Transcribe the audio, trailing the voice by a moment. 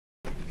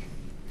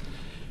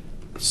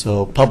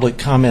So public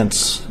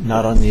comments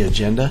not on the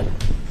agenda.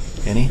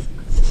 Any?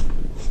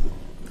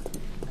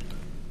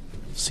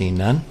 Seeing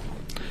none.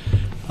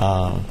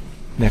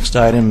 Next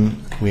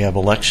item, we have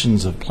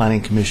elections of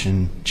Planning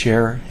Commission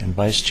Chair and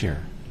Vice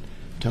Chair.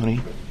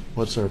 Tony,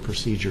 what's our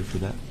procedure for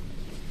that?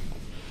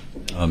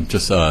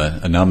 Just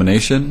a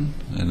nomination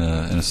and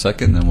a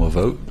second, then we'll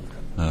vote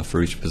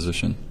for each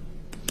position.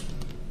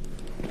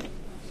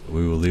 So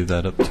we will leave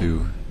that up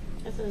to.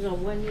 This is a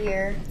 1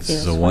 year. This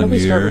is a Why don't 1 we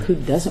start year. with who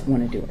doesn't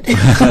want to do it?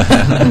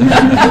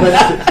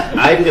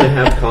 I'm going to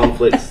have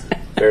conflicts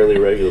fairly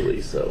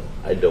regularly, so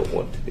I don't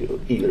want to do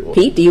either one.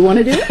 Pete, do you want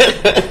to do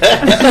it?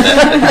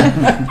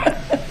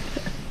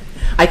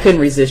 I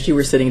couldn't resist. You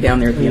were sitting down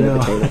there at the end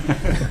of the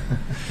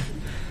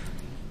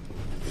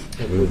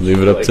table. We'll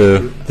leave it up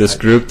to this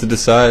group to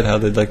decide how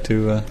they'd like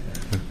to,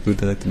 who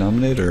they'd like to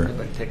nominate, or. I'd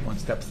like to take one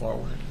step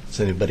forward. Does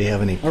anybody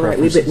have any All right,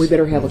 preferences? we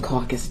better have a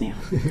caucus now.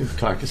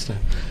 Caucus time.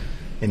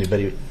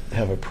 Anybody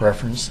have a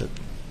preference? That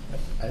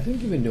I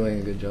think you've been doing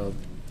a good job.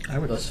 I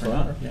would thus prefer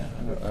far. not, yeah.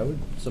 I would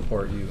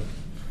support you.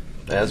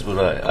 That's what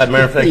I.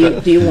 Matter of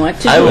fact, Do you want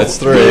to I do will it? That's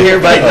three.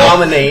 hereby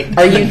nominate.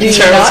 Do you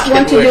Charles not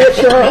want to do it,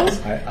 Kenwick.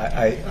 Charles?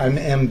 I'm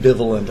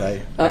ambivalent.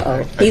 Uh-oh.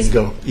 I can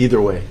go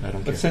either way. I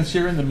don't But care. since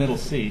you're in the middle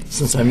seat,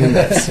 Since I'm in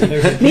that seat,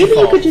 there's a Maybe you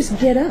default could just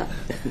get up.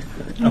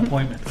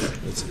 appointment.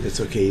 it's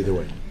okay either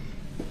way.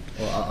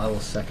 Well, I will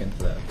second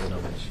the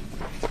nomination.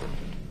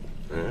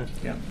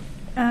 Yeah.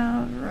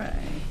 All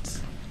right.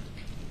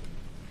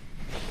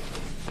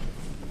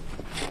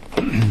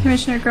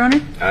 Commissioner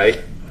Groner,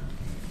 Aye.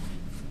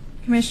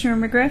 Commissioner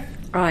McGriff,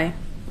 Aye.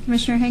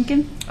 Commissioner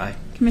Henkin, Aye.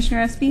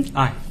 Commissioner Espy,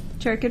 Aye.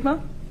 Chair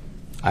Kidwell.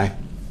 Aye.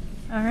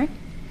 All right.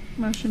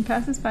 Motion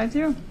passes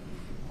 5-0.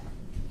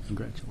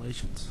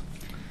 Congratulations.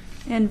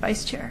 And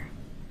Vice Chair.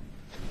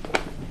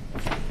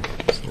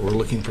 So we're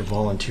looking for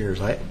volunteers.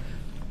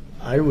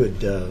 I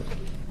would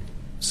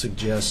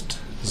suggest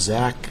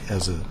Zach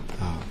as a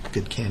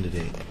good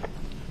candidate.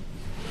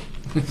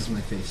 Because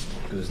my face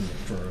goes in the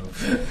furrow.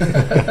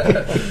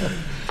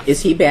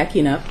 Is he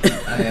backing up?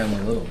 I am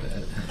a little bit.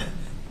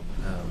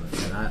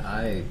 And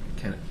I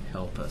can't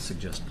help but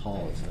suggest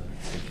Paul as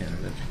a good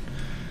candidate.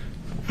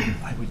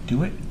 I would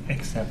do it,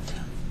 except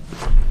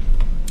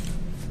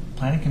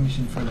Planning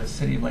Commission for the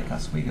City of Lake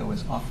Oswego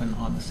is often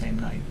on the same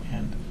night,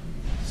 and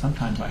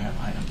sometimes I have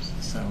items,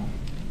 so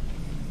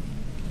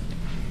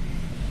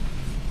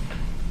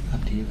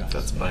up to you guys.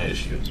 That's my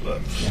issue as well.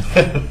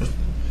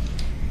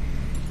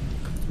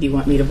 Do you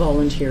want me to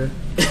volunteer?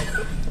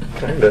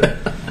 Kinda.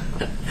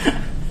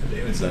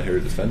 David's not here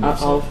to defend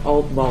I'll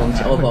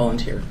volunteer. I'll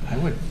volunteer. I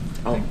would.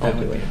 I'll think that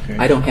do would it. be a very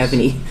I don't have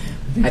nice-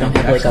 any. I don't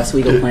have like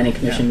Oswego Planning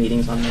Commission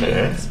meetings on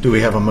Mondays. Do we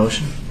have a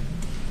motion?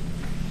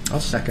 I'll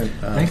second.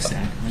 Thanks,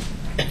 Zach.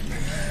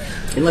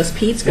 Unless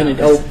Pete's going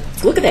to. Oh,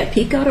 look at that!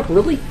 Pete got up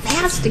really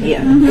fast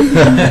again.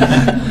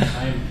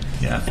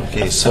 Yeah.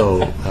 Okay,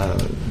 so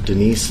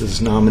Denise is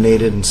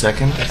nominated and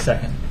second.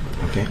 Second.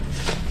 Okay.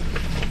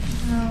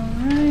 All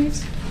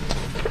right.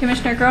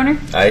 Commissioner Groner,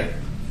 Aye.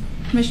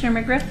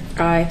 Commissioner McGriff,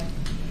 Aye.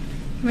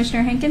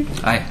 Commissioner Henkin,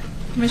 Aye.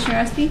 Commissioner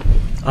Espy,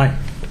 Aye.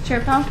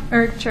 Chair Powell,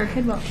 or Chair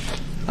Kidwell.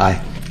 Aye.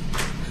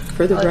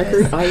 For the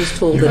record, I was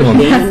told that You're if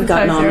Dan going-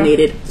 got 5-0.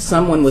 nominated,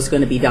 someone was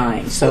going to be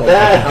dying. So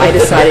I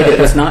decided it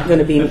was not going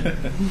to be.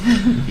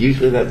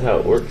 Usually that's how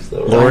it works,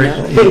 though. Right?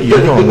 Lori, you're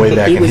going way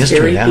back He in was history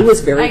very. now. He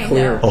was very I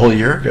clear. know. A whole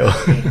year ago.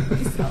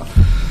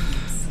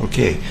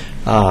 Okay,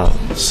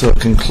 so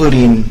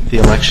concluding the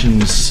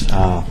elections,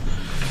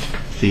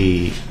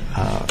 the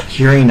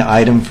hearing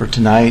item for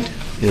tonight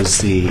is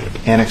the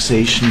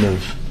annexation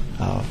of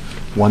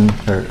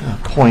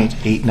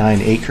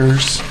 0.89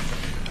 acres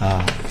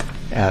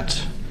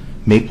at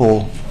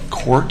Maple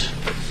Court.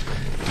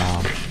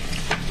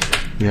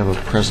 We have a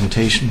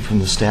presentation from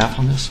the staff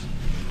on this.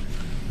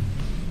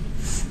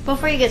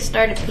 Before you get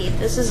started, Pete,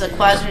 this is a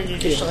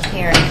quasi-judicial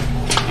hearing.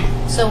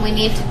 So we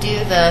need to do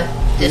the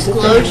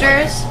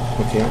disclosures.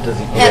 Okay.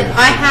 And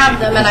I have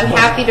them, and I'm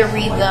happy to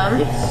read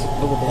them.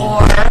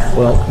 Or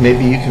Well,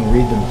 maybe you can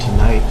read them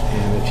tonight,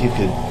 and if you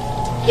could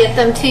get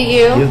them to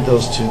you. give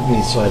those to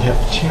me so I'd have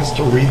a chance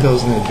to read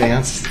those in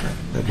advance. That'd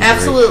be great.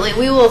 Absolutely.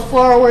 We will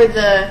forward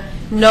the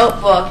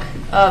notebook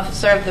of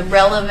sort of the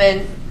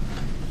relevant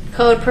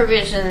code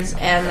provisions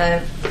and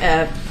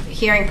the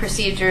hearing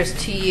procedures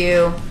to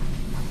you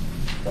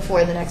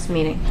before the next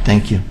meeting.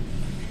 Thank you.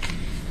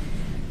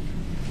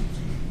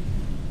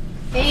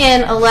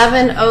 In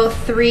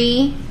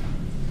 1103,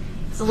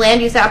 it's a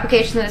land use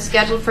application that is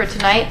scheduled for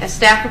tonight. A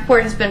staff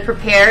report has been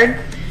prepared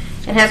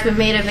and has been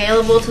made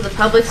available to the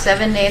public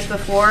 7 days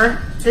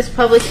before this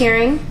public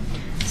hearing.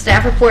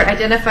 Staff report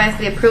identifies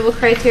the approval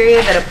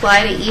criteria that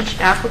apply to each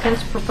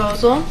applicant's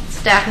proposal.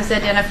 Staff has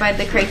identified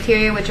the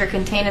criteria which are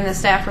contained in the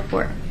staff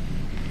report.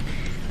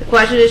 The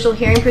quasi-judicial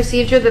hearing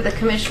procedure that the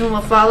Commission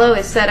will follow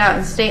is set out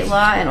in state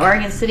law and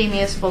Oregon City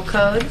Municipal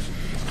Code.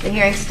 The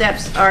hearing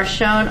steps are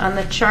shown on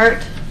the chart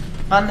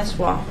on this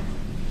wall.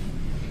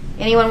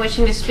 Anyone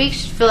wishing to speak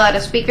should fill out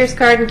a speaker's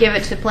card and give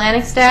it to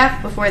planning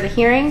staff before the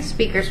hearing.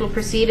 Speakers will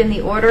proceed in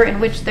the order in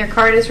which their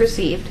card is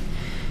received.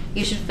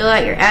 You should fill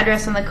out your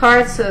address on the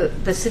card so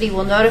the city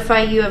will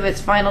notify you of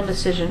its final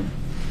decision.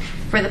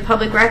 For the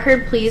public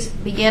record, please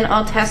begin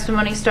all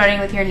testimony starting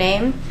with your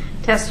name.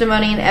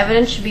 Testimony and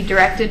evidence should be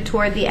directed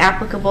toward the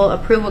applicable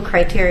approval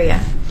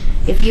criteria.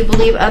 If you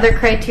believe other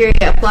criteria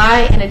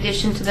apply in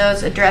addition to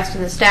those addressed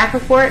in the staff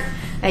report,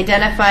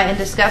 identify and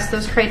discuss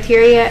those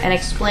criteria and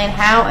explain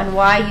how and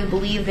why you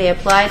believe they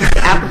apply to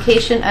the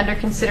application under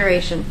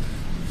consideration.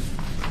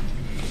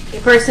 A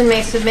person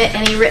may submit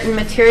any written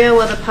material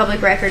while the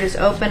public record is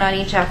open on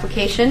each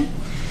application.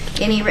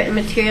 Any written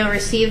material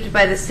received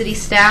by the city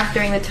staff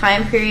during the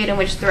time period in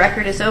which the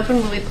record is open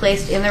will be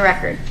placed in the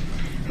record.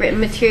 Written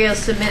materials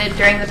submitted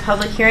during the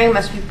public hearing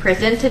must be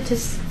presented to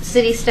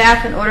city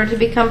staff in order to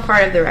become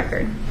part of the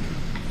record.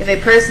 If a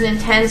person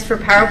intends for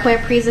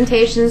PowerPoint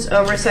presentations,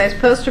 oversized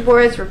poster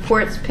boards,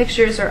 reports,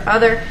 pictures, or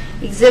other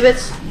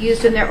exhibits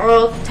used in their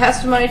oral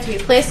testimony to be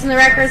placed in the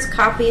records,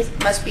 copies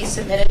must be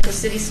submitted to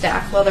city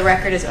staff while the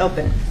record is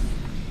open.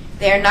 If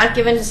they are not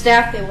given to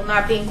staff, they will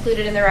not be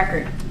included in the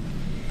record.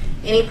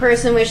 Any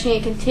person wishing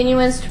a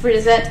continuance to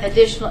present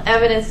additional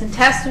evidence and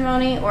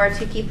testimony or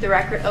to keep the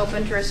record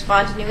open to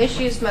respond to new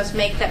issues must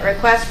make that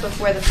request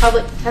before the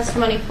public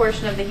testimony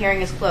portion of the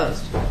hearing is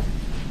closed.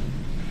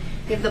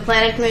 If the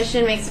Planning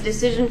Commission makes a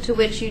decision to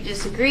which you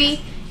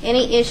disagree,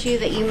 any issue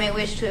that you may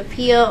wish to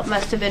appeal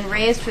must have been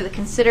raised for the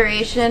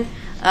consideration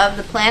of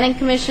the Planning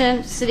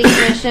Commission, City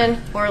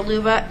Commission, or to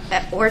LUBA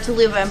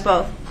and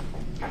both.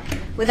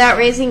 Without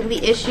raising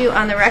the issue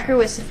on the record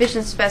with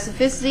sufficient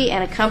specificity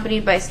and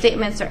accompanied by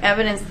statements or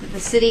evidence that the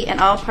city and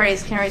all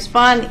parties can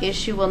respond, the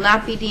issue will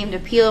not be deemed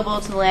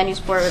appealable to the Land Use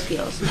Board of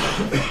Appeals.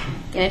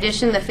 In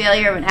addition, the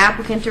failure of an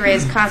applicant to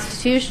raise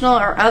constitutional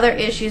or other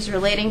issues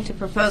relating to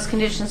proposed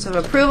conditions of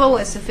approval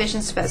with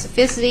sufficient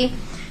specificity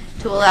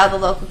to allow the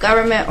local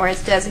government or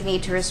its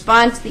designee to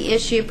respond to the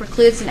issue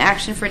precludes an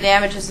action for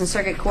damages in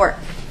circuit court.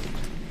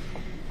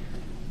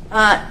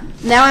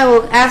 Now I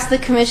will ask the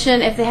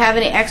Commission if they have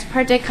any ex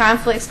parte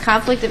conflicts,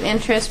 conflict of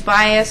interest,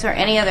 bias, or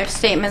any other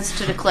statements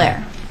to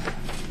declare.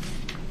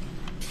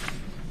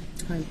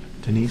 I'm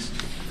Denise?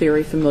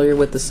 very familiar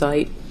with the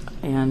site,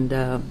 and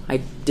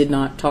I did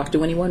not talk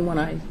to anyone when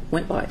I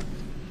went by.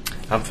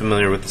 I'm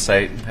familiar with the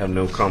site, have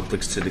no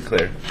conflicts to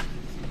declare.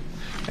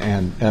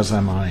 And as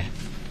am I.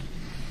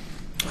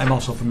 I'm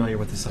also familiar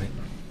with the site.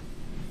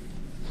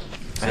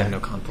 I have no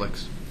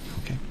conflicts.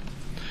 Okay.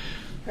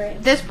 All right.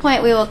 At this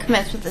point, we will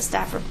commence with the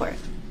staff report.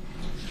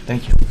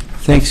 Thank you.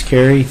 Thanks,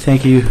 Carrie.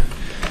 Thank you,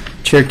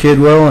 Chair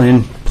Kidwell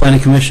and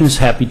Planning Commissioners.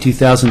 Happy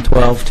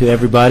 2012 to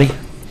everybody.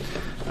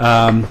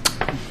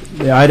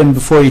 The item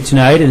before you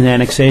tonight is an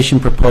annexation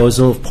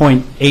proposal of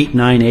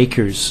 0.89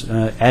 acres.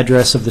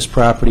 Address of this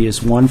property is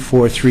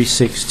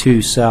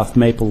 14362 South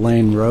Maple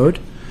Lane Road.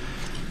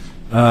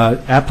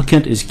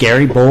 Applicant is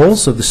Gary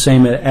Bowles of the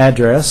same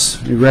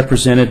address,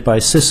 represented by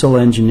Sissel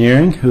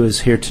Engineering, who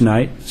is here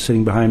tonight,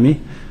 sitting behind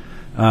me.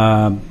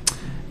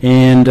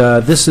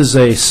 This is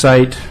a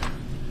site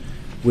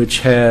which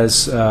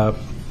has,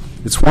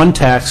 it's one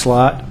tax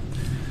lot.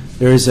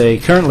 There is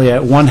currently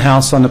one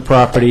house on the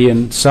property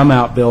and some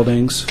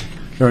outbuildings.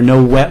 There are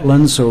no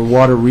wetlands or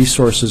water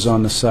resources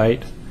on the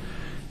site.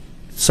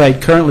 The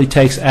site currently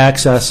takes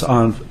access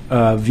on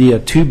via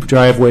two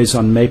driveways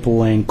on Maple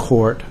Lane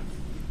Court.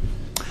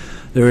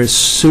 There is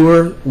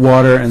sewer,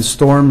 water, and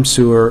storm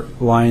sewer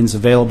lines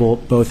available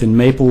both in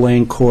Maple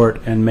Lane Court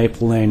and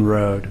Maple Lane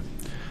Road.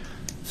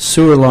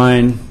 Sewer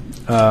line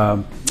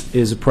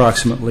is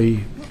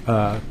approximately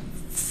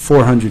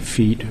 400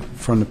 feet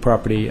from the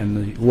property,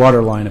 and the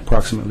water line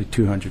approximately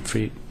 200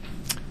 feet.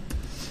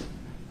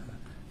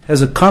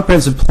 Has a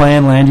comprehensive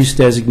plan land use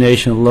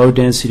designation of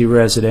low-density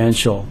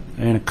residential,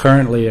 and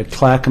currently a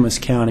Clackamas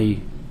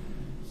County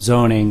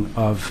zoning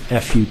of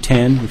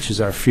FU10, which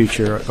is our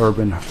future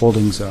urban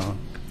holding zone.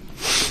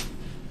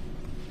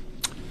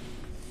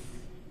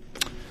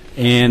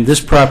 And this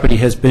property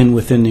has been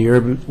within the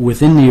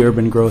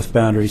urban growth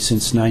boundary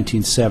since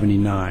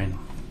 1979.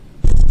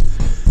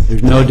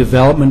 There's no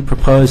development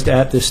proposed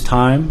at this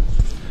time.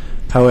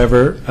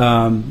 However,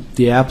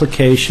 the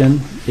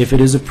application, if it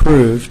is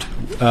approved,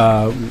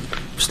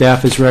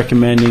 staff is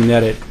recommending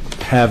that it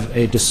have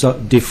a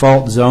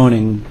default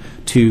zoning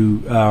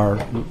to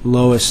our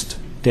lowest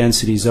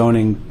density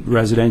zoning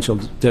residential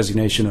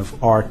designation of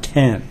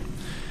R10,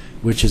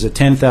 which is a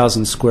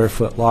 10,000 square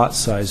foot lot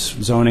size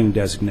zoning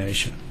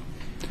designation.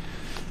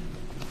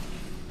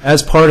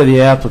 As part of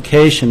the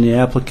application, the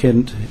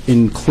applicant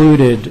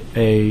included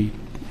a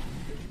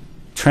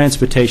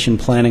transportation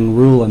planning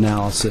rule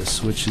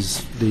analysis, which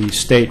is the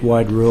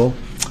statewide rule,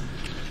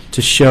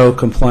 to show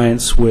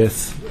compliance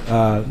with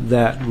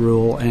that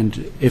rule,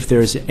 and if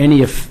there's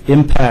any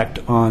impact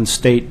on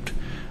state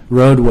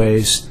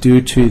roadways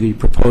due to the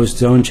proposed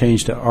zone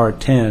change to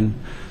R10,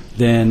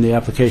 then the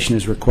application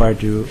is required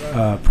to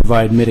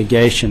provide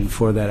mitigation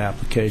for that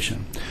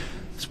application.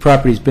 This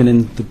property has been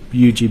in the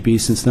UGB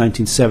since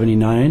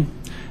 1979,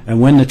 and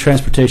when the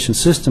transportation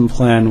system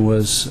plan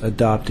was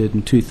adopted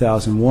in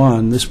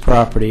 2001, this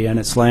property and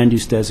its land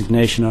use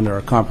designation under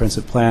our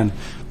comprehensive plan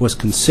was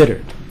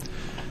considered.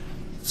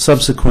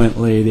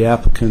 Subsequently, the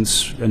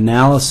applicant's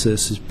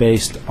analysis is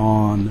based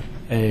on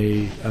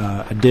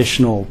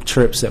additional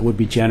trips that would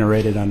be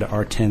generated under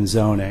R10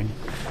 zoning.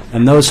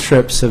 And those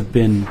trips have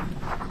been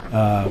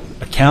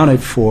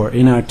accounted for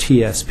in our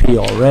TSP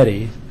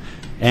already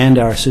and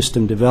our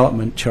system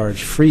development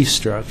charge fee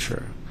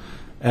structure.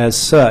 As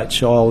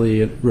such, all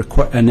the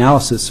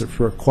analysis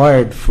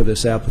required for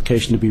this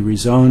application to be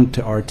rezoned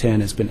to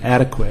R10 has been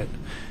adequate,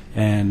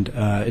 and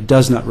it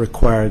does not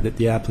require that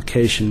the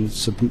application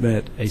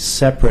submit a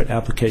separate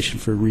application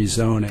for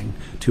rezoning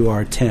to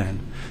R10.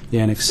 The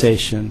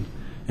annexation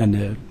and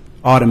the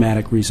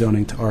automatic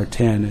rezoning to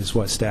R10 is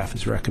what staff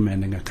is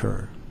recommending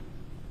occur.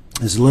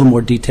 There's a little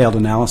more detailed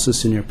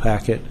analysis in your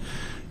packet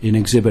in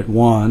Exhibit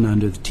 1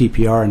 under the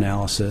TPR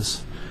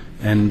analysis.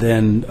 And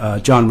then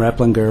John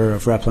Replinger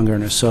of Replinger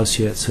and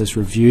Associates has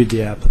reviewed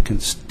the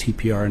applicant's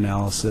TPR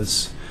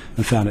analysis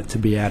and found it to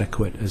be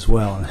adequate as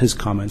well. And his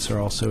comments are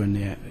also in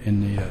the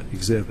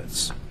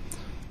exhibits.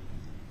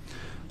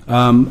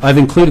 I've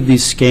included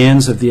these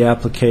scans of the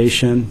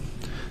application.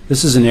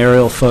 This is an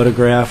aerial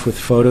photograph with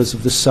photos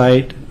of the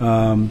site.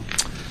 You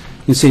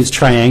can see it's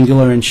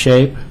triangular in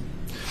shape.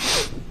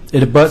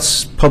 It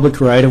abuts public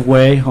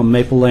right-of-way on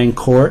Maple Lane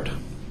Court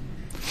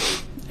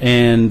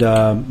and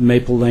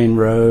Maple Lane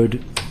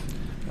Road.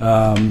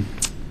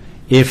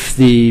 If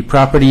the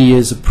property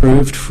is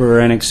approved for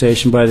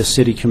annexation by the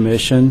City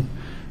Commission,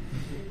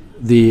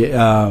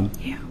 the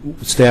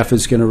staff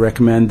is going to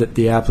recommend that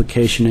the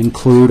application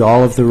include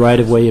all of the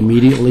right-of-way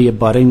immediately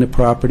abutting the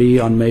property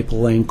on Maple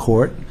Lane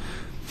Court,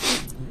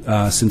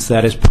 since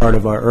that is part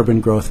of our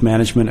urban growth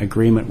management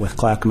agreement with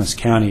Clackamas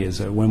County, is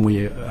that when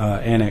we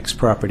annex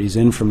properties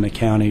in from the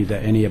county,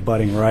 that any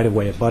abutting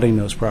right-of-way abutting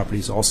those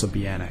properties also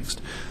be annexed.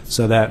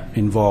 So that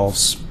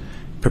involves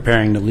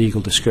preparing the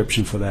legal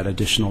description for that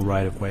additional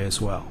right-of-way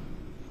as well.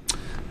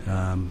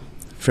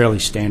 Fairly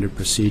standard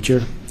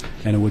procedure,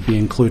 and it would be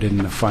included in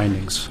the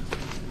findings.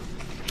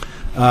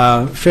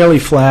 Fairly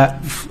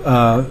flat.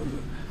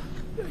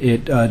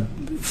 It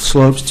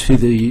slopes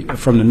to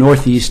from the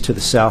northeast to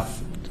the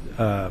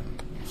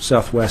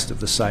southwest of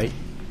the site.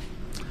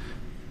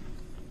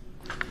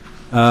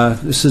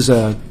 This is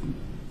a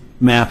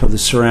map of the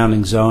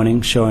surrounding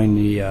zoning showing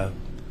the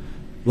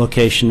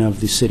location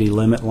of the city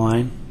limit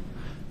line.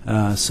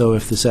 So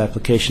if this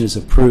application is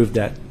approved,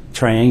 that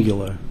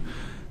triangular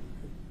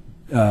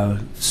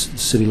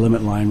city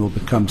limit line will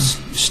become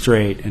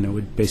straight, and it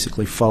would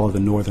basically follow the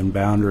northern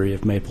boundary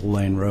of Maple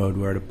Lane Road,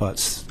 where it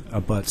abuts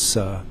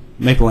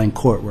Maple Lane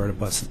Court, where it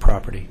abuts the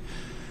property.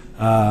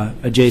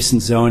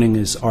 Adjacent zoning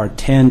is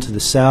R10 to the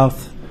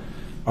south,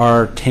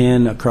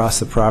 R10 across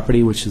the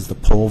property, which is the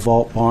pole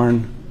vault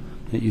barn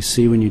that you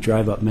see when you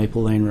drive up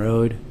Maple Lane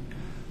Road.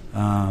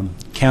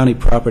 County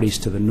properties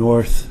to the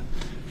north,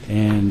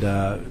 and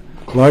a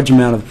large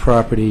amount of the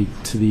property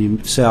to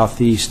the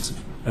southeast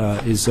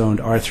is zoned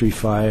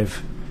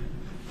R35,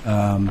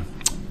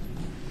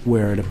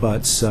 where it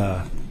abuts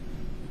the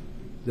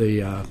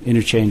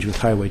interchange with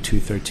Highway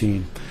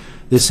 213.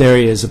 This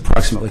area is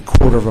approximately a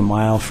quarter of a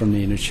mile from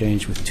the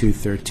interchange with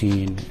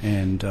 213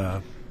 and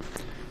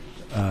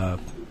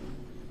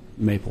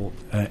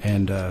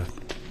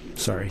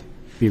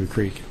Beaver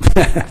Creek.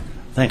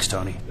 Thanks,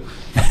 Tony.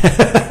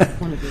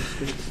 One of those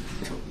streets.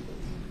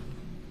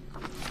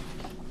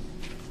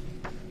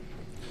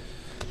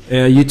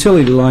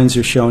 Utility lines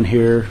are shown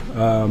here.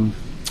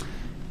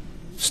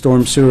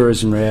 Storm sewer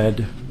is in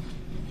red.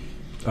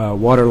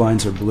 Water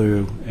lines are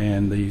blue,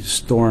 and the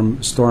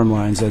storm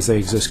lines, as they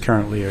exist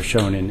currently, are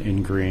shown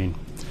in green.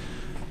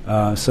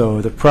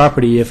 So the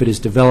property, if it is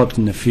developed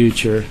in the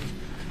future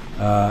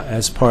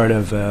as part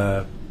of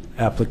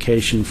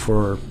application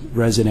for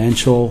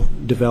residential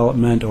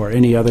development or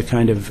any other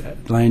kind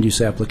of land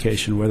use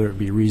application, whether it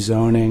be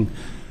rezoning,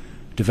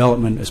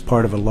 development as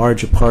part of a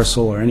larger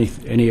parcel, or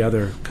any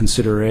other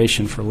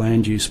consideration for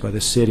land use by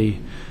the city,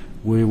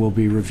 we will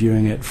be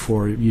reviewing it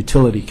for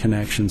utility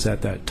connections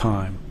at that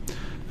time.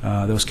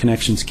 Those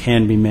connections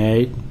can be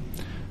made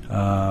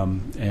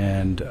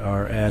and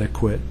are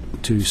adequate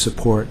to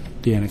support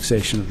the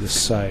annexation of this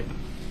site.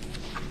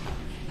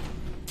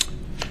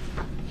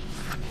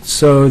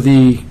 So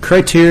the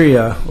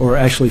criteria, or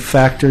actually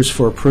factors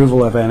for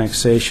approval of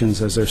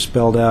annexations as they're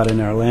spelled out in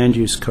our land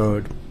use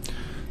code,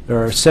 there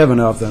are 7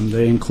 of them.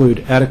 They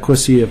include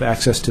adequacy of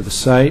access to the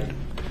site,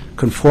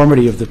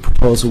 conformity of the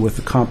proposal with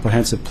the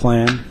comprehensive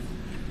plan,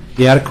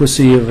 the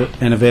adequacy of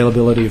and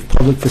availability of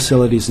public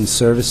facilities and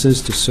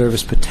services to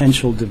service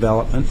potential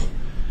development,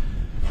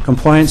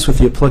 compliance with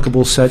the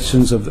applicable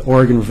sections of the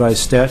Oregon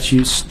Revised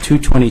Statutes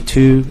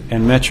 222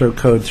 and Metro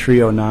Code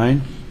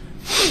 309,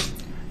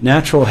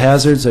 natural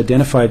hazards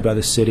identified by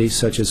the city,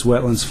 such as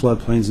wetlands,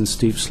 floodplains, and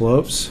steep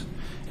slopes,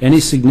 any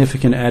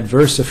significant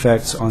adverse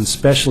effects on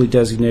specially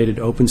designated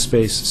open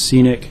space,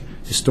 scenic,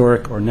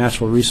 historic, or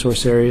natural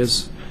resource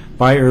areas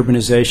by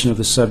urbanization of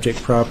the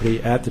subject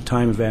property at the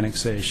time of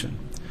annexation.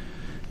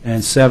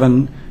 And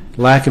 7,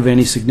 lack of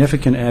any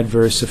significant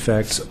adverse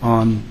effects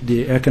on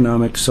the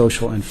economic,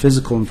 social, and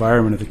physical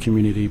environment of the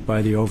community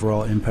by the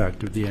overall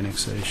impact of the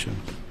annexation.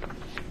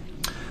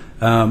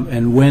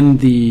 And when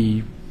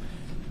the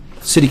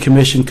City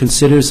Commission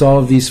considers all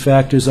of these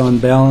factors on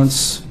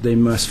balance, they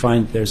must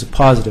find there's a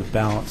positive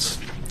balance.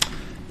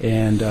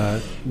 And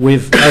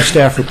with our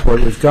staff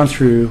report, we've gone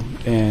through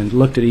and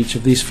looked at each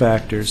of these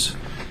factors,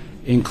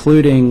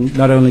 including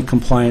not only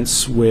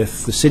compliance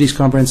with the city's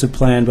comprehensive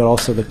plan, but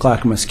also the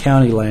Clackamas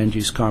County Land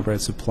Use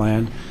Comprehensive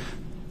Plan,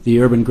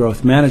 the Urban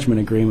Growth Management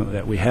Agreement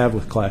that we have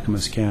with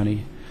Clackamas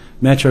County,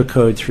 Metro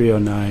Code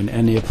 309,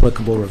 and the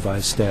applicable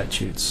revised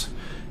statutes.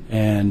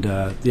 And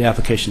the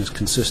application is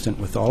consistent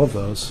with all of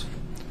those.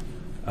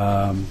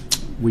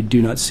 We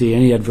do not see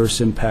any adverse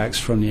impacts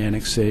from the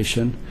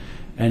annexation,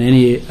 and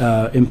any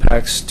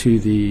impacts to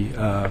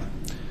the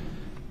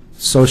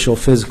social,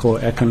 physical,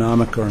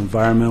 economic, or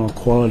environmental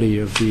quality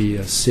of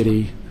the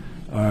city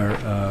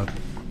are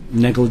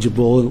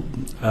negligible.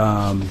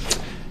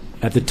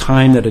 At the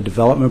time that a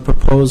development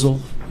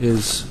proposal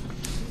is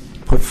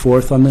put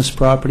forth on this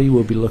property,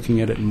 we'll be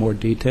looking at it in more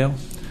detail.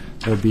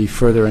 There will be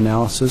further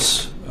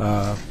analysis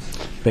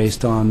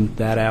based on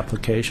that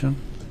application.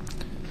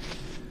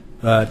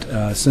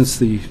 But since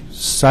the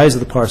size of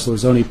the parcel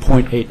is only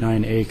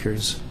 0.89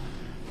 acres,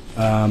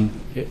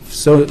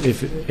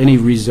 if any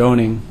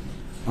rezoning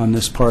on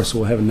this parcel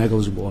will have a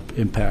negligible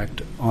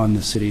impact on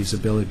the city's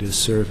ability to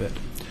serve it.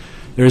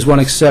 There is one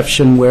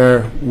exception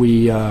where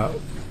we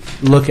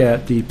look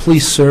at the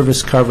police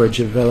service coverage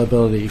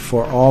availability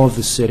for all of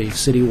the city,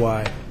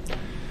 citywide,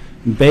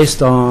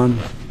 based on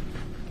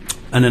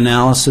an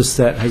analysis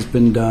that has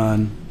been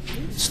done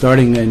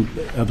starting in,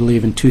 I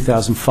believe, in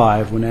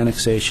 2005 when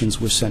annexations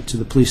were sent to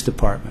the police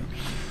department.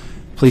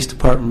 Police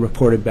department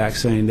reported back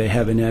saying they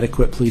have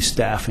inadequate police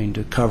staffing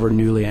to cover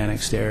newly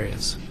annexed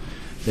areas.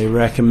 They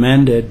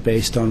recommended,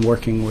 based on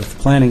working with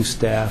planning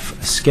staff,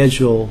 a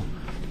schedule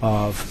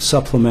of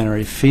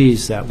supplementary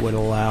fees that would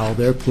allow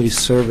their police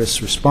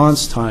service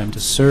response time to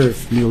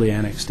serve newly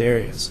annexed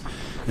areas.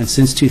 And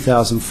since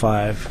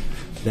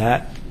 2005,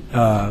 that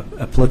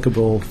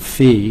applicable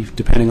fee,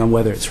 depending on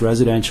whether it's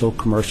residential,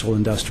 commercial,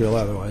 industrial,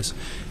 otherwise,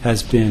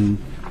 has been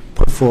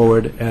put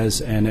forward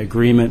as an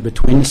agreement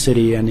between the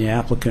city and the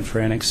applicant for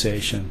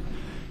annexation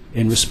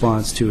in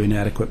response to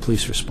inadequate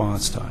police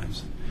response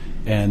times.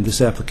 And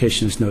this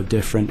application is no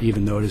different,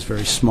 even though it is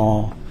very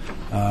small.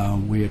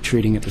 We are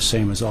treating it the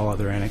same as all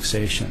other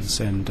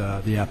annexations, and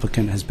the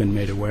applicant has been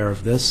made aware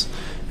of this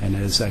and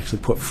has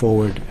actually put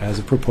forward as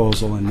a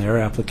proposal in their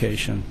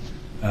application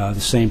the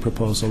same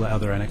proposal that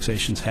other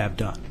annexations have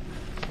done.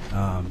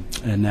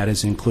 And that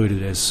is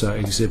included as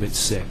Exhibit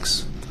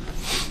 6,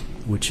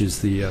 which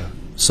is the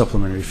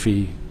supplementary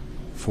fee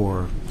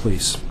for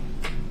police.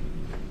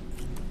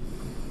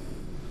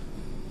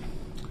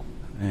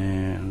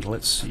 And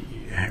let's see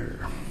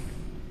here.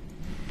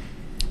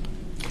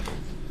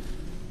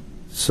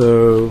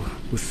 So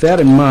with that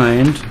in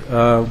mind,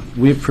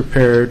 we've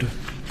prepared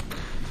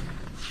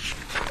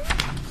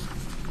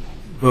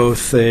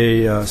both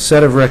a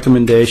set of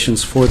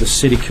recommendations for the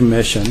City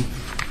Commission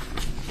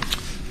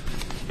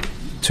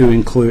to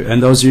include,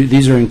 and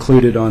these are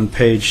included on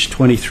page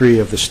 23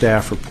 of the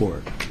staff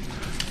report.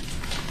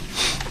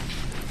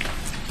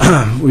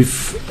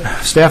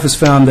 Staff has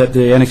found that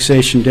the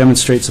annexation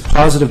demonstrates a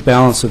positive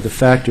balance of the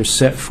factors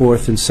set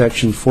forth in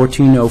section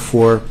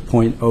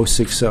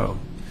 1404.060.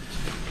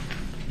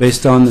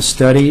 Based on the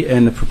study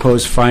and the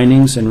proposed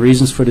findings and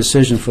reasons for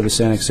decision for this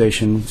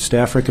annexation,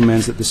 staff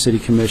recommends that the City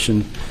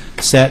Commission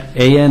set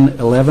AN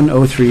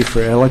 1103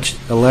 for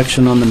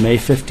election on the May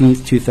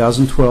 15,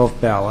 2012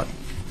 ballot,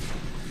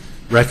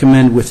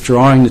 recommend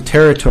withdrawing the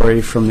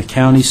territory from the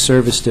county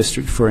service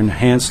district for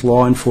enhanced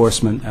law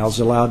enforcement as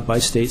allowed by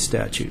state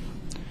statute,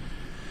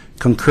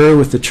 concur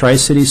with the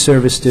Tri-City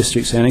Service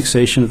District's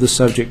annexation of the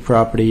subject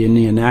property in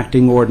the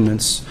enacting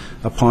ordinance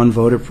upon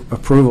voter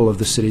approval of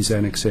the city's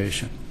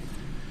annexation.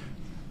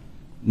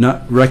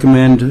 We're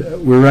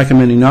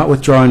recommending not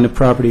withdrawing the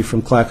property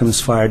from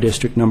Clackamas Fire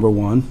District Number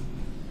 1,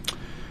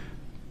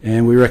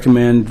 and we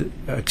recommend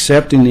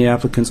accepting the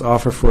applicant's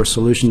offer for a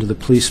solution to the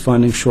police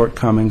funding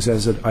shortcomings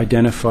as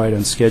identified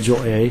on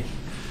Schedule A,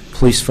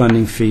 police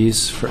funding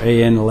fees for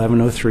AN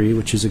 1103,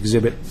 which is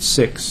Exhibit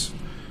 6.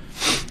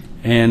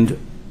 And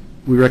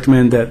we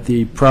recommend that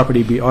the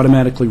property be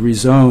automatically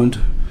rezoned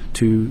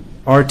to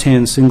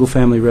R10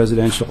 single-family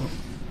residential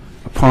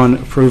upon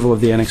approval of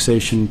the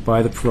annexation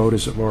by the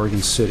voters of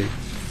Oregon City.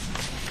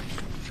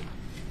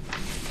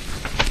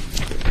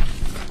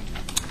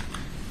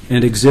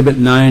 And Exhibit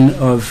 9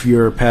 of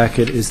your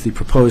packet is the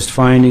proposed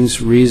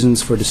findings,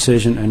 reasons for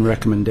decision, and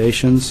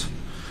recommendations.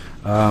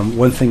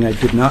 One thing I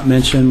did not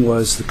mention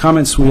was the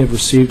comments we have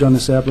received on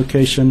this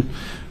application.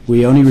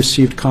 We only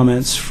received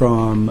comments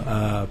from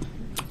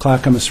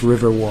Clackamas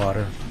River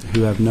Water,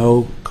 who have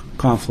no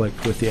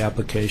conflict with the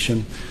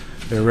application.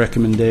 Their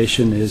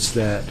recommendation is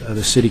that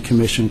the City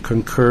Commission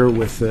concur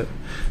with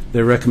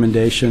their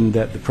recommendation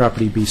that the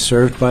property be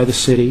served by the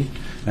city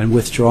and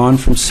withdrawn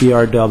from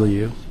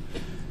CRW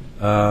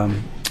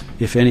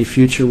if any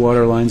future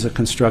water lines are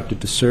constructed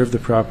to serve the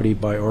property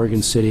by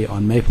Oregon City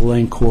on Maple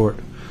Lane Court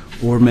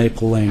or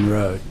Maple Lane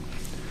Road.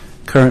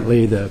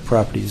 Currently, the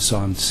property is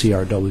on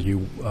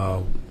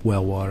CRW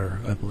well water,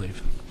 I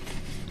believe.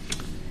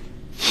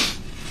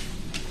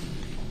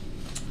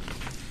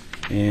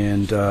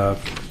 And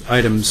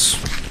items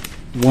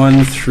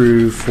 1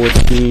 through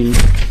 14,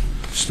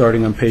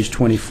 starting on page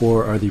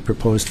 24, are the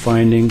proposed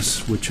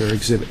findings, which are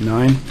Exhibit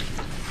 9.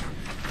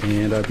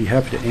 And I'd be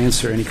happy to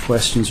answer any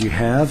questions you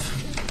have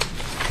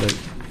that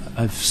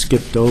I've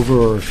skipped over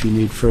or if you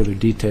need further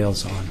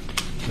details on.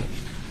 But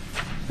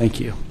thank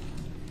you.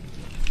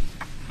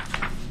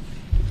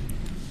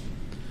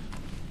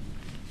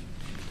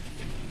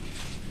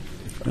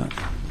 If not,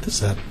 Is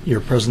that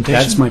your presentation?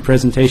 that's my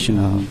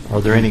presentation.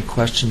 Are there any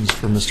questions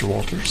for Mr.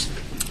 Walters?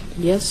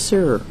 Yes,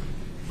 sir.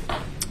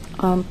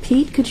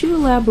 Pete, could you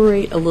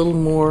elaborate a little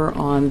more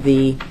on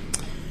the,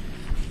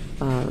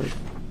 I'm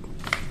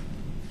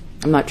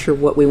not sure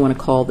what we want to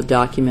call the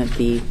document,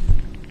 the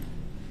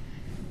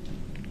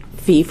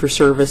fee for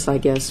service, I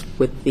guess,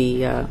 with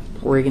the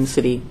Oregon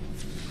City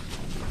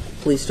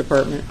Police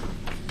Department?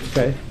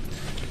 Okay.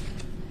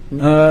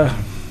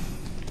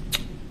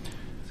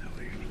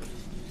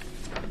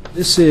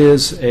 This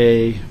is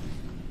a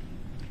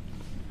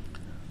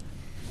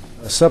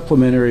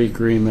supplementary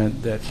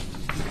agreement that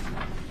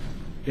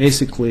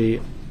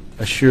basically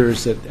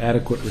assures that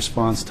adequate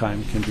response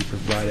time can be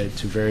provided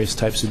to various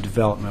types of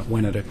development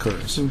when it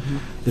occurs.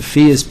 The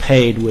fee is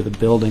paid with a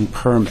building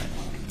permit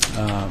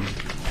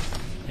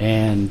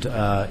and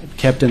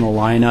kept in a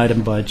line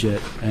item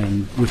budget,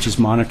 and which is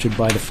monitored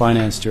by the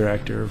finance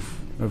director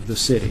of the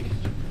city.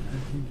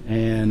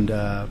 And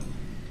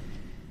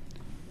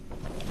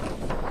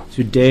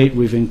to date,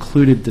 we've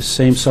included the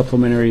same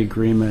supplementary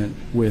agreement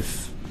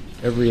with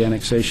every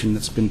annexation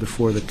that's been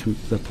before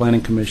the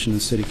Planning Commission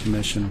and City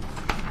Commission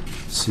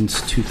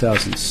since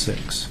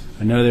 2006.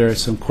 I know there are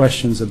some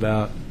questions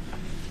about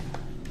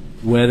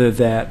whether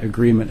that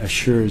agreement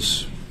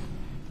assures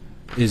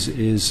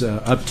is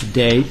up to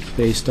date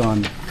based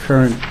on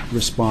current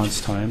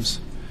response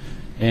times.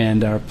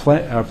 And our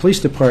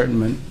police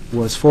department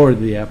was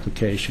forwarded the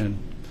application,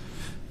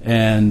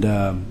 and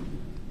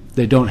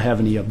they don't have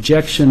any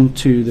objection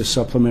to the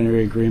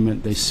supplementary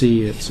agreement. They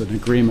see it's an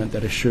agreement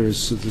that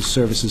assures that the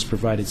services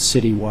provided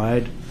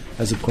citywide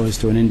as opposed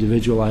to an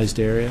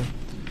individualized area.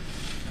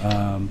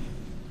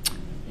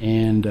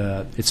 And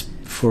it's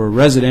for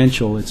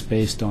residential, it's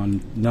based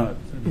on not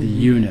the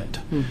unit.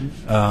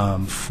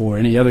 For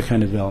any other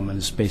kind of development,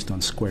 it's based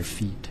on square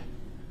feet.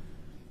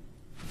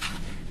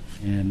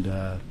 And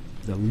the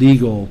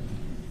legal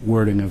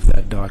wording of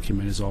that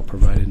document is all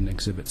provided in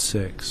Exhibit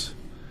 6.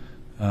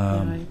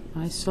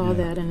 I saw yeah.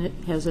 that, and it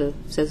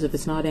says if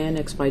it's not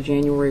annexed by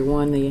January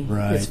 1, it's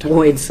Right.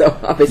 void, so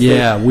obviously.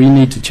 Yeah, we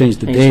need to change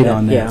the Change date that,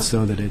 on that yeah.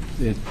 so that it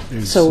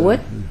is... So what?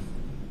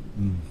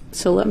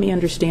 So let me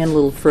understand a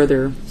little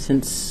further,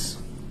 since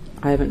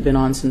I haven't been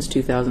on since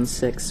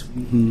 2006.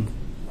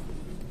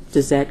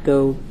 Does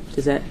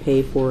that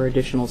pay for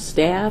additional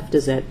staff?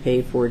 Does that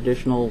pay for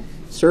additional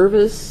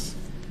service?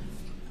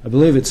 I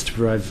believe it's to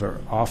provide for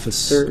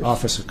office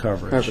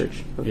coverage.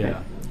 Coverage, okay.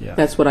 Yeah, yeah.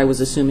 That's what I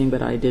was assuming,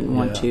 but I didn't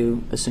want Yeah.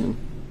 to assume.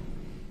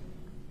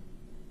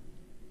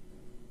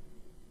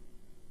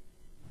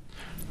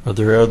 Are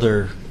there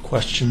other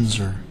questions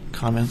or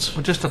comments?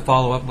 Well, just to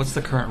follow up, what's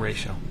the current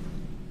ratio?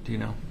 Do you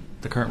know?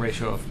 The current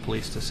ratio of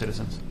police to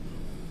citizens?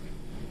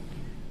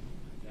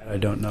 I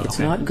don't know. It's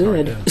not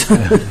good.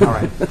 All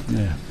right.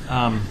 Yeah.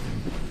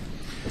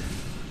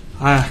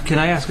 Can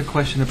I ask a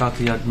question about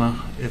the UGMA?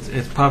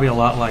 It's probably a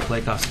lot like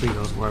Lake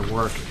Oswego's where I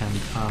work,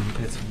 and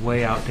it's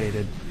way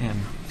outdated, and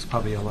there's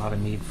probably a lot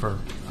of need for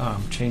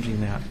changing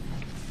that.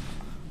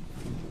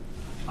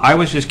 I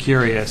was just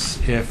curious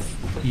if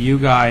you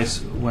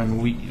guys,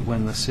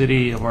 when the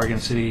city of Oregon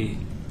City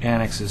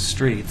annexes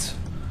streets,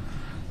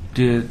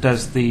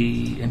 does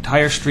the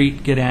entire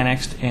street get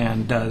annexed,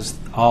 and does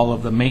all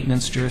of the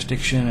maintenance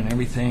jurisdiction and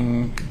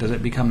everything, does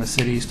it become the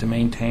city's to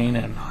maintain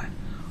and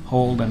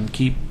hold and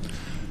keep?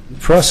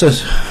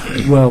 Process,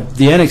 well,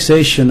 the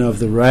annexation of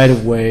the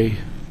right-of-way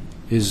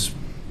is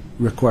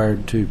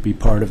required to be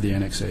part of the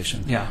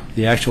annexation. Yeah.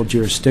 The actual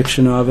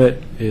jurisdiction of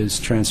it is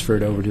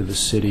transferred over to the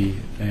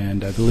city,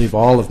 and I believe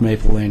all of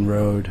Maple Lane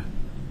Road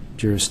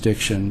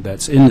jurisdiction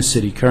that's in the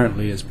city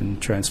currently has been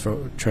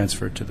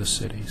transferred to the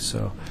city.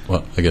 So,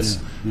 Well, I guess,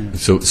 Yeah.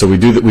 so we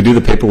do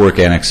the paperwork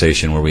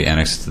annexation where we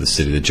annex it to the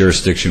city. The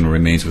jurisdiction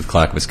remains with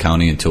Clackamas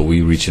County until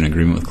we reach an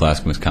agreement with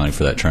Clackamas County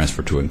for that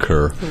transfer to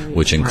occur,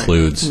 which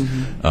includes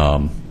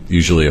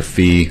usually a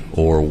fee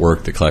or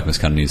work that Clackamas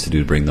County needs to do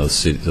to bring those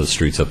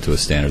streets up to a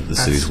standard that the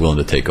city is willing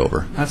to take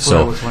over. That's so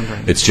what I was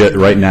wondering. It's just,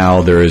 right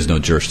now there is no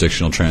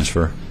jurisdictional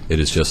transfer. It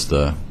is just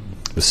the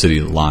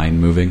city line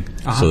moving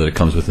so that it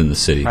comes within the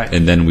city. Right.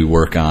 And then we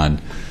work on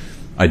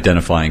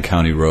identifying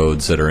county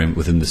roads that are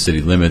within the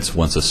city limits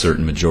once a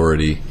certain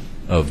majority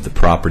of the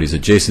properties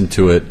adjacent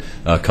to it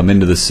come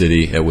into the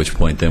city, at which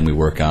point then we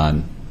work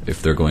on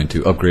if they're going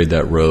to upgrade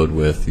that road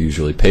with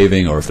usually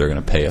paving or if they're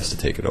going to pay us to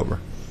take it over.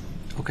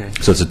 Okay.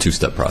 So it's a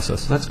two-step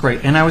process. That's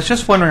great. And I was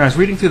just wondering, I was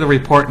reading through the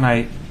report, and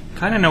I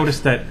kind of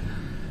noticed that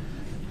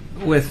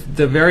with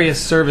the various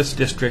service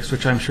districts,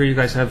 which I'm sure you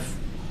guys have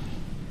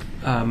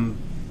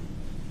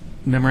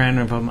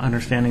memorandum of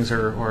understandings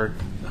or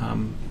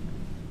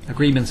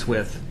agreements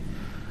with,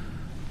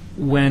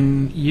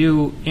 when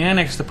you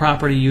annex the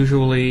property,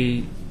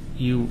 usually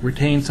you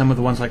retain some of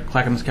the ones like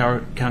Clackamas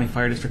County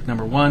Fire District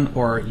Number 1,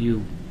 or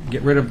you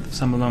get rid of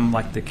some of them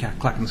like the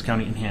Clackamas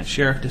County Enhanced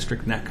Sheriff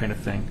District and that kind of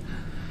thing.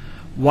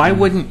 Why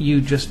wouldn't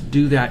you just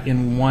do that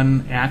in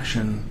one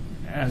action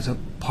as a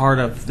part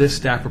of this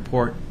staff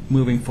report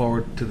moving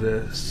forward to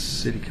the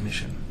City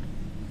Commission?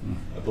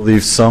 I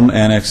believe some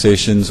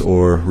annexations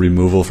or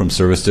removal from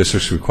service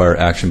districts require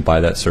action by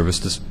that service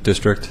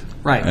district.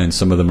 Right. And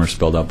some of them are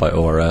spelled out by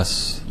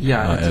ORS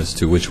Yeah, as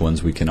to which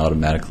ones we can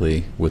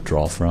automatically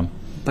withdraw from.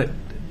 But,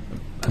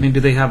 I mean, do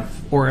they have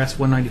ORS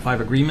 195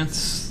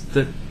 agreements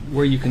that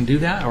where you can do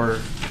that, or?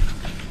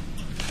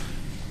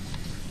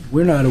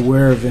 We're not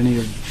aware of any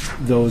of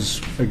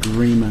those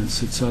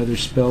agreements. It's either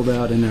spelled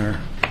out in our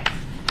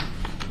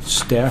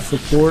staff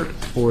report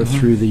or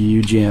through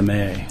the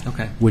UGMA,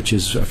 Okay. which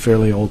is a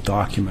fairly old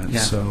document. Yeah.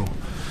 So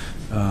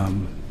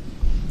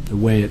the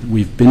way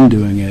we've been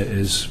doing it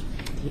is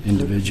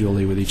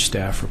individually with each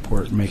staff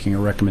report, making a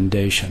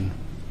recommendation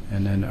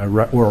and then a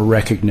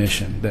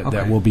recognition that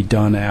Okay. will be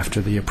done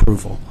after the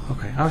approval.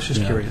 Okay, I was just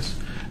Yeah. curious.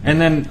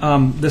 And then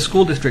the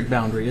school district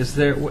boundary, is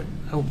there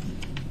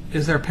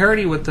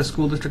parity with the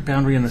school district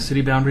boundary and the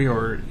city boundary,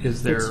 or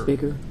is there? It's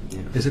bigger.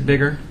 Is it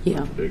bigger?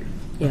 Yeah. Big.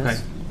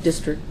 Yes.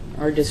 Okay.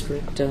 Our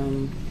district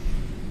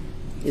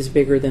is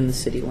bigger than the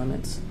city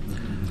limits.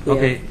 We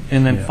Okay, have-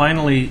 and then Yeah.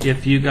 finally,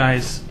 if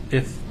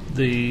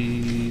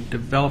the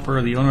developer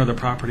or the owner of the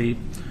property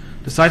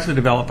decides to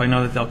develop, I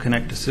know that they'll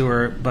connect to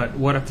sewer, but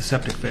what if the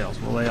septic fails?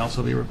 Will they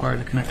also be required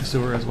to connect to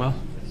sewer as well?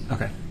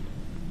 Okay.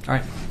 All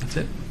right, that's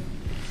it.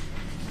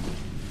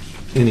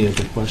 Any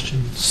other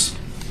questions?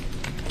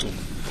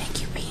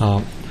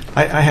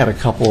 I had a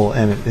couple,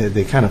 and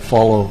they kind of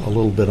follow a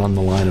little bit on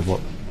the line of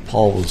what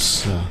Paul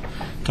was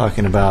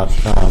talking about.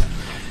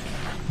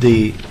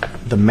 The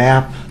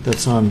map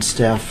that's on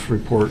staff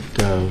report,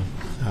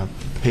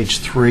 page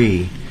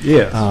 3,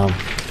 Yes.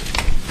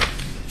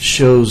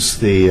 shows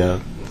the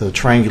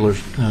triangular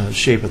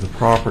shape of the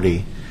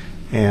property,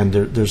 and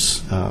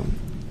there's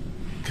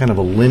kind of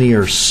a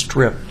linear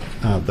strip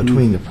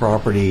between the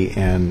property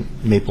and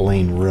Maple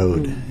Lane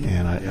Road,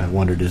 and I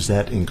wondered, is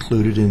that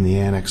included in the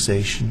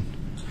annexation?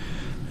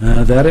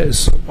 That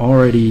is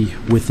already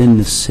within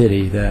the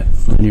city, that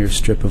linear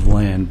strip of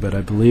land, but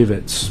I believe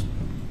it's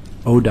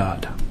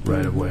ODOT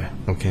right away.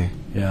 Okay.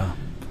 Yeah.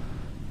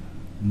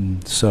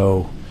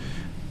 So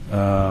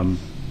I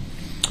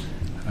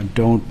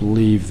don't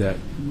believe that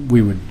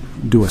we would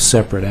do a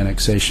separate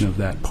annexation of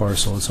that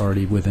parcel. It's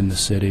already within the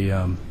city,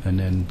 and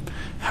then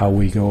how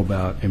we go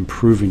about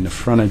improving the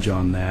frontage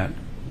on that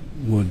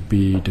would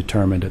be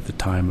determined at the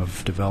time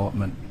of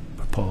development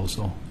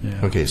proposal. Yeah.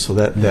 Okay, so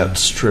that Yeah.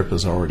 strip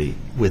is already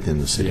within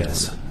the city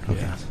Yes.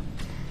 limit. Okay. Yes.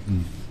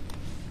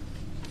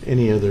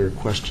 Any other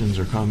questions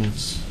or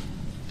comments?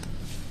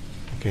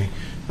 Okay.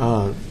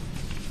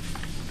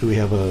 Do we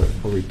have a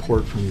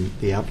report from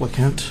the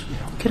applicant?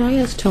 Could I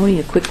ask Tony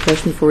a quick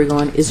question before we go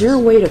on? Is there a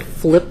way to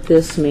flip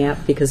this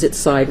map, because it's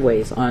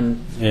sideways on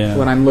Yeah.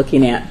 what I'm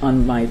looking at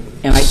on my,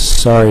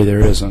 Sorry, there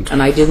isn't.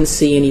 and I didn't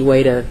see any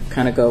way to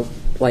kind of go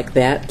like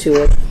that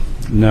to it?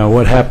 No,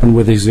 what happened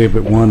with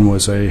Exhibit 1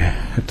 was I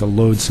had to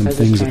load some I was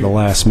things trying at the to-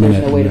 last there's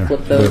minute. no way to and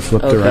flip they're those?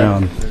 flipped Okay.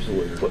 around.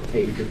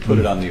 We could put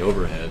it on the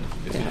overhead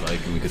if you'd like,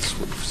 and we could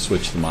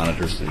switch the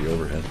monitors to the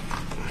overhead.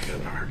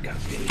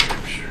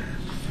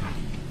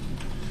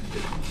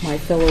 My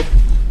fellow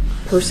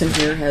person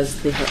here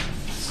has the,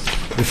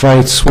 If I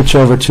switch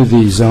over to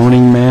the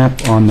zoning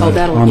map on the Oh,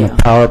 that'll- on the yeah.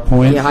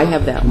 PowerPoint, yeah, I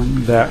have that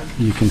one. that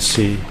you can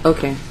see.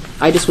 Okay.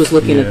 I just was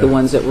looking at the Yeah.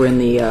 ones that were in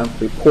the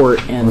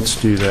report, and... Let's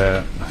do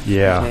that.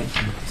 Yeah. Okay.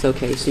 It's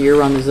okay. So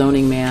you're on the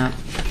zoning map.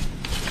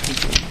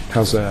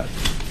 How's that?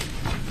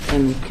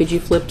 And could you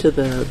flip to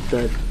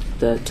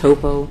the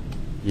topo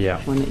Yeah.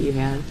 one that you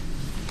had?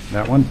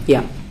 That one?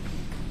 Yeah.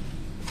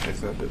 I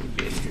thought that would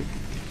be in here.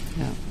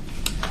 Yeah.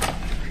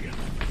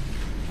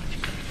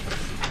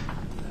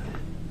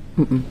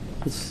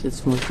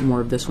 It's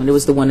more of this one. It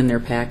was the one in their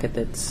packet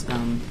that's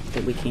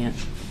that we can't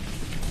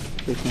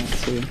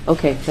see.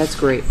 Okay, that's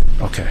great.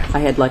 Okay. I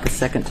had like a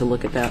second to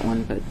look at that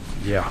one, but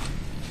Yeah.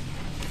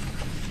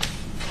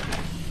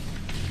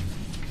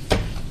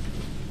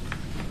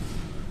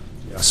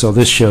 So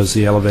this shows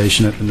the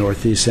elevation at the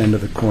northeast end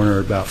of the corner,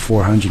 about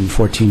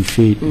 414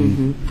 feet,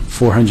 and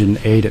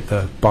 408 at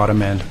the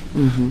bottom end.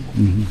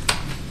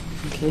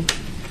 okay.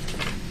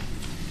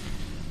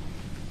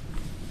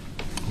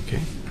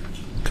 Okay.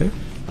 Okay.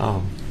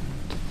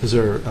 Is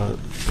there a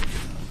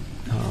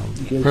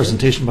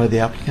presentation by the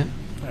applicant?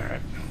 All right.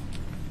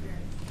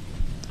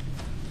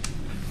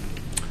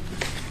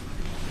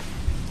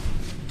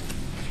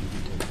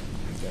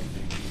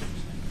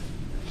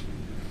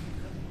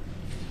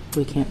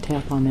 We can't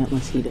tap on that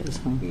unless he does,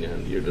 huh? Yeah,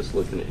 you're just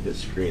looking at his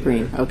screen.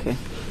 Green. there. Okay,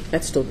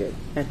 that's still good.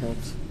 That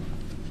helps.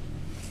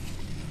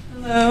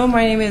 Hello,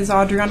 my name is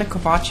Adriana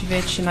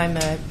Kovacevic, and I'm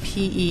a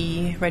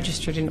PE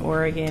registered in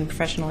Oregon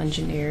professional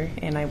engineer,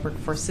 and I work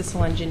for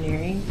Sissel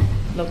Engineering,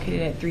 located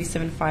at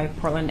 375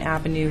 Portland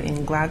Avenue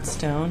in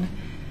Gladstone.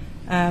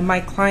 My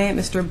client,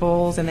 Mr.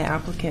 Bowles, and the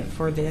applicant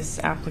for this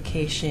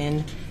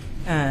application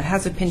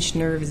has a pinched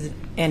nerve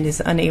and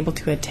is unable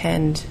to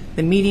attend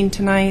the meeting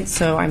tonight,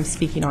 so I'm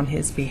speaking on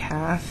his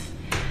behalf.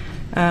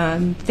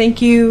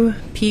 Thank you,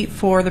 Pete,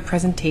 for the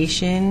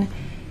presentation.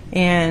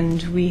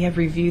 And we have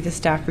reviewed the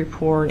staff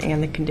report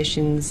and the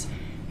conditions,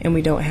 and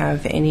we don't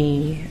have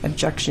any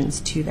objections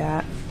to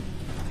that.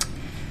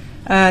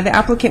 The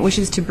applicant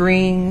wishes to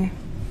bring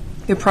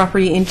the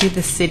property into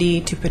the city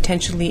to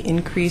potentially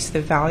increase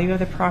the value of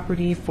the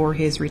property for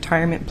his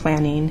retirement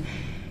planning,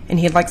 and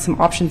he'd like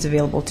some options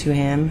available to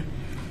him.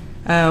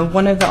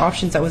 One of the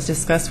options that was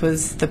discussed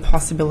was the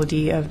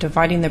possibility of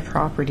dividing the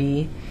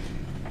property.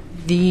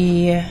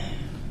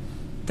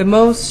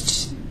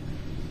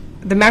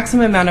 The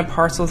maximum amount of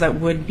parcels that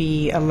would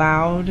be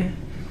allowed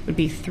would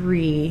be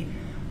 3,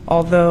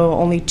 although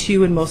only 2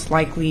 would most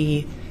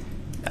likely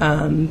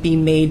be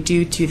made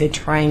due to the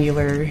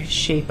triangular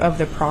shape of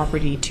the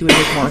property. 2 would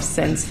make more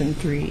sense than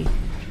 3.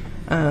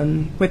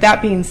 With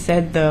that being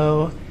said,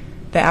 though,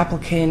 the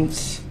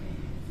applicant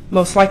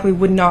most likely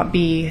would not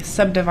be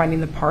subdividing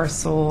the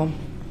parcel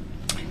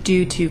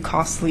due to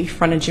costly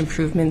frontage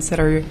improvements that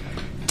are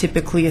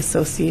typically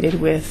associated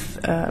with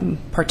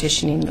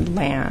partitioning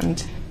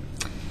land.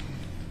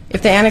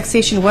 If the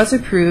annexation was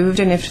approved,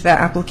 and if the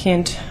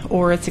applicant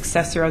or its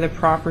successor of the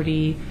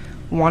property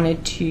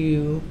wanted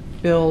to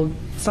build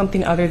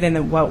something other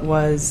than what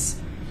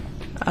was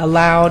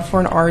allowed for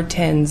an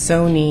R10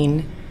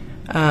 zoning,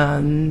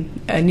 a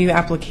new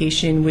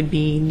application would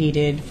be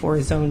needed for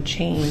a zone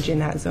change,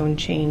 and that zone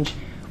change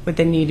would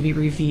then need to be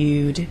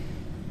reviewed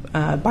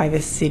by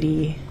the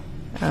city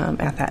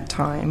at that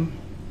time.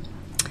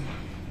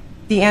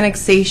 The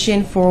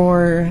annexation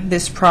for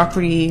this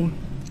property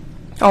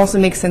also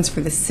makes sense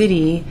for the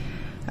city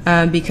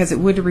because it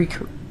would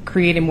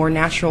create a more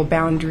natural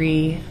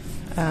boundary.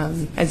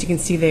 As you can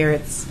see there,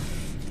 it's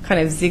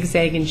kind of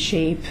zigzag in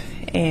shape,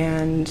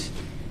 and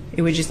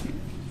it would just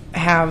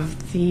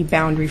have the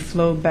boundary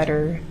flow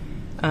better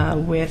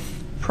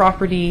with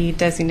property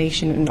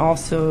designation and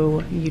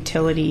also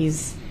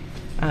utilities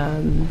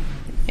and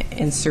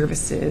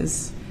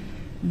services.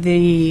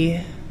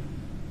 The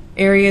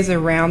areas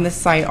around the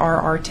site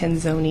are R10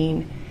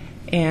 zoning,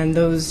 and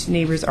those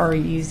neighbors are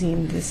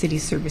using the city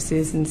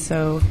services, and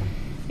so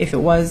if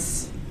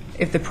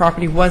the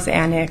property was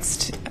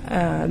annexed,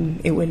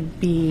 it would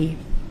be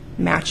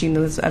matching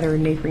those other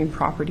neighboring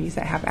properties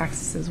that have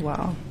access as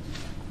well.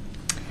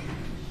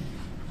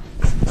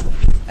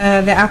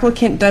 The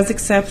applicant does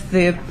accept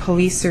the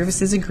police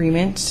services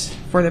agreement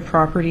for the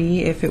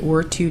property if it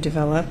were to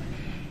develop,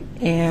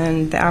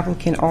 and the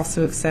applicant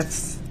also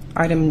accepts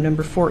item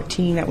number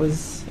 14, that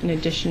was an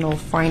additional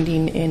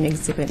finding in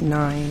Exhibit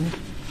 9.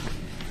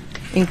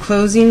 In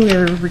closing, we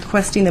are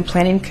requesting the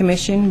Planning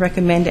Commission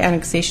recommend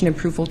annexation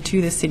approval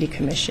to the City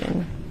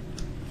Commission.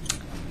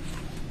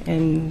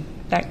 And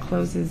that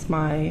closes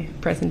my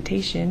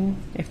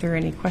presentation, if there are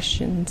any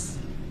questions.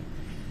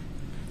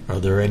 Are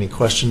there any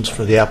questions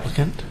for the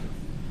applicant?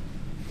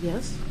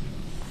 Yes.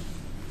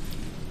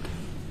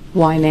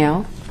 Why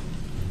now?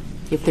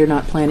 If they're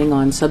not planning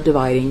on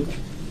subdividing,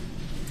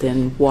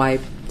 then why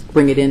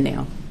bring it in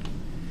now?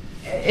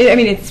 I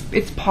mean,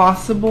 it's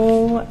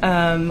possible.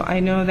 I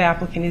know the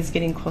applicant is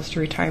getting close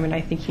to retirement.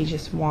 I think he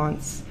just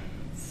wants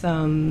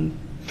trying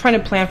to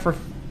plan for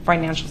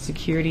financial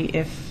security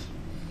if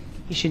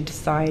he should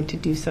decide to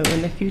do so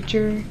in the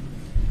future.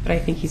 But I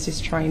think he's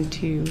just trying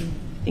to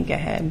think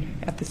ahead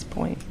at this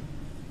point.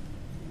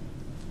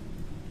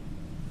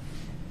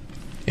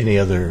 Any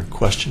other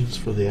questions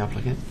for the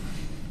applicant?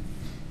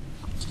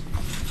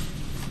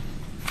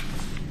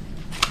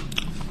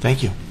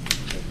 Thank you.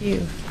 Thank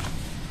you.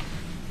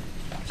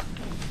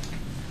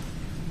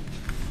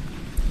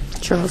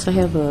 Charles, I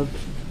have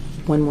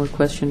one more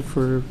question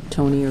for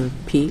Tony or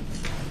Pete.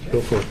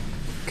 Go for it.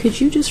 Could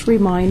you just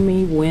remind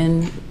me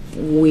when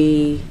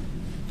the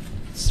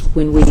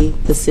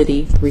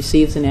city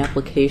receives an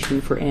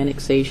application for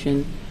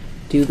annexation,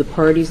 do the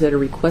parties that are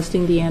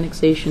requesting the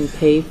annexation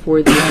pay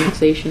for the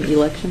annexation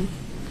election?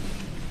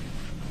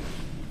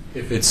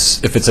 If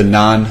it's a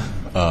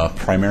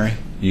non-primary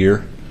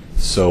year,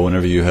 so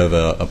whenever you have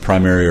a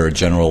primary or a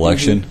general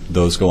election,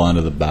 those go onto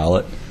the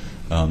ballot.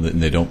 And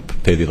they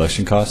don't pay the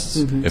election costs.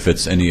 If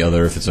it's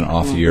if it's an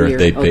off year,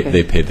 they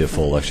pay the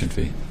full election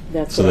fee.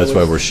 That's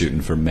why we're shooting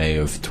for May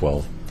of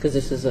 12. Because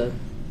this is a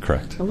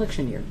correct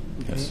election year.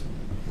 Okay. Yes.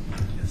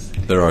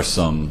 There are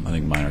some, I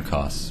think, minor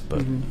costs,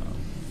 but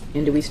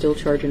and do we still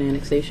charge an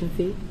annexation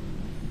fee?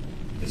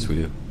 Yes, we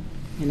do.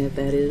 And if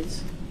that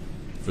is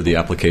for the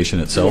application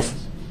itself,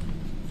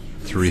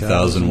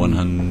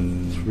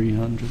 $3,100.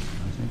 $300, I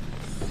think.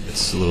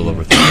 It's a little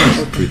over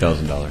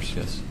 $3,000.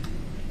 Yes.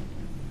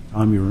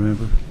 Tom, you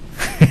remember?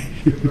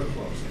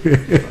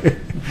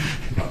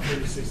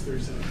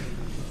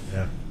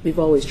 We've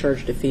always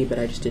charged a fee, but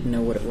I just didn't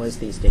know what it was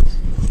these days.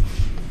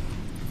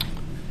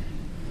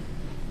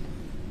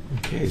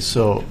 Okay,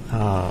 so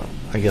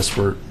I guess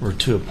we're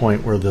to a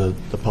point where the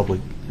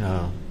public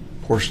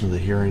portion of the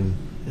hearing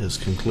is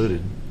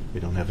concluded. We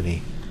don't have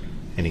any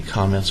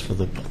comments from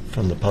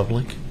the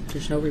public.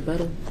 There's no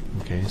rebuttal.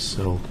 Okay,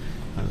 so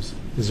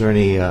is there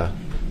any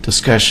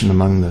discussion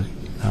among the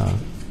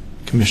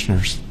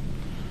commissioners?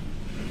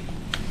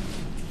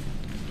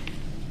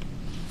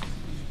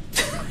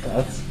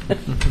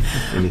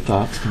 Any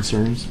thoughts,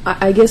 concerns?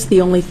 I guess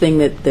the only thing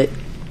that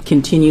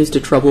continues to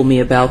trouble me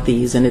about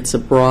these, and it's a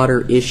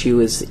broader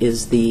issue,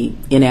 is the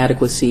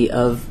inadequacy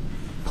of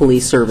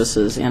police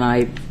services. And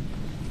I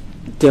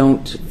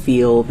don't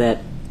feel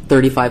that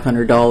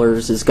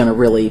 $3,500 is going to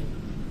really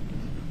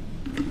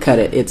cut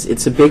it.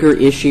 It's a bigger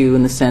issue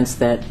in the sense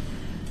that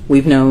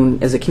we've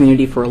known as a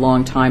community for a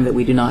long time that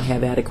we do not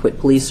have adequate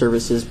police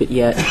services, but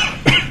yet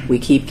we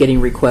keep getting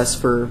requests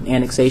for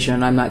annexation.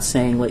 And I'm not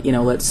saying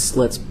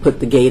let's put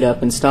the gate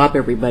up and stop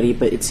everybody,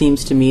 but it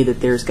seems to me that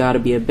there's got to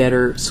be a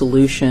better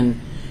solution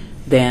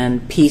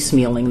than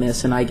piecemealing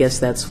this. And I guess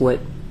that's what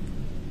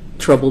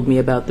troubled me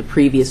about the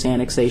previous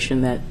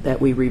annexation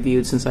that we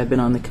reviewed since I've been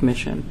on the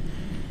commission.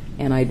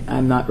 And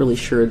I'm not really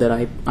sure that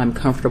I'm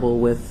comfortable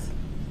with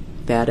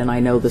that. And I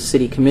know the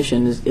city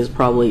commission is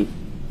probably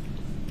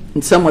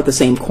in somewhat the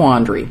same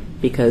quandary,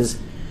 because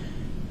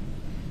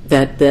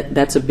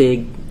that's a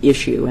big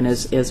issue. And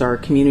as our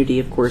community,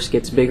 of course,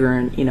 gets bigger,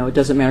 and it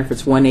doesn't matter if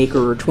it's 1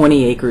 acre or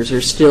 20 acres,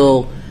 there's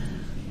still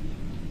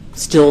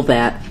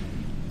that.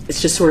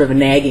 It's just sort of a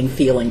nagging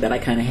feeling that I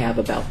kind of have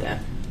about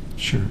that.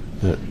 Sure.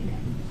 That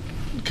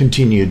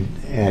continued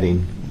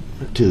adding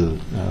to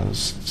the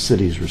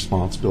city's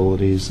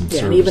responsibilities and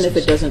services. And even if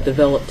it doesn't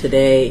develop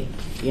today,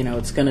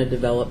 it's going to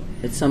develop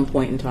at some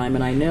point in time.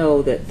 And I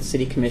know that the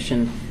city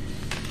commission,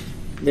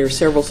 there are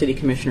several city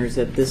commissioners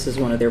that this is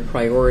one of their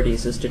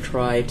priorities, is to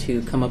try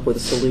to come up with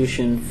a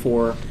solution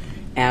for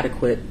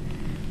adequate,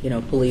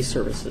 police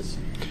services.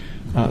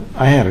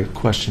 I had a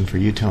question for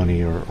you,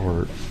 Tony,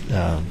 or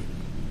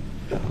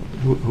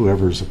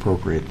whoever is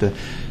appropriate.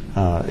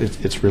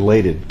 It's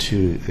related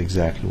to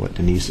exactly what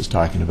Denise is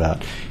talking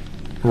about.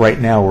 Right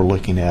now, we're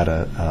looking at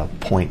a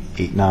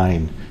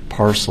 .89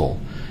 parcel.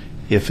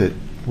 If it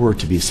were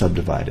to be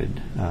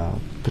subdivided,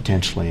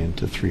 potentially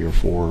into 3 or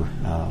 4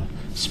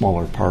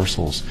 smaller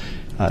parcels,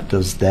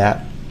 does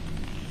that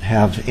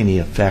have any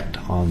effect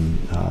on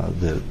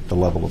the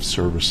level of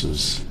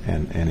services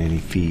and any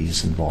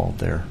fees involved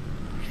there?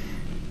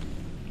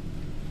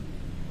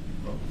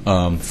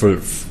 In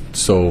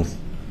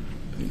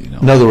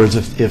other words,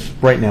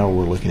 if right now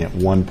we're looking at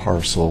one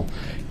parcel,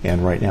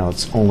 and right now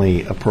it's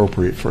only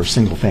appropriate for a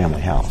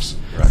single-family house,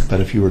 right. But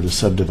if you were to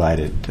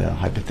subdivide it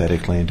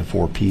hypothetically into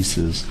 4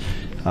 pieces,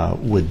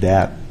 would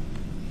that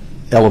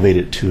elevate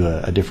it to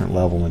a different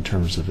level in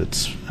terms of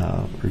its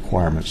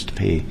requirements to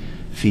pay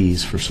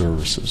fees for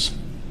services?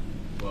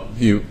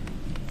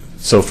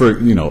 So for, at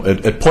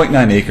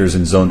 0.9 acres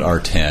in zoned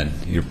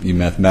R10, you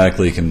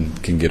mathematically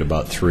can get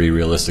about 3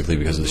 realistically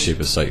because of the shape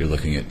of the site. You're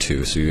looking at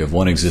 2. So you have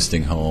 1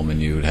 existing home and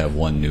you would have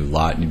 1 new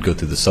lot, and you'd go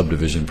through the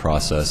subdivision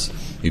process.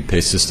 You'd pay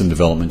system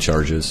development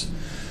charges,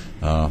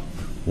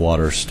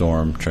 water,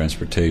 storm,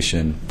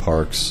 transportation,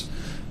 parks,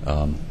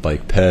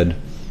 bike ped,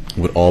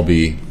 would all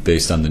be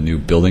based on the new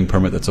building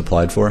permit that's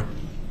applied for.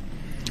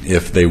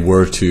 If they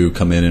were to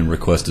come in and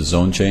request a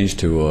zone change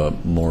to a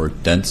more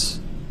dense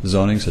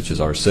zoning, such as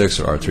R6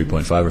 or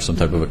R3.5 or some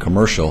type of a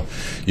commercial,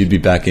 you'd be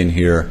back in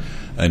here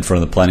in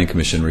front of the Planning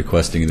Commission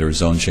requesting either a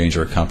zone change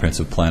or a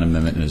comprehensive plan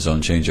amendment and a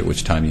zone change, at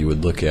which time you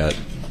would look at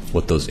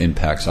what those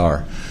impacts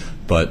are.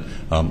 But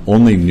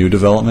only new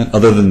development,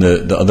 other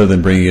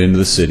than bringing it into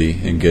the city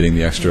and getting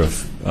the extra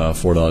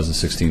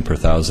 $4.16 per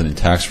thousand in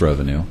tax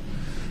revenue,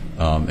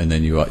 and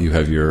then you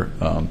have your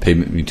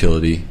pavement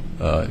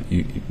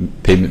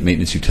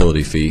maintenance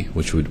utility fee,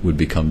 which would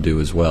become due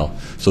as well.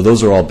 So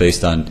those are all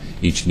based on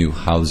each new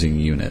housing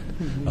unit.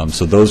 Mm-hmm.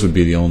 So those would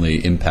be the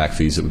only impact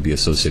fees that would be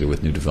associated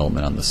with new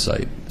development on the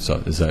site. So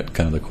is that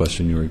kind of the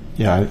question you were?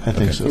 Yeah, I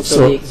think so. And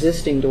so the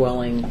existing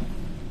dwelling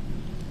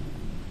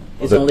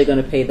is only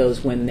going to pay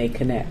those when they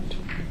connect.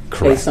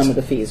 Correct. Pay some of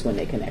the fees when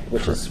they connect,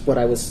 which is what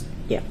I was,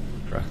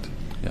 Correct,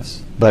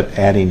 yes. But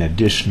adding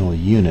additional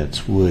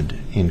units would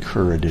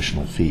incur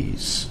additional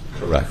fees.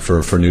 Correct.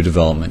 For new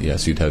development,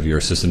 yes, you'd have your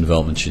system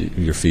development,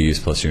 your fees,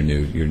 plus your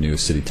new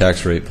city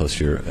tax rate, plus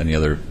any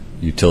other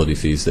utility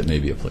fees that may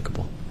be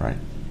applicable. Right.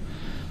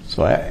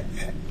 So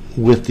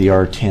with the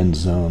R10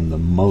 zone, the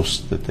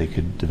most that they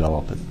could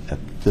develop at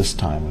this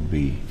time would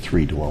be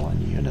 3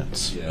 dwelling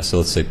units. Yeah, so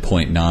let's say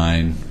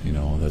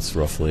 0.9, that's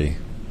roughly,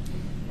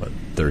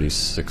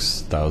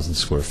 36,000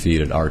 square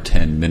feet at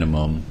R10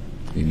 minimum.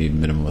 You need a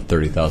minimum of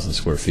 30,000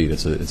 square feet.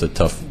 It's a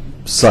tough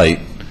site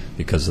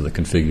because of the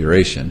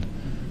configuration.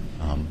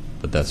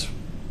 But that's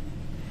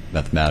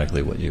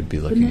mathematically what you'd be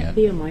looking Wouldn't that at.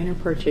 be a minor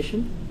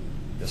partition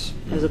Yes.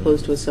 as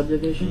opposed to a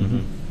subdivision?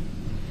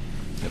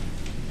 Mm-hmm. Yep.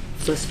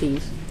 Less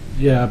fees.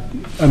 Yeah,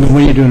 I mean,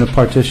 when you're doing a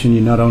partition,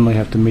 you not only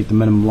have to meet the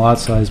minimum lot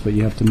size, but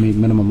you have to meet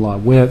minimum lot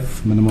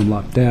width, minimum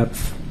lot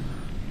depth,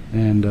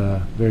 and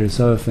various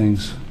other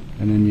things.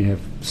 And then you have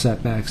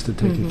setbacks to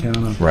take account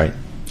of. Right.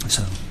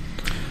 So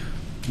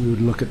we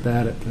would look at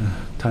that at the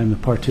time the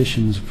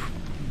partition's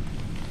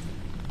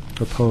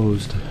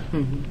proposed.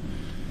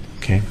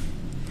 Okay.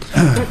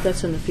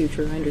 That's in the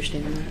future, I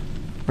understand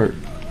that.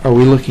 Are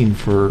we looking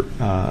for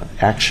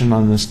action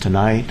on this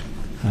tonight?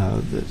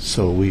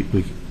 So we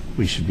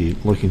should be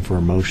looking for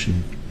a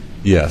motion.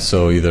 Yeah,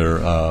 so either,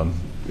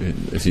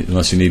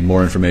 unless you need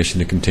more information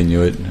to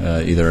continue it,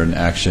 either an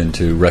action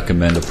to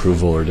recommend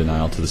approval or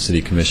denial to the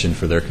City Commission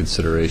for their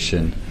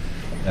consideration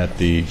at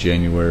the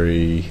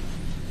January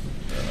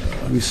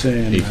We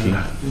saying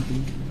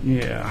 18th.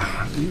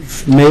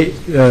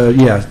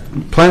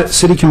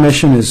 City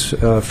Commission is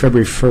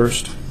February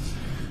 1st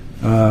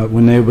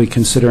when they will be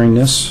considering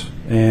this,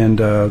 and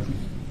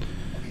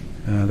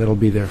that'll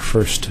be their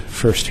first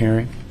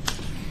hearing.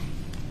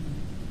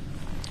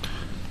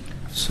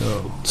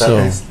 So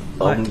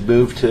I'll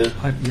move to.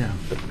 Yeah.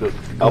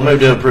 I'll move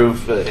to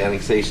approve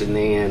annexation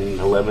and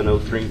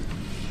 1103.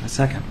 A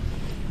second.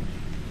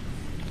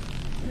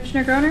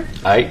 Commissioner Groner?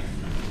 Aye.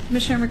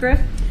 Commissioner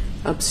McGriff?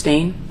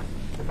 Abstain?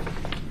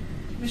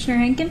 Commissioner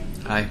Henkin?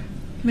 Aye.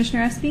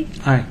 Commissioner Espy?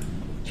 Aye.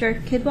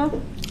 Chair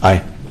Kidwell?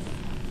 Aye.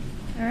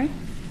 All right,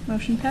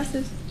 motion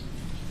passes.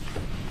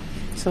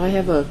 So I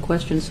have a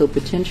question. So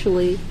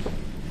potentially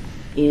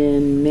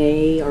in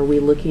May, are we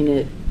looking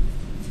at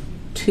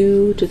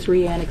 2 to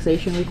 3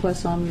 annexation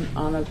requests on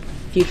a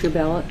future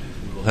ballot?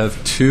 We'll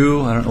have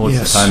 2. I don't know what's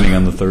Yes. the timing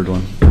on the third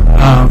one.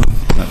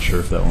 Not sure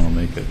if that one will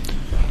make it.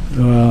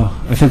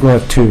 I think we'll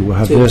have 2. We'll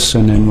have 2. this,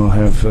 and then we'll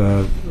have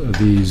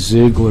the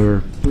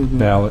Ziegler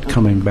ballot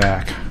coming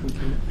back.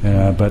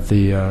 But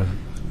the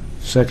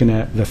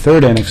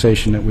third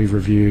annexation that we've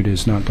reviewed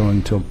is not going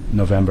until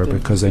November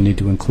because they need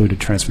to include a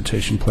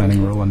transportation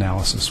planning rule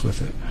analysis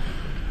with it.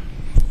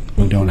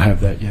 We don't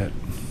have that yet.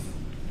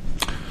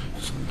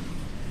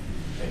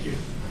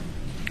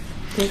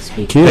 Thanks,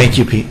 Pete. Thank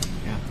you, Pete.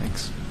 Yeah,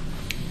 thanks.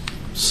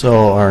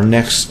 So our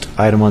next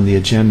item on the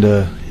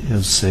agenda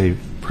is a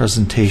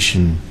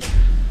presentation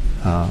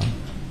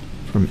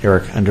from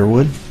Eric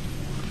Underwood.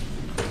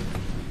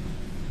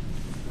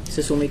 Is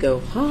this when we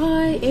go,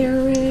 hi,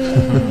 Eric?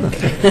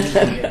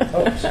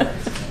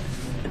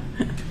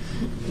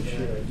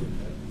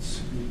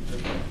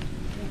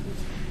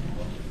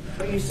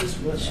 Use this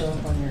will show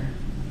up on your.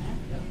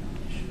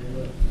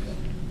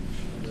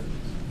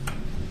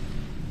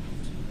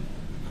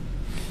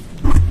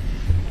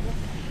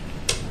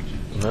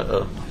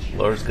 Uh-oh.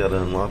 Laura's got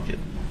to unlock it.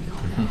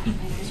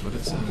 That's what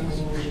it says.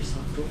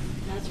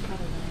 That's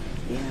probably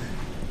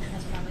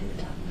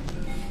the top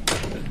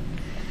one.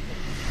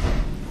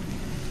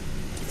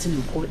 It's an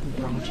important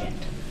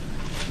project.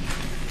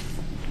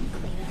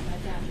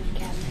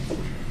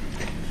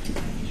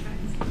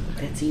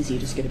 That's easy.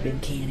 You just get a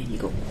big can and you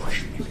go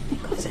whoosh, everything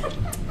goes in.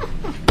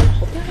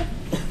 Hold on.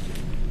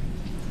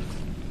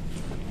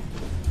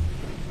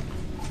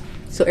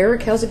 So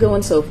Eric, how's it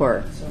going so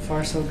far? So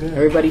far, so good.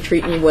 Everybody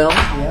treating you well?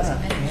 Yeah, so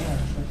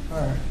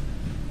far.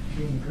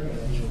 Doing great.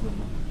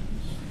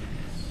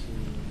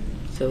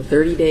 So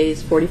 30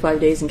 days, 45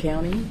 days in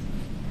counting?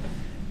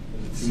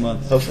 2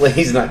 months. Hopefully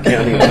he's not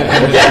counting. Really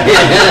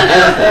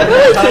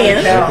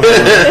can't.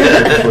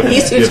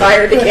 He's too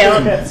tired to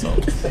count.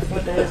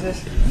 What day is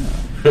this?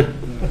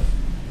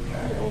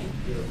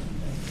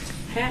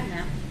 Hat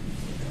now.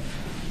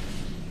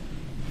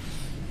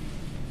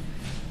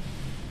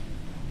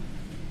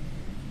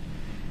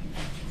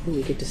 Ooh,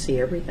 we get to see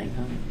everything,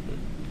 huh?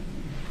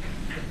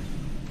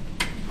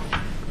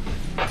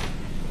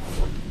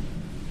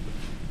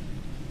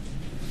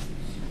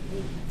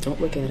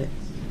 Don't look at it.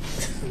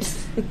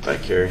 Bye,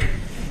 Carrie.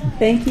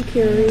 Thank you,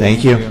 Carrie.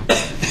 Thank you.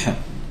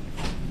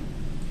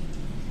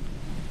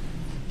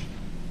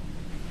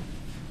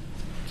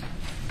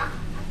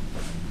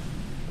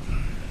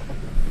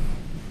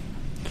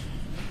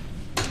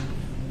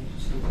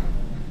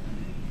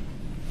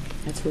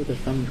 That's where the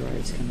thumb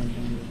drives come in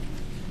handy.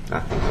 I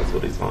think that's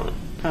what he's on.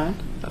 Huh?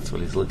 That's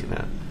what he's looking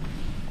at.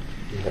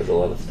 He has a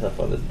lot of stuff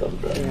on his thumb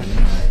drive. Yeah.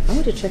 I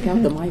want to check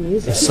out the My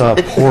Music. I saw a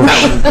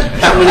Porsche.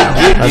 How many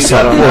gigs I you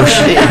saw got a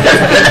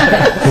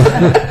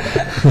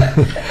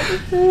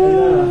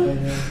on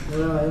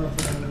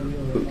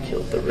Who Who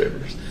killed the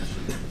Rivers?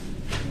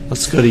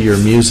 Let's go to your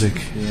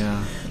music.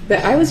 Yeah.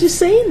 But I was just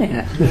saying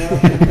that.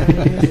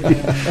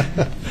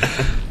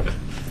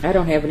 I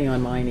don't have any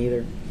on mine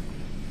either.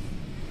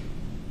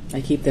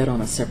 I keep that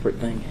on a separate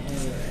thing.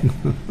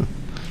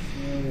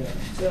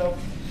 So,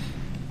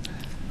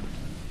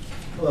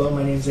 hello,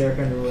 my name's Eric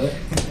Underwood.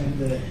 I'm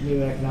the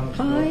new economic.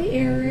 Hi,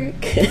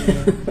 Eric.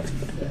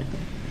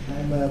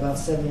 I'm about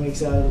 7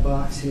 weeks out of the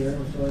box here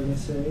with Oregon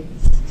City,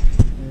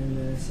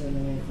 and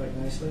settling in quite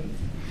nicely.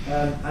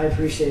 I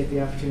appreciate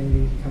the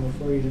opportunity to come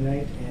before you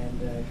tonight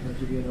and kind of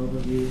give you an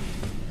overview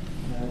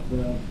of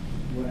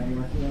what I'm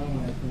working on,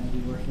 what I plan to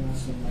be working on,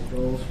 some of my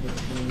goals for the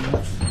coming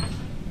months.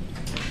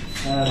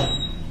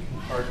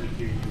 Hard to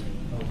hear you.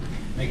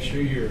 Make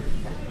sure your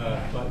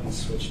button's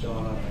switched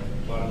on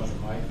the bottom of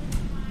the mic.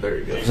 There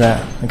you go. Is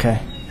that okay?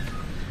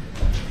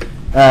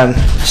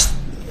 Just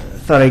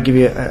thought I'd give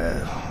you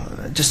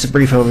just a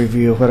brief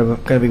overview of what I'm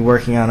going to be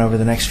working on over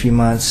the next few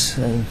months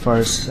as far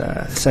as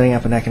setting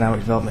up an economic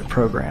development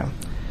program.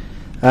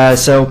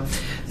 So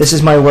this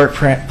is my work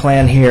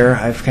plan here.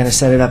 I've kind of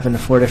set it up into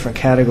 4 different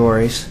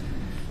categories,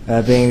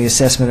 being the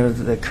assessment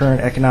of the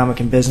current economic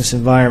and business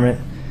environment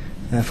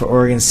for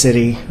Oregon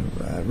City,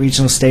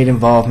 regional state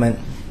involvement,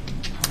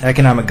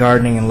 economic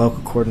gardening, and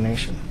local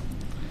coordination.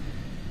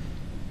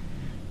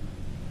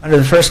 Under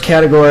the first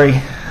category,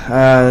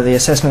 the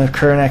assessment of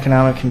current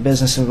economic and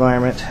business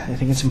environment, I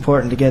think it's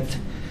important to get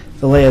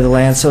the lay of the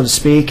land, so to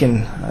speak,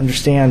 and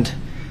understand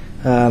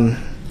the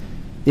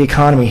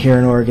economy here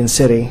in Oregon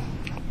City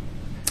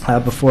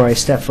before I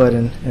step foot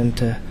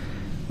into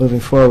moving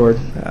forward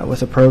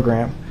with a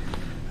program.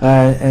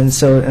 And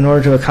so in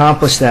order to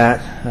accomplish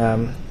that,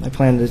 I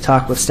plan to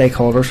talk with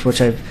stakeholders,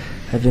 which I've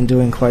been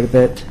doing quite a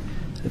bit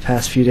the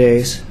past few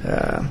days,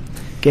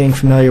 getting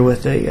familiar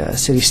with the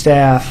city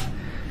staff,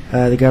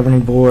 the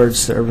governing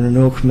boards, the Urban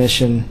Renewal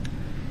Commission,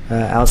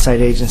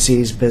 outside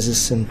agencies,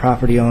 business and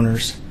property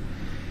owners,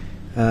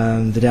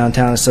 the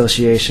Downtown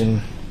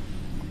Association.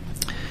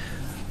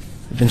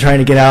 I've been trying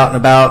to get out and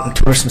about and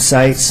tour some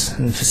sites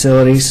and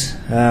facilities.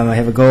 I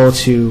have a goal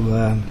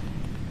to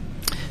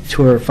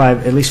tour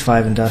at least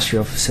five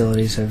industrial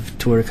facilities. I've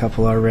toured a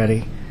couple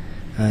already.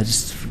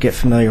 Just to get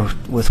familiar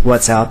with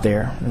what's out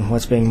there and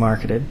what's being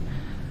marketed.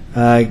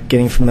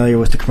 Getting familiar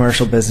with the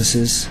commercial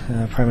businesses,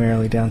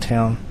 primarily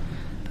downtown.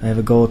 I have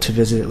a goal to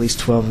visit at least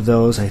 12 of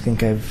those. I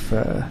think I've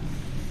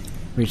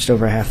reached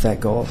over half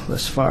that goal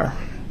thus far.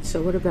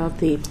 So what about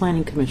the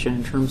Planning Commission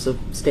in terms of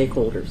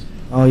stakeholders?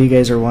 Oh, you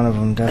guys are one of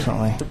them,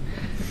 definitely.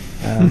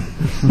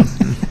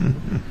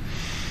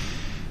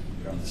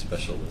 You're on the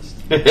special list.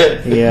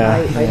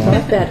 Yeah.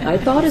 I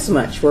thought as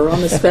much. We're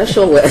on the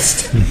special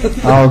list.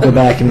 I'll go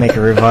back and make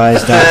a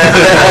revised document.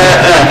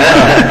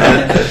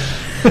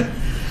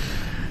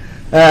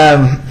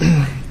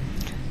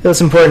 It's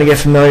important to get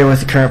familiar with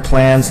the current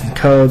plans and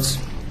codes.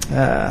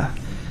 One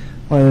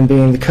of them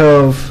being the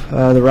Cove,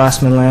 the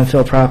Rossman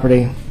landfill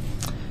property,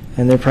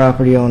 and their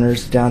property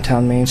owners, the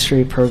Downtown Main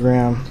Street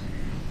program,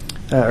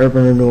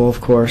 urban renewal,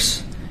 of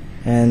course,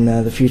 and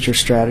the future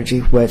strategy,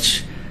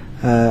 which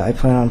I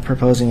plan on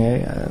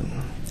proposing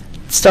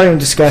starting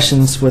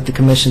discussions with the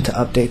commission to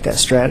update that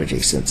strategy,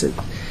 since it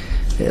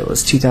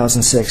was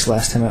 2006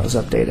 last time it was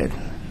updated.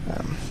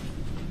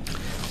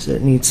 So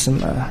it needs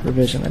some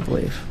revision, I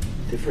believe.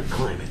 Different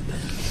climate then.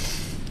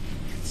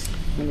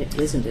 And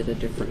isn't it a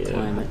different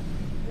climate?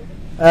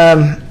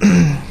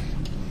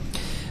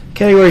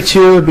 Category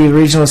 2 would be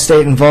regional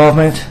state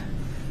involvement.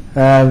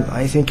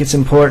 I think it's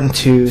important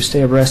to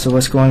stay abreast of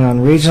what's going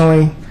on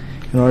regionally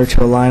in order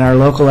to align our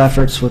local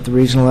efforts with the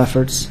regional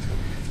efforts,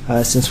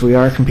 since we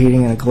are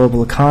competing in a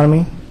global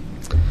economy.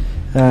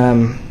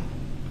 I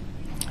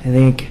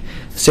think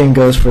the same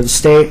goes for the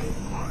state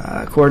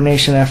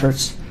coordination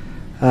efforts.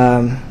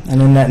 And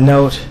in that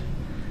note,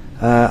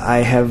 I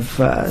have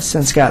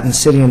since gotten the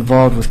city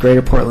involved with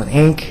Greater Portland,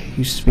 Inc.,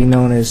 used to be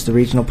known as the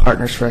Regional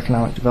Partners for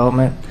Economic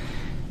Development.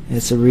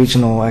 It's a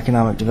regional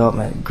economic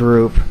development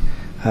group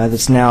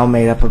that's now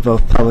made up of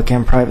both public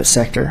and private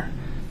sector,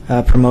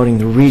 promoting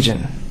the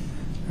region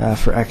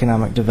for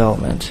economic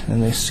development.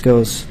 And this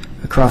goes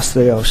across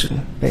the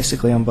ocean,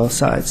 basically on both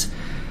sides.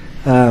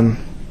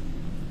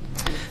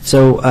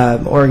 So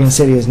Oregon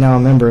City is now a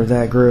member of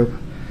that group.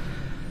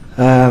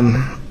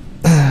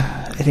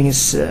 I think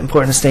it's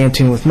important to stay in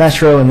tune with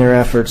Metro and their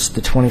efforts,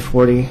 the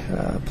 2040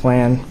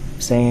 plan,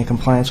 staying in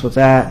compliance with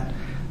that,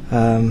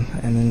 and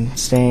then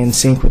staying in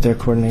sync with their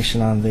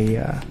coordination on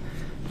the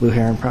Blue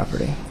Heron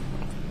property.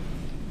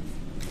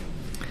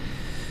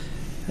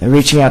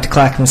 Reaching out to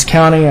Clackamas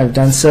County, I've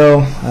done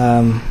so.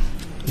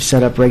 We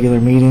set up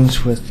regular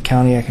meetings with the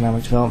County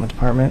Economic Development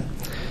Department.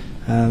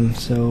 And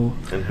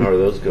how are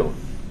those going?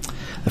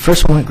 The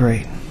first one went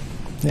great,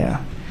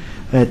 yeah.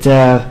 But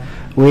the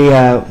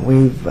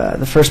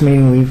first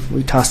meeting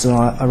we tossed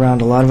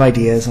around a lot of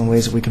ideas on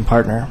ways that we can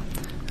partner.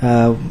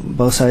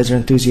 Both sides are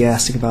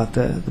enthusiastic about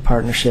the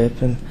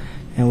partnership, and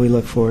we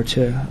look forward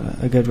to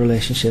a good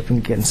relationship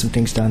and getting some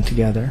things done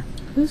together.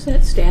 Who's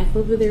that staff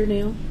over there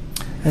now?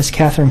 That's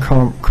Catherine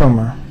Cromer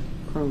Cromer.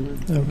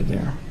 over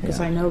there. Because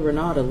I know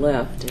Renata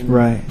left. And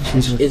right.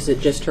 Is it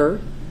just her?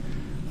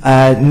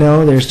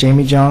 No, there's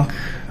Jamie Jonk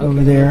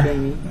over there.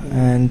 Jamie.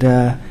 And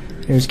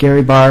there's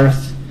Gary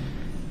Barth.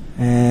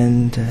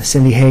 And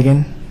Cindy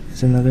Hagan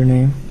is another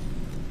name.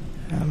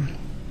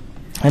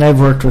 And I've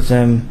worked with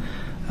them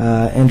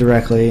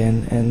indirectly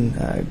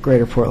and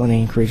Greater Portland,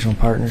 Inc., regional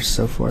partners,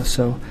 so forth.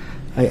 So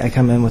I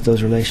come in with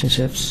those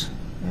relationships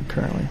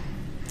currently.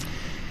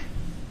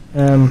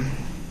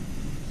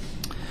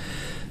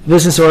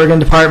 Business Oregon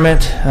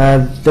Department,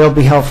 they'll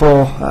be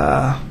helpful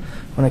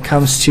when it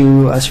comes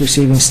to us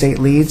receiving state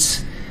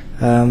leads,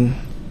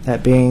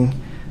 that being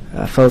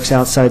folks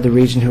outside the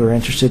region who are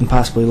interested in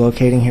possibly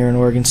locating here in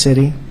Oregon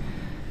City.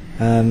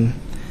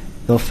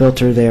 They'll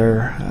filter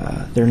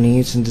their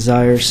needs and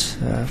desires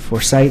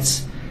for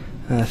sites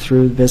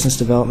through the business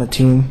development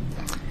team,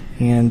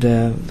 and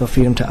they'll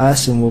feed them to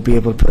us, and we'll be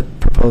able to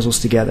proposals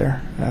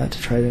together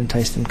to try to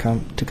entice them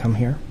to come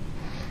here.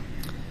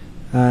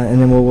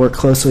 And then we'll work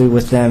closely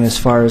with them as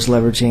far as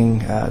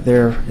leveraging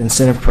their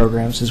incentive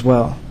programs as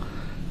well.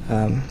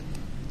 The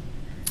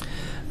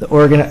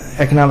Oregon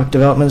Economic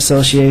Development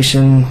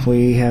Association,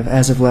 we have,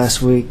 as of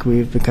last week,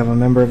 we've become a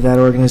member of that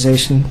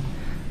organization.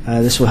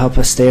 This will help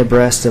us stay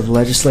abreast of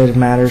legislative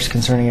matters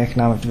concerning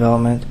economic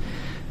development,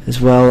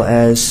 as well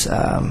as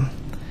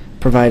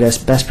provide us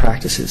best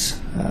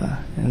practices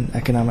in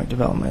economic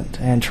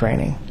development and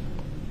training.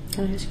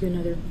 Can I ask you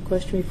another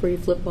question before you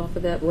flip off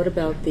of that? What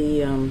about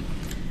the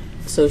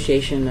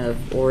Association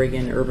of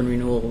Oregon Urban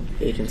Renewal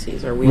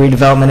Agencies? Are we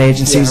Redevelopment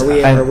agencies?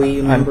 Yeah, are we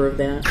a member of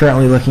that?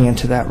 Currently looking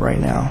into that right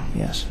now,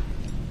 yes.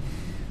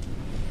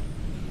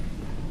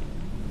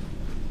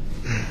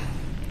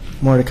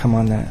 More to come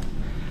on that.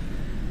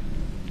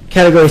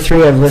 Category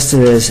 3 I've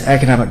listed as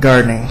economic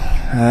gardening.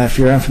 If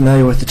you're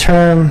unfamiliar with the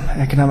term,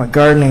 economic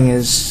gardening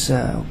is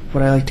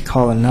what I like to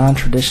call a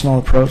non-traditional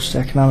approach to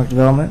economic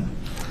development.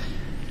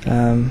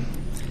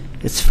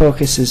 Its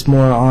focus is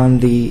more on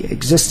the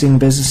existing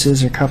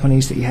businesses or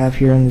companies that you have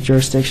here in the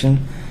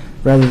jurisdiction,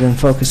 rather than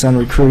focus on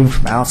recruiting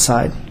from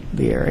outside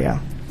the area.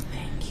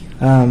 Thank you.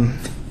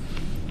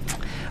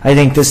 I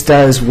think this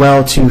does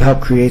well to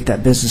help create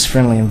that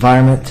business-friendly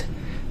environment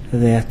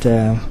that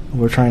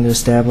we're trying to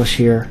establish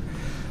here.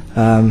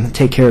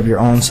 Take care of your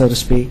own, so to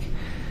speak.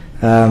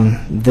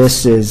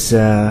 This is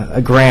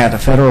a grant, a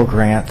federal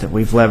grant that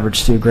we've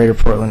leveraged through Greater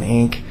Portland,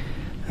 Inc.,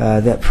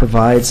 that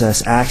provides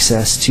us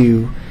access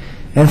to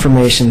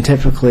information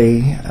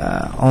typically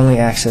only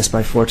accessed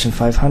by Fortune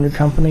 500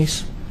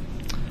 companies.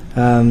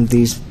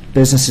 These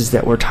businesses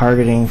that we're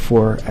targeting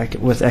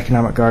with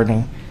economic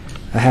gardening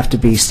have to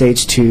be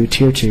stage 2,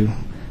 tier 2,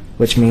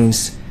 which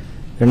means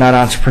they're not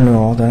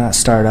entrepreneurial, they're not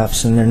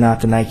startups, and they're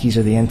not the Nikes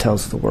or the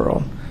Intels of the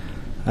world.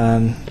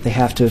 They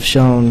have to have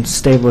shown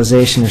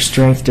stabilization or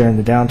strength during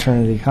the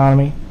downturn of the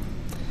economy,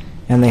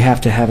 and they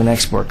have to have an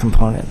export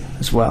component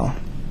as well.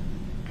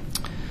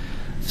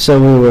 So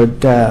we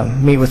would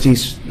meet with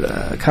these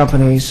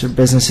companies or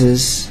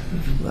businesses,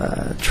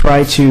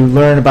 try to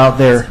learn about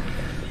their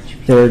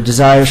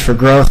desires for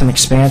growth and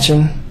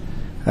expansion,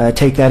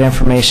 take that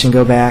information,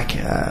 go back,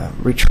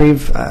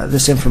 retrieve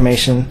this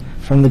information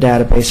from the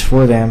database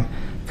for them,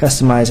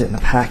 customize it in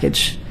a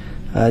package,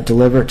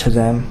 deliver it to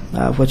them,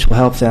 which will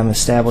help them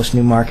establish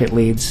new market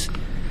leads,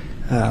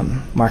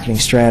 marketing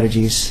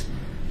strategies,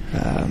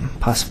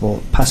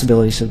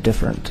 possibilities of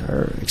different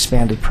or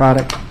expanded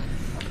product.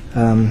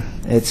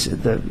 It's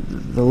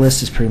the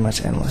list is pretty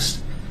much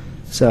endless.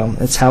 So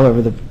it's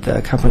however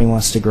the company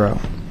wants to grow.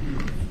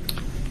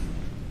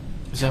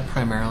 Is that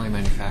primarily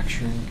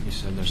manufacturing? You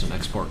said there's an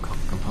export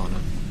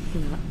component.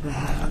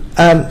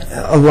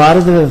 A lot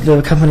of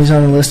the companies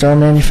on the list are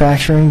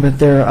manufacturing, but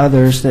there are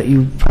others that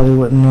you probably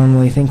wouldn't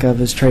normally think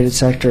of as traded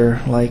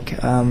sector. Like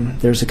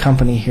there's a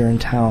company here in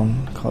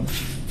town called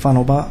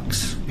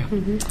Funnelbox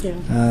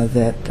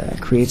that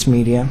creates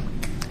media.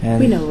 And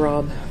we know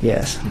Rob.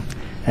 Yes.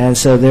 And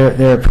so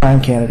they're a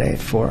prime candidate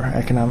for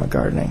economic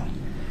gardening.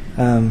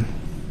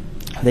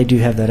 They do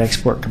have that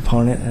export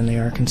component, and they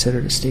are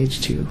considered a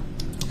stage 2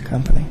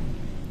 company.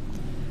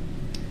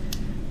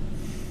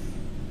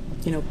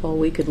 You know, Paul,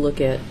 we could look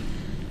at,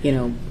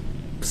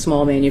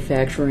 small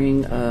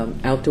manufacturing,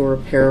 outdoor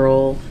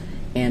apparel,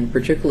 and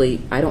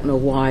particularly, I don't know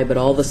why, but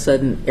all of a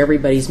sudden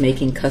everybody's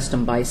making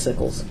custom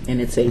bicycles, and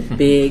it's a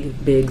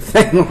big, big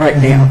thing right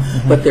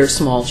now. But they're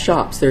small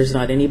shops. There's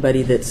not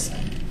anybody that's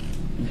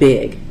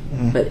big.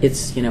 But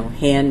it's,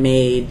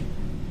 handmade.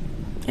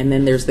 And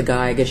then there's the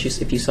guy, I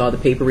guess if you saw the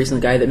paper recently,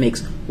 the guy that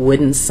makes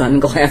wooden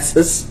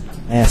sunglasses.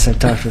 Yes, I've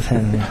talked with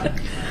him.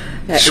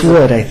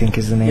 Schwood, I think,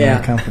 is the name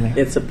of the company.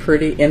 It's a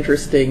pretty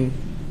interesting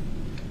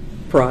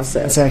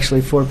process. It's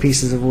actually 4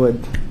 pieces of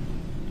wood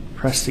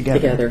pressed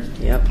together.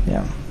 Yep.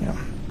 Yeah.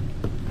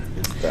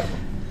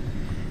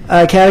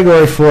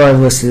 Category 4 I've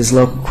listed is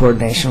local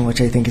coordination,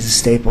 which I think is a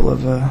staple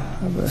of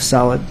a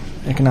solid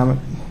economic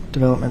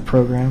development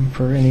program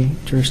for any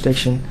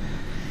jurisdiction.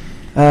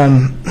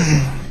 So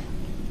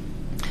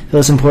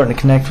it's important to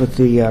connect with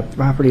the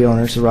property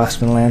owners of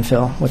Rossman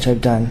Landfill, which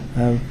I've done.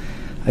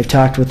 I've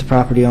talked with the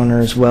property owner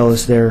as well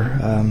as their,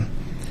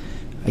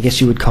 I guess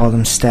you would call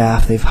them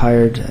staff. They've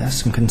hired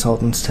some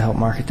consultants to help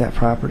market that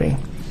property.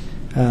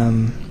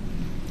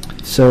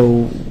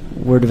 So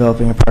we're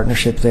developing a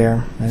partnership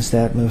there as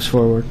that moves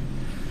forward.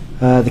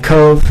 The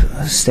Cove,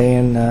 stay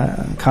in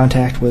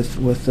contact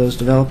with those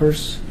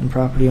developers and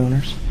property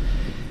owners.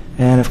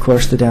 And, of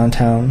course, the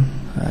downtown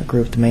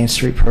group, the Main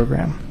Street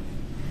program,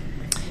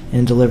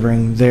 in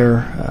delivering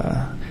the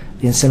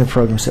incentive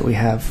programs that we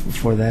have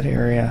for that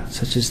area,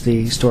 such as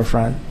the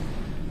storefront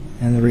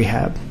and the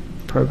rehab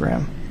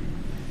program.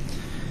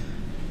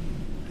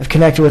 I've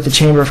connected with the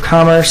Chamber of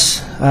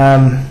Commerce.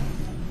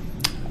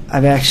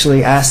 I've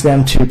actually asked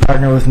them to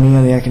partner with me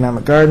on the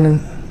economic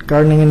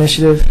gardening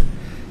initiative.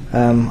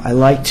 I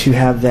like to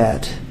have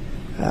that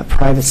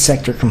private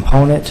sector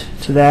component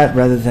to that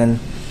rather than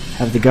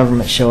have the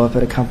government show up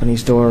at a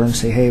company's door and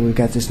say, hey, we've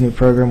got this new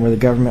program, we're the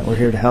government, we're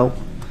here to help.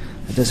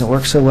 It doesn't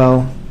work so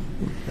well.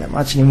 that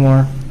much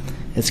anymore.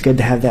 It's good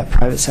to have that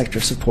private sector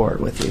support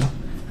with you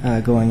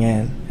going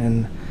in,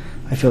 and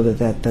I feel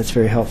that's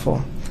very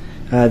helpful.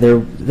 They're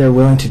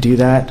willing to do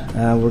that.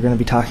 We're going to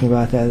be talking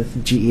about that at the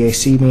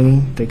GEAC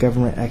meeting, the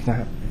Government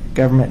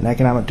and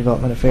Economic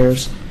Development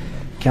Affairs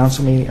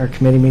Council meeting or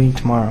committee meeting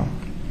tomorrow.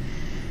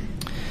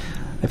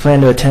 I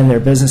plan to attend their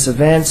business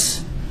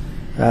events,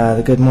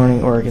 the Good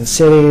Morning Oregon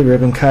City,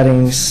 ribbon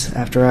cuttings,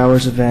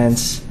 after-hours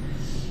events,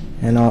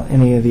 and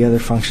any of the other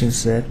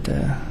functions that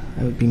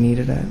I would be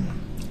needed at.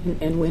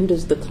 And when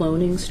does the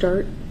cloning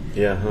start?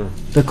 Yeah, huh?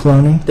 The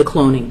cloning? The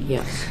cloning,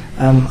 yes.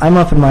 I'm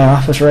up in my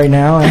office right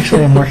now.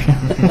 Actually, I'm working.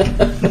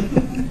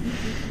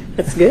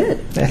 That's good.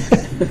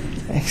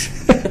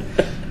 Thanks.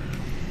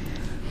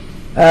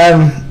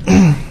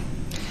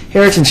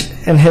 Heritage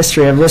and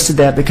history, I've listed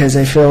that because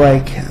I feel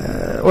like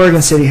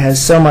Oregon City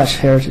has so much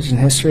heritage and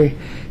history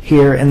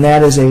here, and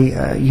that is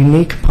a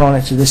unique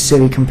component to this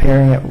city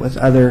comparing it with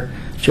other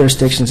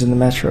jurisdictions in the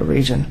metro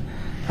region.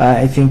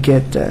 I think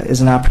it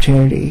is an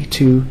opportunity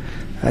to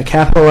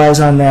capitalize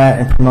on that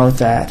and promote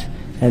that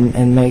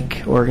and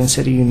make Oregon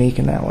City unique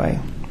in that way.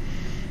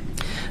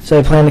 So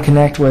I plan to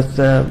connect with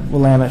the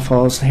Willamette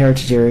Falls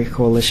Heritage Area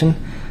Coalition.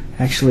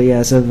 Actually,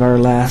 as of our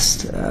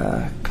last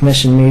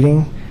commission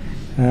meeting,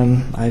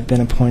 I've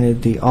been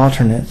appointed the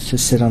alternate to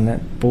sit on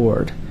that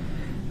board.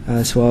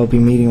 So I'll be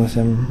meeting with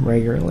them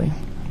regularly.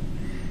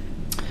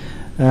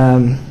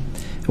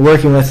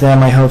 Working with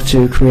them, I hope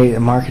to create a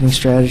marketing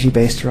strategy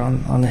based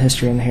on the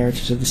history and the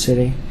heritage of the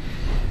city,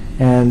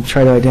 and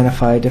try to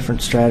identify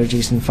different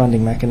strategies and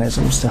funding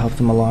mechanisms to help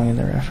them along in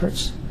their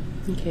efforts.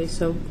 Okay,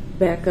 so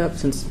back up,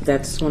 since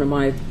that's one of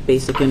my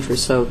basic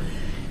interests. So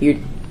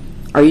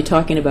are you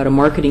talking about a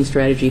marketing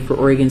strategy for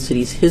Oregon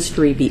City's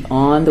history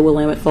beyond the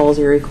Willamette Falls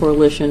Area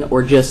Coalition,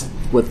 or just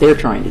what they're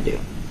trying to do?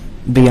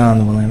 Beyond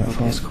the Willamette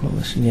Falls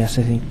Coalition, yes.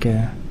 I think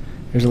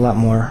there's a lot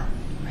more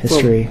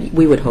history. Well,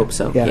 we would hope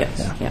so, yeah, yes.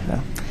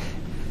 Yeah.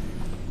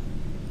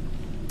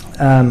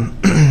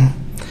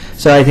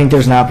 So I think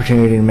there's an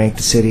opportunity to make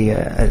the city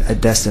a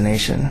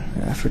destination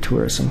for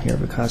tourism here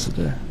because of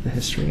the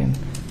history and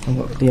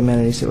what the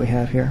amenities that we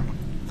have here.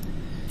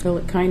 Well,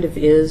 it kind of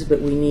is,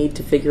 but we need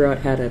to figure out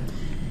how to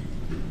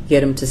get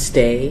them to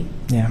stay.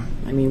 Yeah.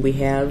 I mean, we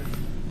have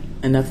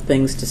enough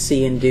things to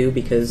see and do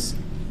because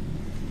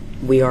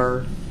we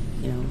are,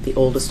 the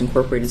oldest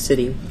incorporated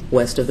city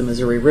west of the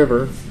Missouri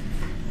River,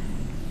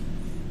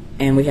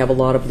 and we have a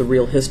lot of the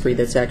real history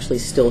that's actually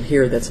still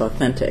here that's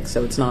authentic.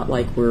 So it's not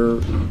like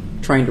we're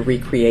trying to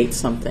recreate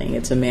something.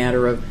 It's a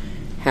matter of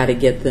how to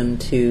get them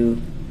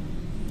to,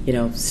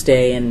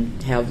 stay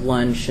and have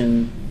lunch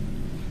and,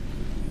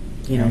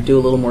 do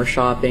a little more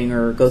shopping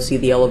or go see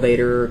the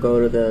elevator or go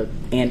to the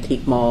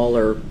antique mall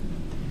or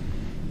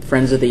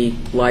Friends of the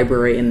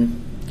Library and,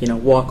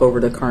 walk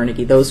over to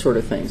Carnegie, those sort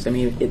of things. I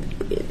mean,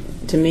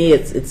 to me,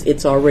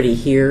 it's already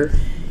here.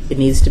 It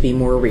needs to be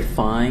more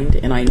refined,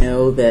 and I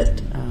know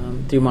that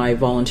through my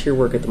volunteer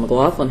work at the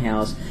McLaughlin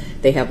House,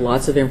 they have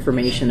lots of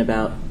information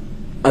about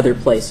other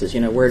places,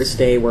 where to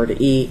stay, where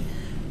to eat.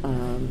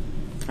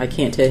 I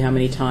can't tell you how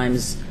many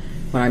times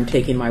when I'm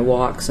taking my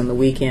walks on the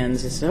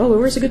weekends, I say, oh,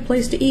 where's a good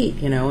place to eat,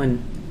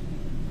 and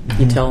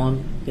you tell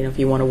them, if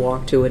you want to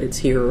walk to it, it's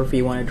here, or if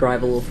you want to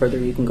drive a little further,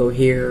 you can go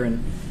here,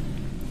 and,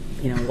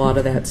 a lot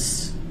of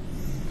that's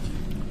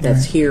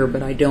here,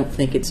 but I don't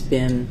think it's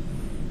been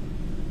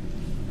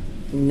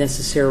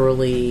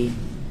necessarily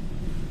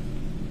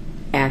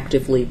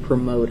actively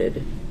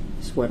promoted,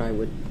 is what I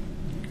would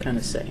kind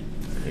of say.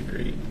 I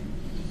agree.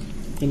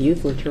 And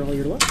you've lived here all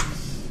your life.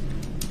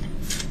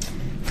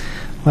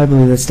 Well, I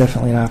believe that's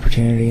definitely an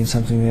opportunity and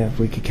something that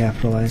we could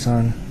capitalize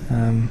on.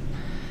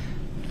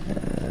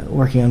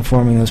 Working on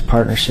forming those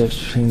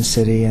partnerships between the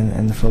city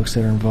and the folks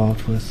that are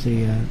involved with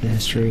the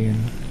history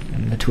and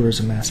the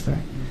tourism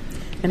aspect.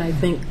 And I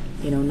think,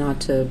 not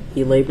to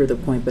belabor the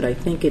point, but I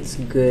think it's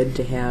good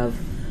to have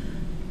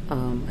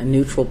a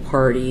neutral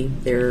party.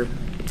 There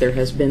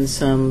has been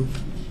some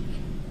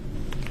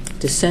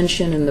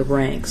dissension in the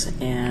ranks,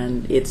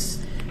 and it's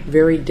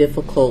very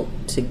difficult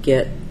to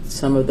get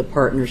some of the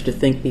partners to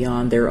think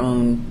beyond their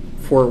own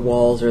four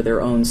walls or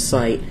their own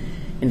site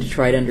and to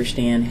try to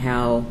understand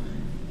how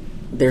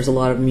there's a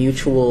lot of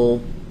mutual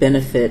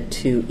benefit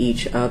to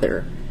each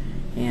other.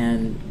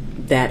 And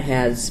that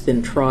has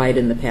been tried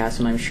in the past,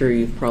 and I'm sure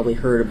you've probably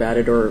heard about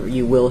it or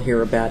you will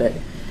hear about it.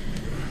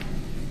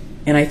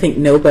 And I think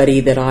nobody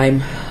that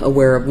I'm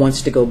aware of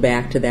wants to go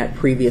back to that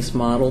previous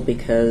model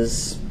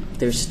because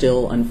there's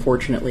still,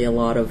 unfortunately, a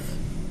lot of,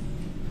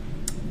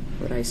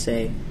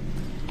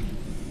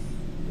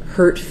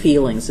 hurt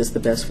feelings is the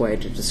best way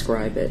to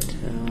describe it.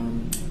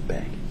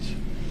 Baggage.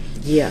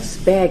 Yes,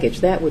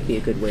 baggage. That would be a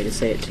good way to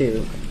say it,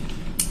 too.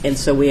 And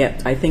so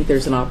I think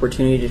there's an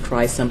opportunity to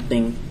try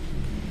something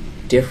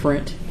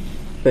different,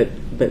 but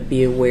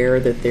be aware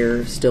that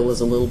there still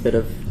is a little bit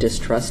of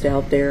distrust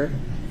out there.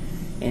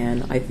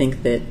 And I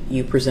think that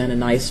you present a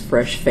nice,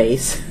 fresh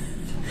face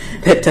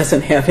that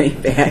doesn't have any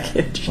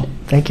baggage.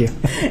 Thank you.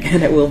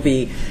 And it'll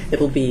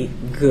be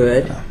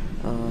good.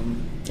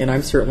 And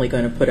I'm certainly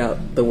going to put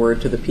out the word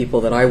to the people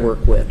that I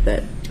work with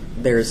that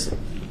there's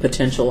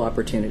potential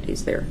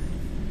opportunities there.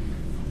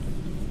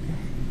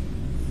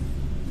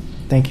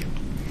 Thank you.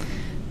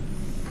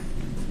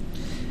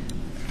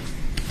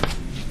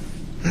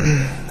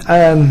 I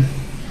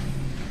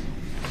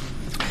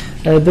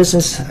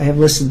have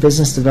listed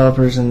business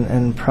developers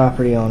and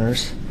property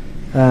owners.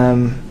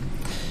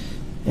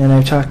 And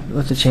I've talked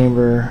with the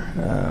chamber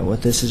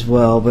with this as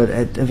well, but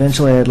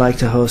eventually I'd like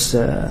to host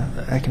an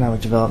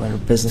economic development or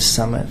business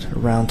summit, or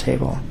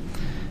roundtable.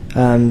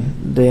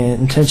 The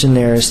intention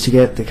there is to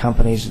get the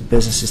companies and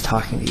businesses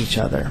talking to each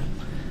other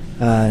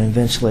and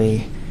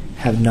eventually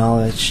have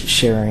knowledge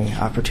sharing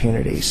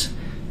opportunities.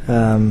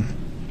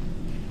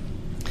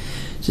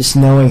 Just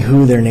knowing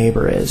who their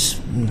neighbor is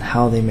and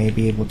how they may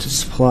be able to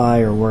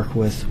supply or work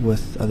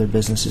with other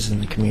businesses in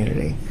the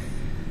community.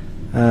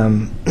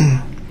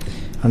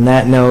 On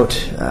that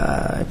note,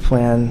 I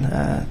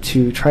plan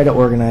to try to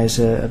organize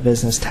a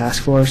business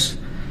task force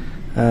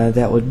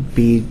that would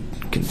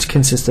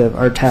consist of,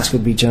 our task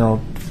would be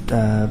general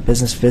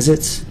business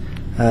visits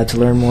to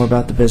learn more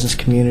about the business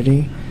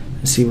community,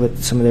 to see what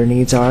some of their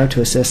needs are,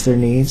 to assess their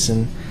needs,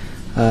 and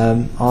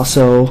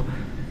also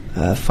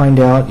find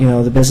out,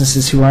 the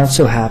businesses who aren't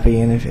so happy,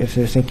 and if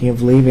they're thinking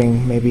of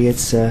leaving, maybe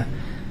it's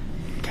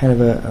kind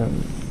of a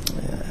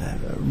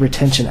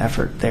retention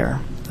effort there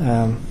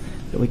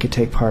that we could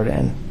take part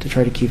in to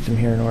try to keep them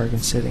here in Oregon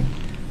City.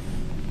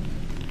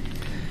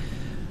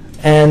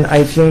 And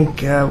I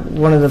think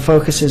one of the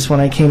focuses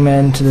when I came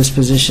into this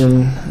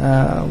position,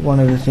 one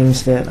of the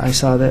things that I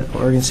saw that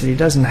Oregon City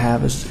doesn't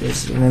have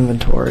is an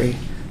inventory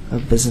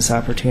of business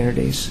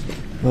opportunities,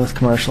 both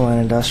commercial and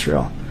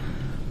industrial.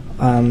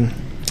 I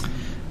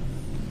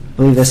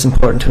believe that's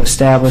important to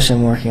establish.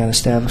 I'm working on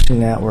establishing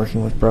that,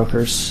 working with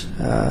brokers,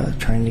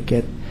 trying to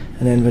get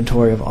an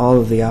inventory of all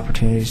of the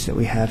opportunities that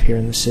we have here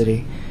in the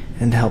city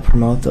and to help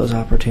promote those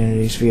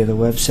opportunities via the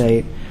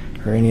website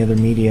or any other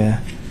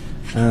media,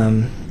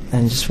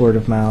 and just word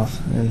of mouth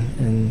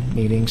and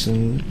meetings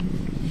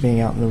and being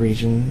out in the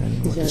region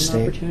and with the Is that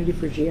state. an opportunity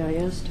for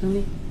GIS,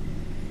 Tony?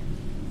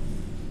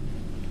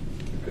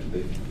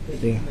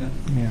 Could be.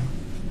 Yeah.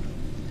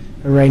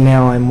 Right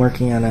now I'm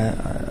working on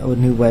a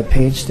new web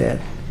page that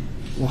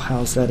will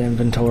house that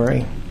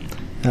inventory,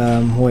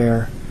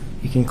 where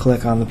you can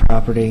click on the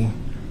property,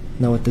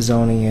 know what the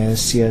zoning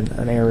is, see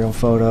an aerial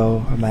photo,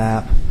 a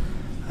map,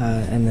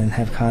 and then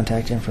have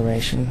contact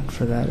information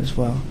for that as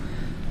well.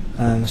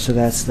 So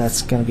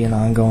that's going to be an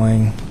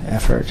ongoing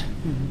effort.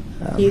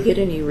 Mm-hmm. Do you get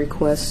any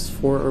requests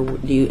for, or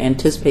do you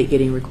anticipate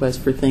getting requests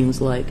for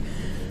things like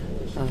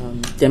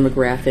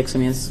demographics? I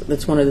mean,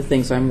 that's one of the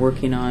things I'm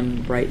working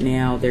on right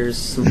now. There's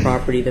some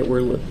property that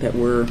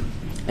we're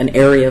an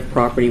area of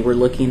property we're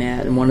looking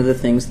at, and one of the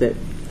things that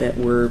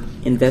we're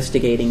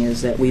investigating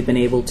is that we've been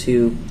able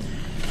to,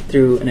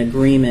 through an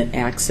agreement,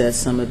 access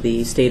some of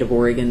the state of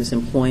Oregon's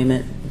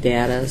employment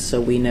data,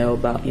 so we know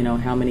about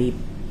how many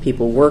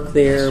people work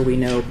there. We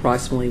know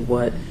approximately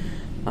what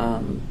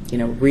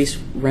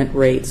rent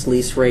rates,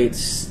 lease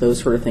rates, those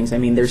sort of things. I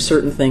mean, there's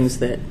certain things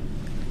that,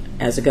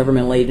 as a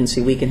governmental agency,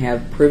 we can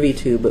have privy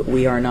to, but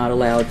we are not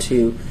allowed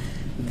to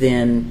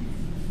then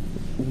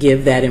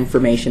give that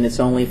information. It's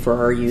only for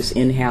our use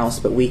in-house,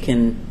 but we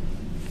can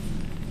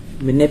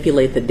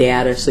manipulate the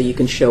data so you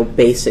can show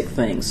basic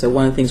things. So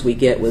one of the things we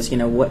get was,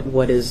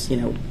 what is,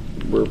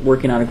 we're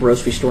working on a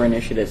grocery store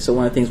initiative. So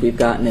one of the things we've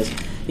gotten is,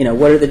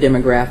 what are the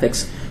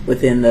demographics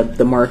within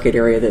the market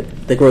area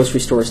that the grocery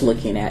store is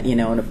looking at,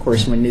 and of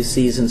course when New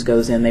Seasons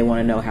goes in, they want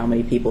to know how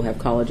many people have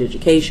college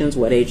educations,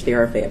 what age they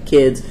are, if they have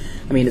kids.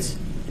 I mean,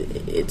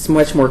 it's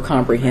much more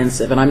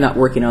comprehensive, and I'm not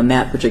working on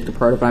that particular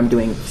part of it. I'm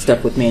doing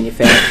stuff with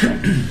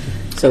manufacturing.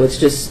 So it's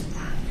just,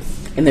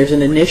 and there's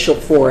an initial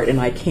for it, and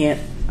I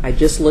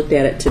just looked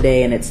at it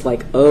today, and it's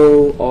like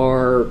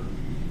ORPE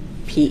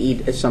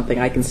or something.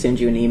 I can send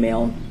you an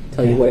email and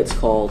tell you what it's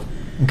called.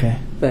 Okay.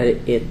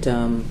 But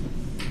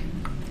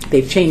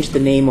they've changed the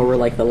name over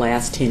like the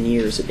last 10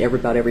 years.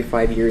 About every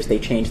 5 years, they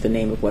change the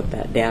name of what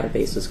that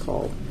database is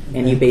called.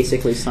 And you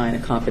basically sign a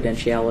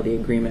confidentiality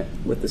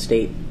agreement with the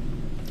state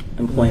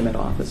employment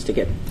office to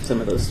get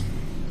some of those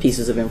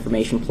pieces of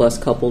information, plus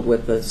coupled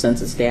with the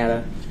census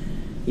data,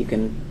 you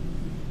can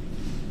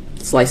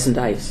slice and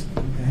dice.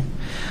 Okay.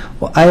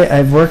 Well,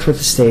 I've worked with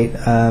the state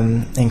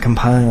in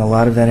compiling a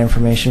lot of that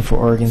information for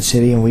Oregon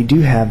City, and we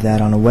do have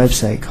that on a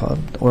website called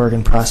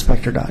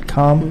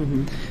OregonProspector.com.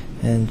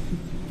 Mm-hmm. And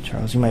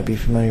Charles, you might be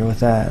familiar with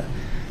that.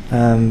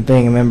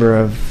 Being a member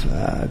of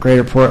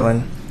Greater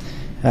Portland,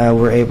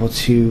 we're able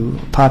to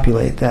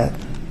populate that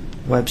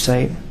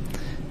website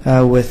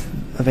with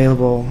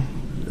available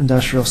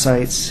industrial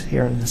sites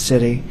here in the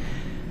city.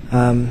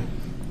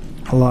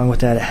 Along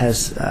with that, it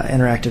has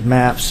interactive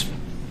maps,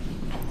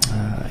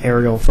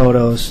 aerial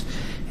photos,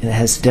 and it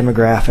has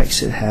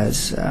demographics. It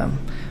has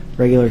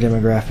regular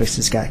demographics.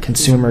 It's got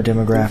consumer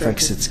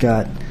demographics. It's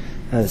got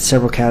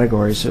several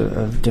categories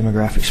of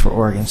demographics for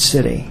Oregon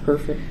City.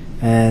 Perfect.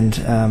 And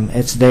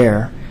it's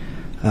there.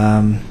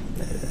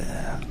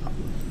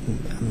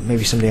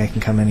 maybe someday I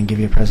can come in and give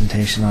you a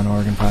presentation on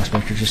Oregon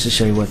Prospector just to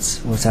show you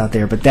what's out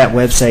there. But that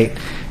website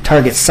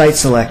targets site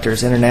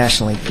selectors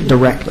internationally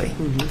directly,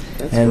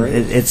 That's and great.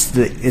 it's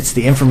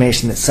the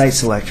information that site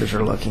selectors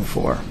are looking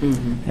for,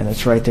 and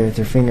it's right there at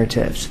their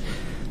fingertips.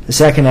 The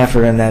second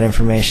effort in that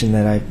information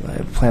that I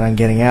plan on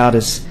getting out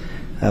is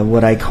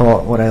what I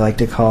like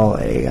to call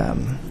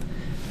a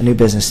new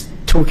business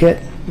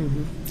toolkit,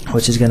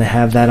 which is going to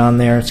have that on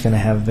there. It's going to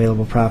have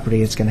available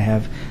property. It's going to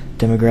have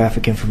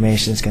demographic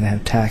information. It's going to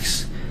have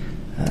tax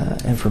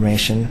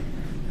information.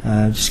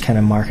 Just kind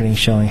of marketing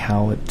showing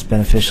how it's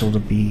beneficial to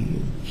be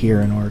here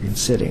in Oregon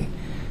City.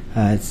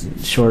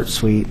 It's short,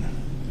 sweet,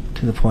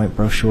 to the point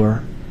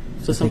brochure.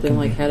 So something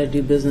like how to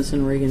do business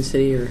in Oregon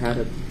City, or how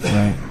to.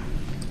 Right.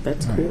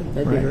 That's cool.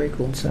 That'd be very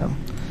cool. So,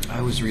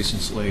 I was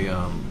recently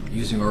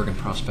using Oregon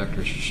Prospector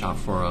to shop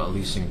for a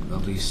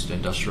leased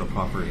industrial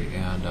property,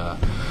 and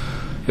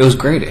it was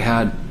great.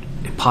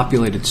 It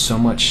populated so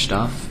much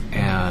stuff,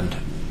 and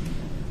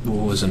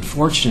what was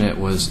unfortunate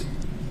was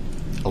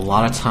a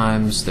lot of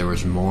times there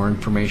was more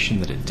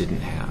information that it didn't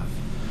have.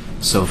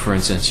 So, for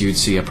instance, you'd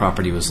see a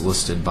property was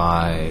listed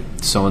by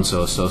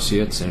so-and-so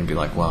associates, and it'd be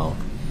like, well,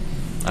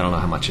 I don't know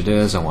how much it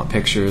is. I want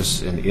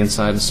pictures and the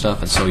inside and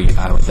stuff, and so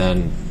I would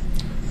then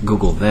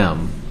Google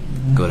them,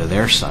 go to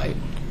their site,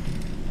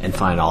 and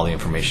find all the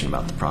information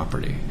about the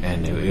property.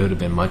 And it would have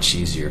been much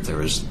easier if there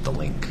was the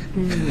link.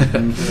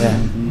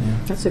 yeah.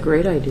 That's a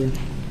great idea.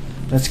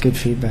 That's good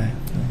feedback.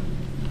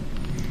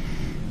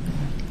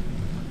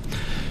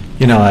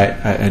 You know,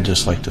 I'd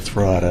just like to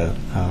throw out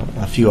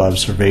a few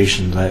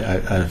observations.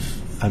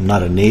 I'm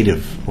not a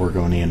native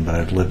Oregonian, but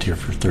I've lived here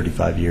for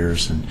 35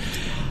 years, and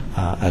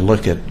I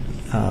look at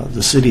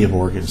the city of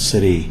Oregon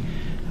City.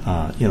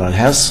 It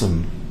has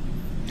some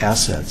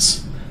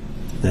assets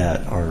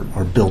that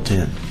are built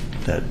in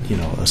that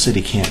a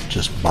city can't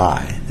just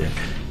buy.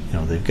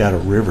 They've got a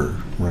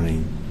river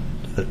running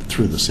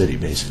through the city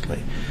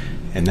basically,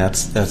 and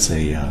that's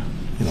a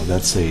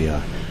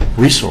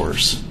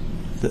resource.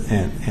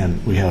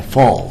 And we have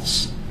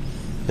falls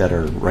that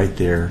are right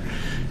there,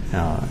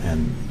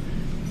 and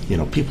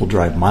people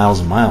drive miles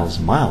and miles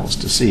and miles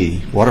to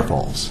see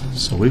waterfalls.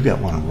 So we've got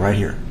one right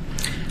here.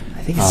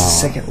 I think it's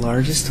the second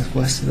largest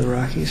west of the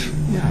Rockies.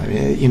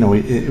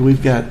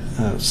 We've got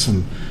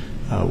some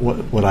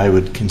what I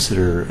would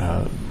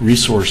consider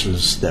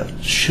resources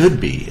that should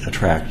be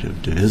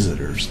attractive to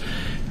visitors.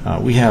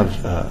 We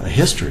have a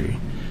history.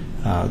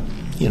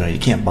 You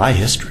can't buy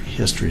history.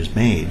 History is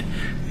made,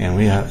 and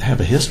we have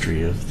a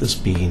history of this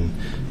being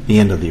the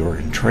end of the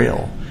Oregon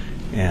Trail.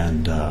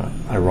 And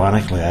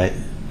ironically,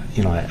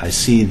 I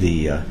see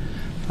the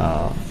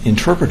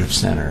interpretive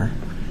center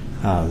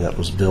that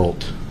was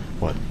built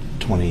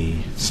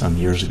 20-some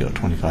years ago,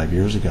 25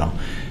 years ago,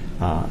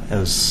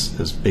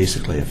 as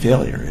basically a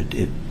failure.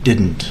 It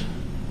didn't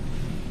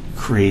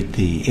create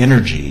the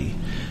energy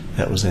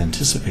that was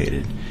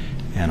anticipated,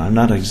 and I'm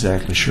not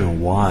exactly sure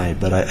why,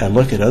 but I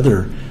look at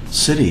other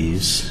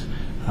cities.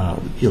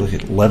 You look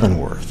at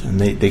Leavenworth, and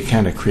they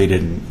kind of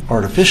created an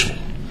artificial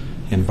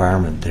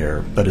environment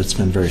there, but it's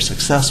been very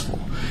successful,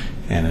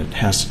 and it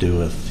has to do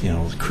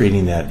with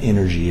creating that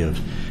energy of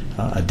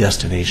a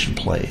destination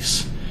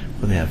place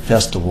where they have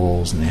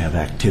festivals and they have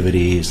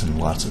activities and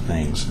lots of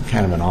things, and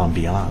kind of an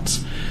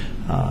ambiance.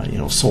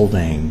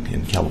 Solvang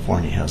in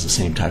California has the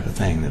same type of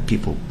thing, that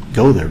people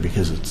go there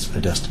because it's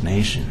a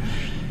destination.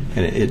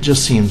 And it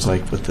just seems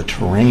like with the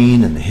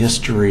terrain and the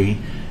history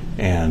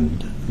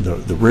and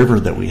the river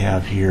that we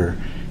have here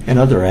and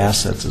other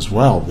assets as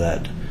well,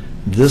 that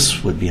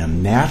this would be a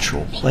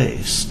natural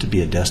place to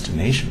be a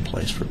destination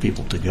place for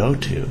people to go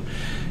to.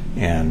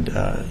 And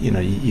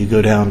you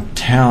go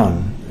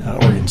downtown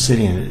Oregon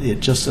City, and it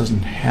just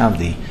doesn't have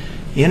the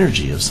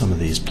energy of some of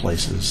these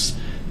places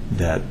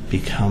that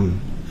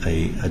become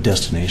a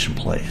destination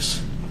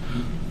place.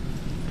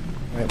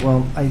 Right.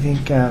 Well, I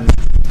think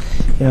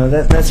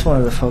that's one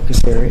of the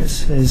focus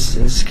areas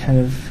is kind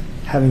of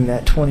having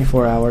that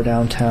 24-hour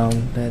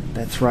downtown,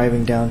 that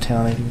thriving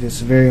downtown. I think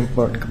that's a very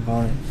important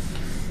component.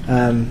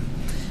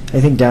 I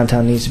think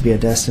downtown needs to be a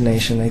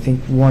destination. I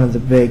think one of the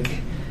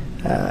big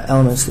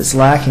elements that's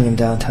lacking in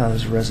downtown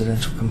is a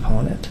residential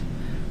component.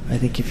 I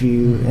think if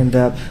you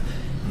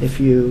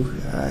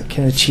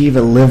can achieve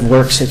a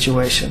live-work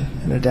situation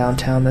in a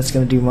downtown, that's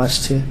going to do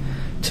much to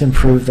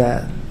improve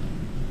that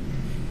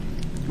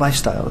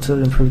lifestyle, to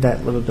improve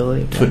that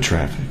livability. Foot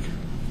traffic.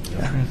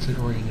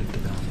 Transit-oriented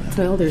development.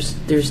 Well,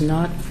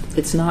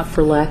 it's not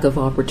for lack of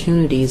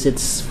opportunities,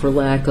 it's for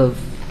lack of,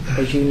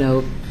 as you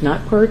know,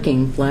 not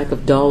parking, lack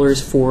of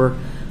dollars for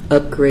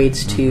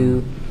upgrades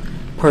to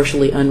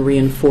partially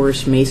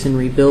unreinforced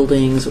masonry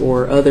buildings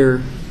or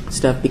other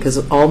stuff, because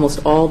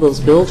almost all those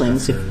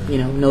buildings, if you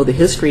know the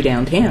history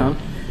downtown,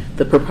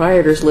 the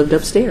proprietors lived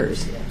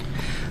upstairs.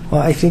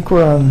 Well, I think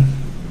we're on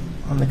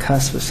the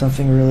cusp of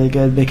something really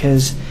good,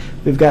 because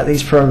we've got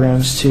these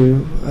programs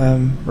to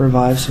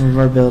revive some of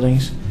our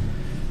buildings.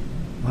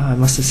 Wow, I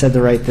must have said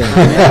the right thing.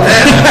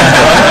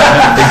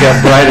 It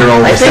got brighter all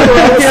of a I think sudden.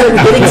 we're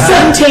all getting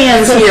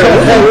suntans here.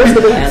 Where's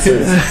the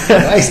glasses?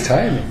 Nice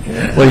timing.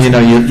 Well, you know,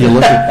 you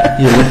look at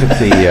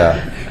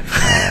the.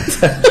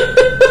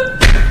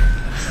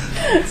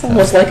 It's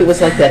almost like it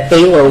was like that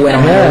halo went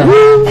on.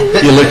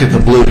 You look at the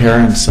Blue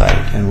Heron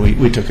site, and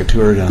we took a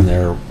tour down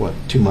there,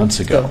 2 months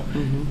ago,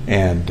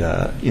 and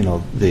you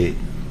know, the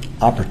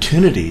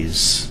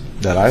opportunities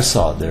that I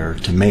saw there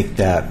to make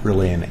that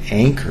really an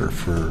anchor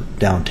for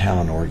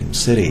downtown Oregon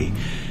City,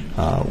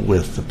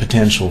 with the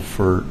potential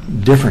for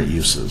different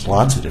uses,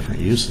 lots of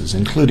different uses,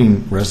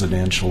 including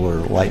residential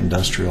or light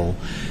industrial,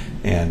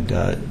 and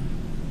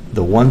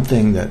the one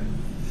thing that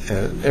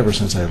ever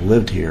since I've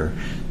lived here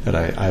that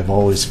I've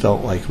always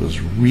felt like was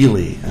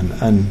really an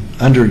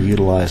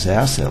underutilized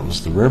asset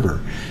was the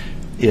river.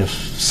 If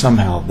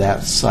somehow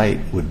that site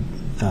would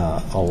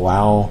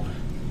allow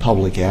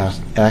public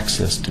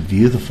access to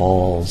view the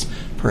falls,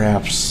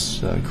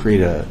 perhaps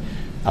create a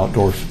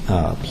outdoor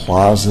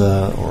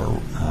plaza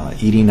or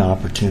eating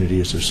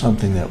opportunities or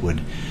something that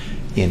would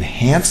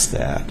enhance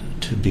that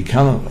to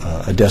become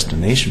a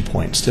destination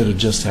point instead of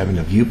just having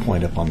a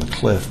viewpoint up on the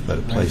cliff, but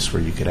a place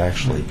where you could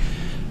actually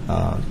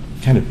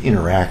kind of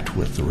interact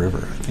with the river.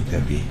 I think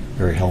that'd be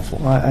very helpful.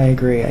 Well, I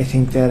agree. I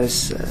think that is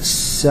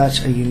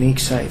such a unique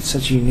site,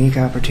 such a unique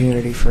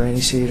opportunity for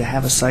any city to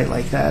have a site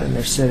like that in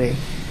their city.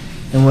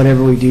 And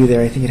whatever we do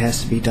there, I think it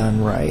has to be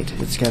done right.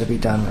 It's got to be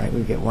done right.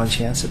 We get one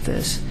chance at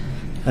this.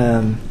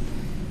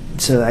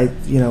 So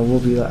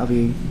I'll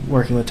be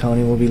working with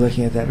Tony. We'll be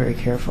looking at that very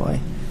carefully.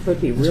 What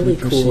would be really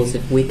cool is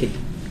if we could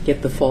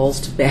get the falls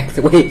to back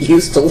the way it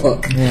used to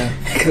look. Yeah.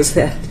 Because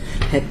that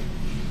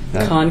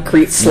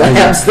concrete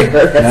slabs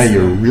there. Now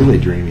you're really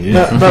dreaming.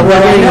 But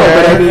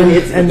I mean,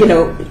 it's, you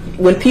know,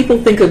 when people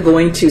think of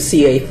going to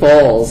CA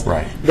Falls,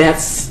 right.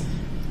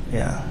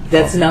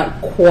 That's not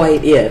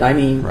quite it. I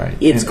mean, right.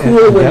 It's and,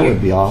 cool and when that you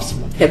would be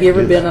awesome. Have you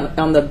ever been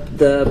on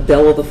the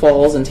bell of the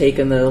falls and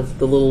taken the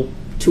little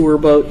tour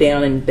boat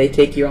down, and they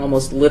take you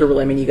almost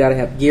literally? I mean, you got to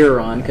have gear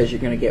on because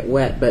you're going to get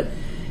wet, but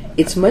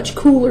it's much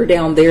cooler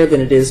down there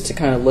than it is to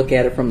kind of look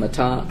at it from the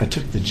top. I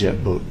took the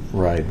jet boat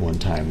ride one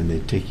time, and they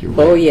take you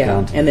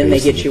down to and the then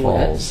base they of get the you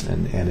falls,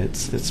 and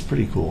it's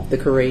pretty cool. The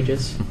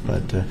Courageous.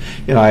 But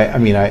you know,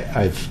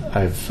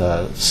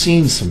 I've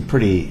seen some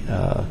pretty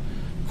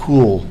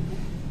cool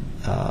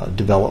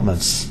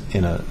developments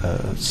in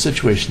a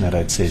situation that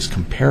I'd say is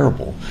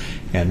comparable,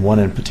 and one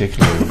in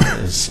particular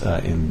is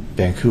in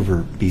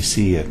Vancouver,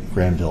 BC, at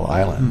Granville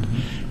Island,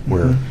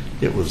 where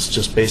it was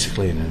just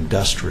basically an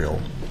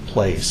industrial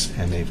place,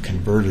 and they've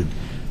converted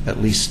at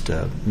least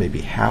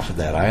maybe half of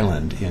that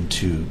island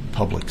into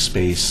public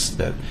space.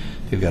 That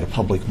they've got a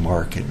public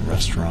market and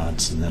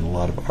restaurants, and then a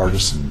lot of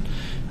artisan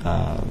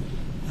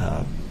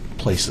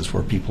places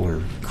where people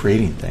are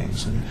creating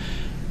things, and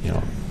you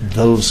know,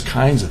 those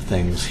kinds of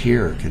things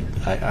here could,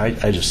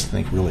 I just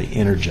think, really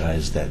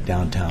energize that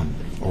downtown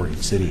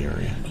Oregon City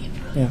area.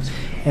 Yeah,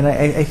 and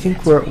I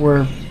think we're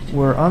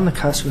on the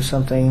cusp of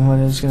something. When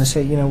I was going to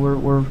say, you know,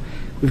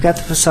 we've got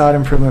the facade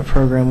improvement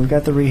program, we've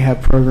got the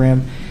rehab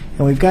program,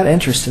 and we've got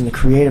interest in the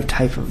creative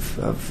type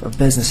of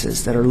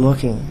businesses that are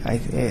looking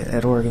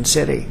at Oregon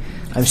City.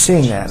 I'm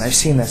seeing that. I've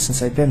seen that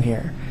since I've been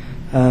here.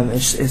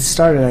 It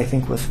started, I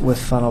think, with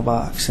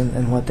Funnelbox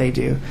and what they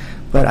do,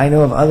 but I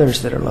know of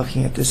others that are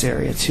looking at this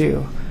area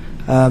too.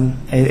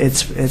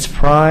 It's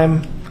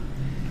prime.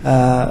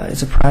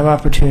 It's a prime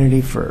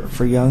opportunity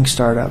for young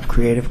startup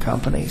creative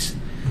companies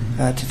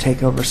to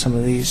take over some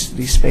of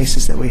these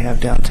spaces that we have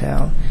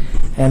downtown,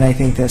 and I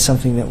think that's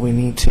something that we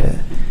need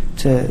to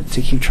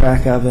keep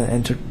track of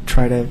and to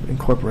try to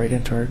incorporate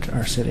into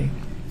our city.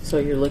 So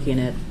you're looking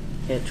at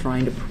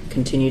trying to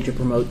continue to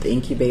promote the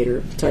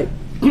incubator type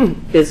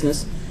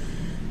business,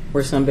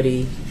 where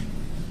somebody,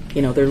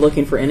 you know, they're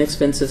looking for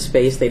inexpensive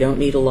space, they don't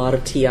need a lot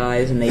of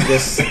TIs, and they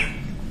just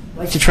I'd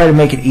like to try to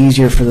make it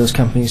easier for those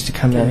companies to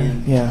come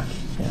in. Yeah.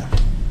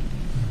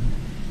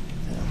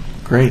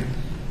 Great.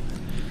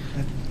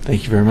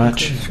 Thank you very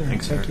much. Sure.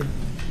 Thanks, Thank Eric.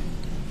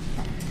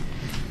 you.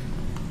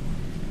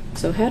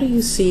 So how do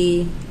you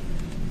see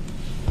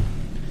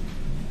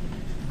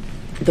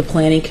the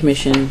Planning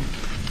Commission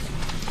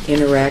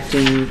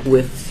interacting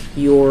with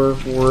your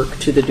work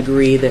to the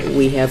degree that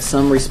we have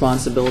some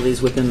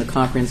responsibilities within the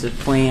comprehensive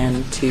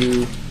plan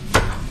to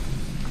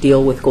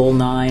deal with Goal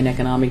 9,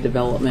 economic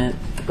development,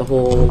 the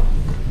whole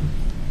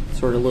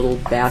sort of little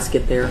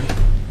basket there?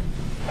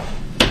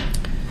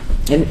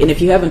 And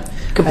if you haven't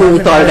completely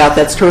thought it out,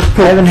 that's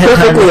perfectly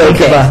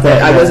okay. About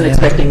that. I wasn't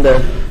expecting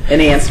an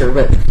answer,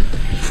 but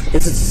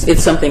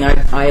it's something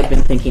I have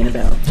been thinking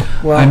about.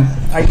 Well,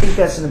 I think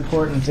that's an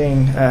important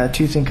thing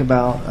to think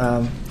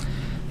about,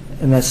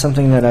 and that's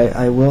something that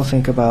I will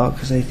think about,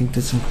 because I think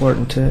that's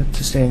important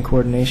to stay in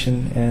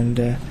coordination.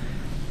 And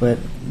but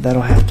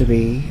that'll have to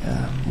be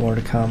more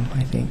to come,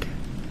 I think,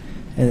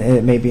 and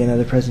it may be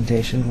another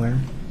presentation where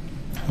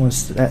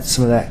once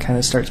some of that kind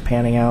of starts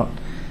panning out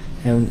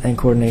and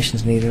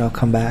coordination's needed, I'll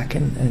come back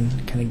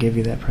and kind of give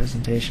you that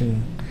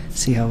presentation.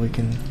 See how we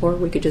can. Or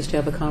we could just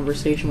have a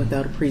conversation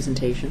without a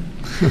presentation.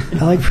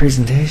 I like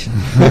presentation.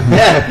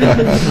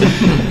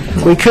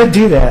 We could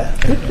do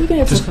that. We can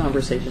have some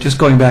conversation. Just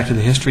going back to the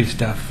history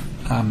stuff,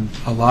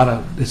 a lot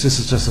of, this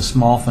is just a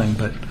small thing,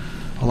 but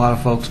a lot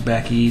of folks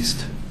back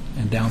east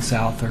and down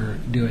south are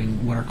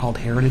doing what are called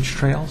heritage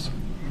trails.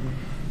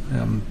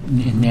 In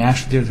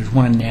there's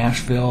one in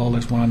Nashville,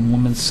 there's one on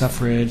women's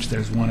suffrage,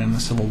 there's one in the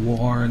Civil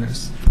War,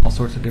 there's all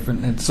sorts of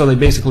different, and so they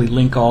basically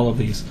link all of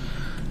these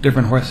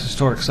different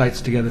historic sites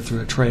together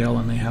through a trail,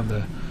 and they have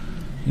the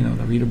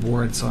reader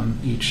boards on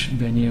each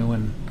venue,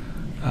 and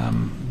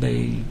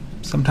they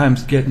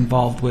sometimes get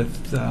involved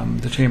with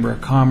the Chamber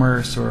of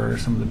Commerce or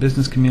some of the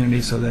business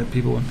community, so that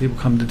when people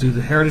come to do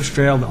the heritage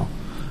trail, they'll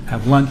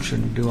have lunch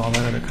and do all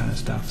that other kind of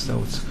stuff.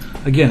 So it's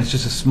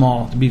just a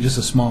small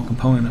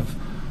component of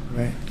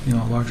Right.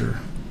 a larger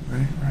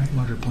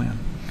plan.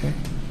 Okay.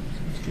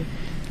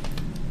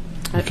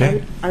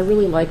 Okay. I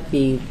really like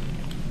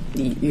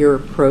your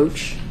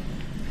approach,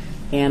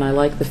 and I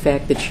like the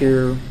fact that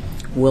you're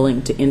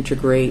willing to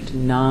integrate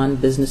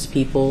non-business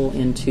people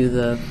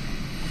into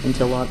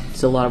a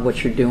lot of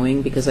what you're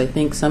doing, because I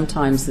think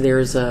sometimes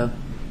there's a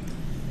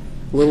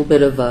little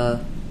bit of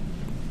a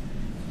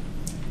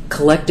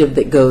collective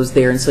that goes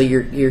there, and so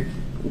you're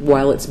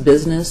while it's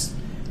business,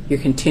 you're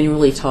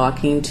continually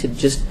talking to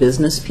just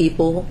business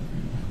people,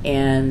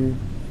 and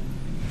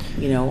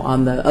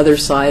on the other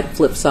side,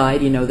 flip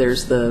side,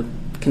 there's the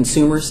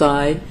consumer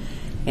side,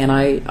 and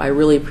I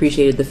really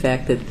appreciated the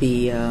fact that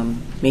the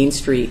Main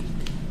Street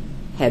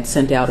had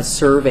sent out a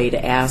survey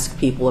to ask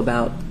people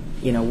about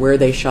where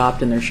they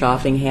shopped and their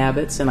shopping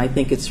habits, and I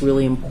think it's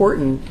really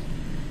important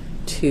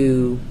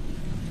to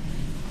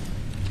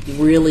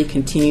really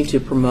continue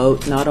to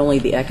promote not only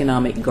the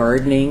economic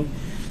gardening,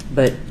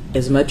 but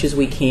as much as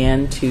we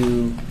can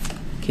to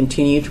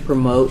continue to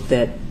promote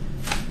that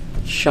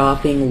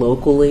shopping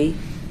locally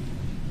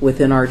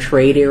within our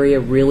trade area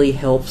really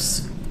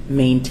helps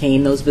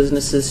maintain those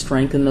businesses,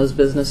 strengthen those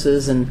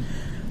businesses. And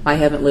I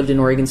haven't lived in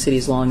Oregon City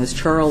as long as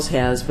Charles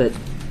has, but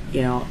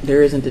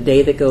there isn't a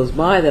day that goes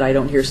by that I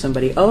don't hear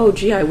somebody, oh,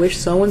 gee, I wish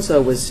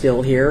so-and-so was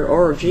still here,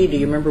 or, gee, do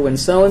you remember when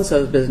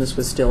so-and-so's business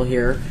was still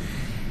here?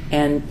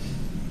 And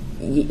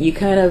you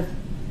kind of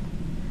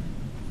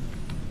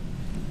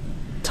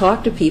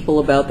talk to people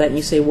about that, and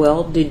you say,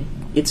 well,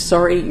 you're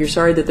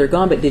sorry that they're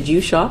gone, but did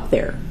you shop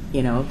there?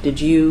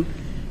 Did you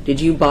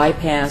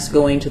bypass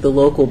going to the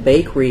local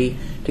bakery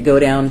to go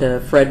down to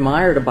Fred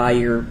Meyer to buy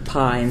your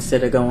pie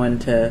instead of going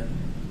to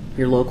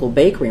your local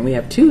bakery? And we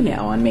have two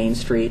now on Main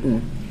Street,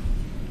 and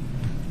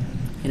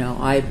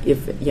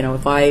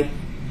if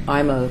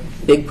I'm a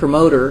big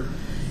promoter,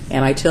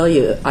 and I tell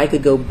you, I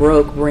could go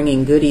broke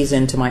bringing goodies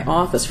into my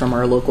office from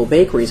our local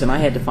bakeries, and I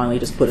had to finally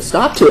just put a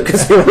stop to it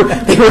because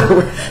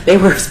they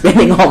were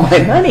spending all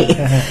my money.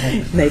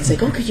 And they'd say,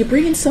 "Oh, could you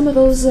bring in some of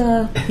those?"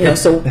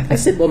 So I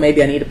said, "Well,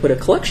 maybe I need to put a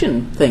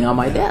collection thing on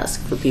my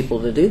desk for people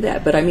to do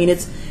that." But I mean,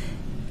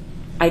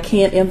 I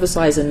can't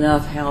emphasize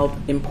enough how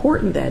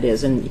important that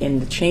is,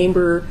 and the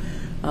Chamber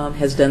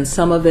has done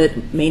some of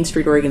it. Main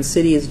Street Oregon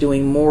City is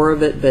doing more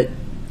of it, but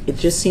it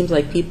just seems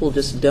like people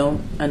just don't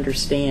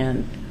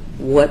understand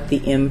what the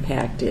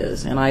impact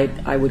is. And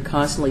I would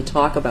constantly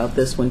talk about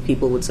this when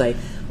people would say,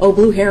 oh,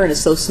 Blue Heron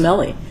is so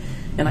smelly.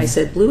 And I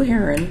said, Blue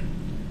Heron,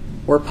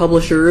 or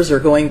publishers, or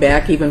going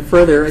back even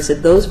further, I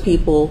said, those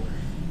people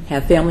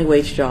have family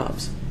wage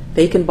jobs.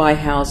 They can buy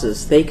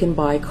houses. They can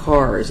buy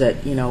cars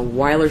at,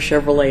 Weiler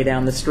Chevrolet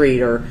down the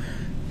street, or,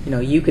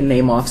 you can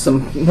name off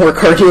some more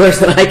car dealers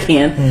than I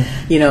can.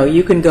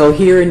 You can go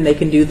here and they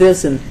can do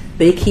this, and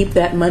they keep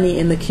that money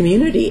in the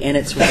community, and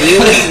it's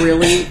really,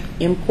 really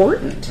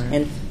important. Right.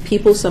 And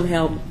people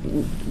somehow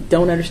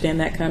don't understand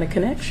that kind of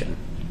connection.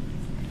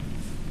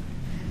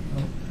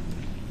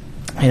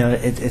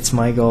 It's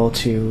my goal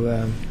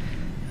to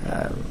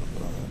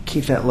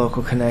keep that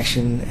local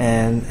connection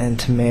and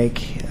to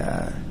make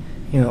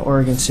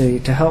Oregon City,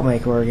 to help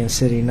make Oregon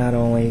City not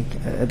only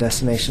a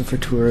destination for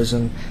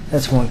tourism,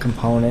 that's one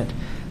component,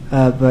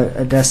 but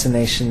a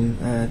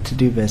destination to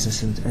do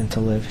business and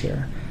to live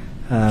here.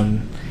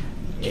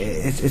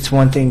 It's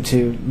one thing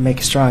to make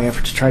a strong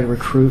effort to try to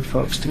recruit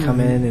folks to come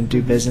in and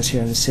do business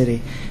here in the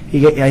city.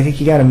 I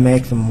think you got to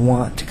make them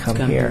want to come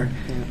here.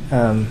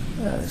 Yeah.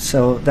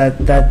 So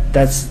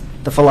that's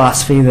the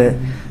philosophy that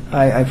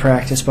I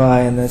practice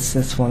by, and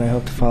that's one I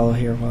hope to follow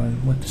here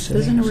with the city.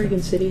 Doesn't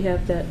Oregon City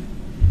have that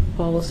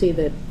policy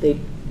that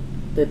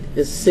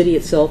the city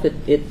itself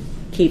it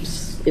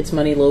keeps its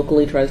money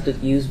locally, tries to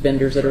use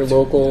vendors that are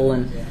local,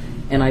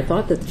 and I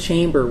thought that the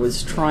Chamber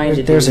was trying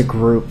to. There's a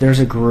group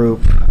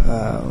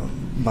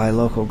by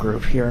local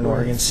group here in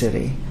Oregon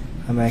City.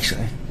 I'm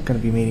actually going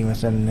to be meeting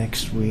with them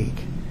next week.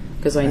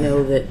 Because I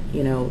know that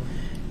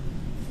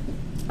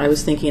I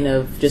was thinking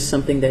of just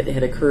something that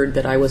had occurred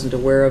that I wasn't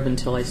aware of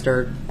until I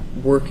started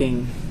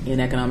working in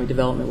economic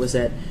development. Was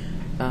that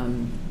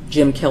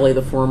Jim Kelly,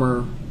 the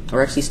former,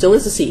 or actually still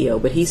is the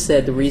CEO, but he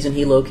said the reason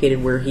he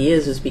located where he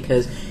is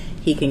because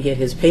he can get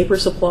his paper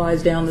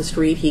supplies down the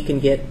street, he can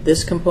get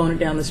this component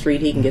down the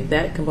street, he can get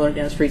that component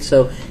down the street.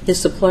 So his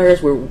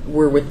suppliers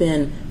were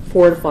within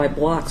 4 to 5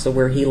 blocks of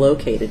where he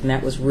located, and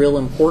that was real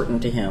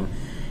important to him.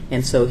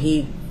 And so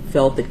he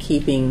felt that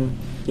keeping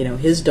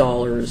his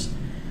dollars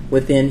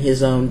within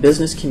his own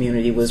business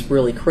community was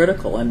really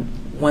critical. And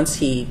once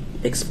he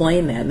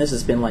explained that, and this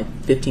has been like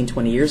 15,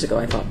 20 years ago,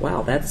 I thought,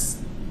 wow, that's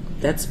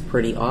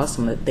pretty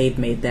awesome that they've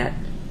made that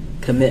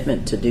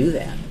commitment to do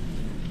that.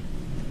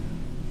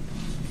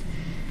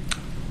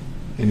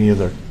 Any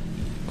other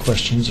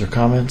questions or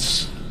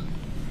comments?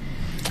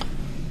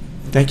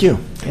 Thank you.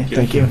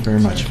 Thank you very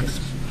much.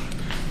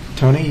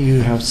 Tony,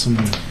 you have some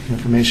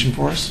information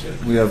for us?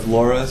 We have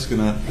Laura is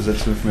going to present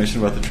some information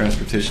about the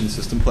transportation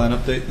system plan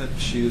update that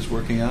she is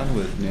working on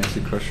with Nancy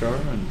Crushar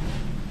and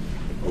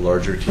a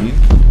larger team.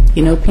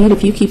 You know, Pete,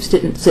 if you keep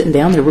sitting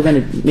down there, we're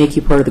going to make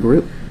you part of the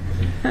group.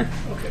 Okay.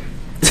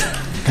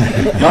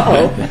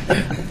 Uh-oh.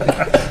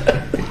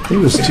 He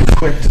was too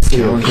quick to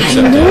see what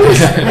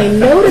I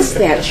noticed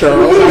that,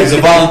 Charles. He's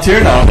a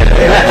volunteer now.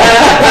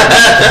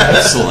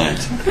 Excellent.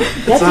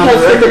 That's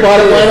how the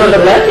bottom line on the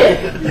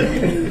budget.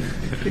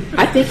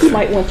 I think you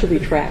might want to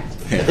retract.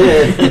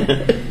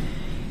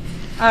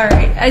 All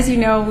right. As you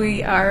know,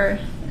 we are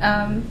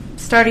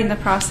starting the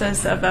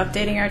process of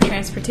updating our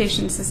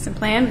transportation system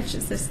plan, which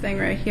is this thing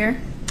right here.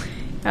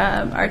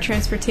 Our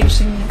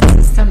transportation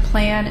system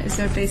plan is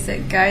a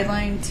basic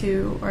guideline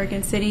to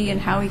Oregon City and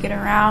how we get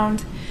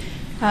around.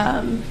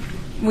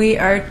 We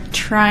are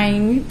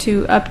trying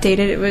to update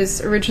it. It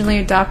was originally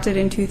adopted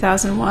in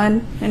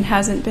 2001 and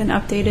hasn't been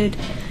updated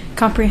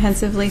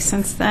comprehensively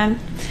since then.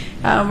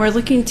 We're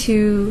looking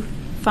to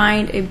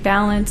find a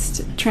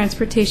balanced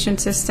transportation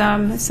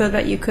system so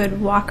that you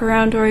could walk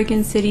around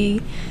Oregon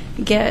City,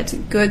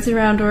 get goods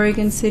around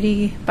Oregon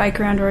City, bike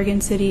around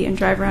Oregon City, and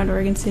drive around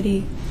Oregon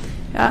City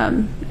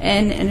in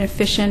an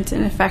efficient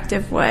and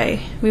effective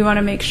way. We want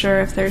to make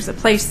sure if there's a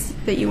place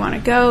that you want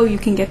to go, you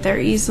can get there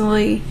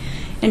easily,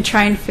 and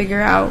try and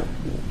figure out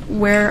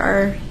where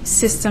our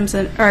systems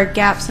and our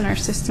gaps in our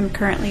system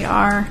currently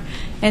are,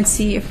 and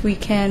see if we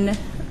can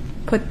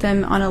put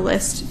them on a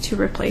list to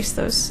replace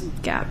those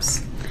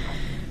gaps.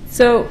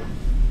 So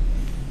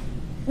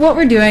what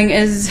we're doing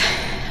is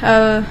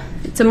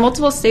it's a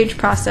multiple stage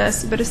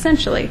process, but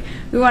essentially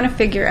we want to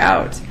figure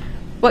out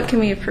what can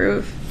we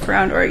improve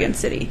around Oregon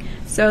City.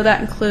 So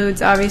that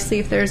includes obviously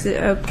if there's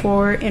a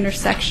poor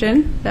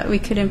intersection that we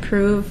could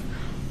improve,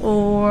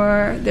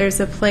 or there's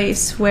a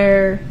place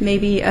where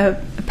maybe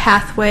a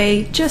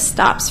pathway just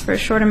stops for a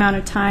short amount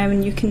of time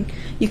and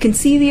you can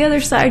see the other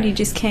side, you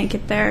just can't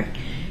get there.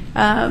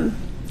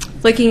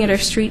 Looking at our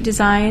street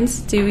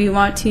designs, do we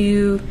want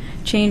to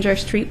change our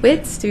street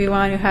widths? Do we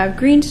want to have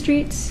green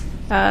streets?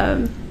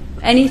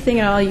 Anything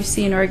at all you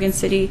see in Oregon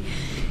City,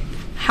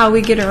 how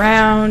we get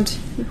around,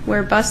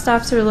 where bus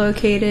stops are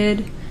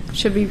located.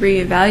 Should we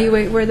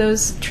reevaluate where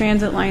those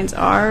transit lines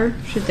are?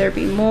 Should there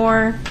be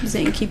more? Is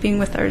it in keeping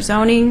with our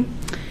zoning?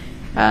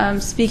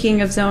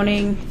 Speaking of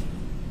zoning,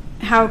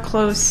 how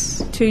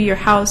close to your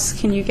house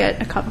can you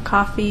get a cup of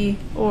coffee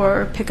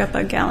or pick up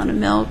a gallon of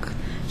milk?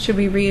 Should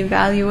we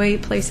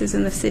reevaluate places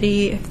in the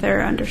city if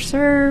they're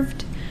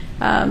underserved?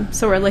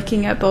 So we're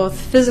looking at both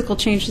physical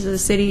changes of the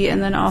city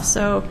and then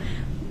also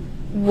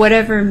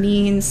whatever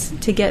means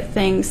to get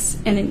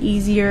things in an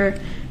easier,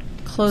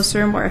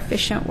 closer, more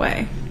efficient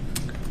way.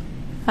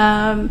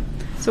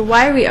 So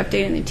why are we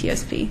updating the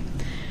TSP?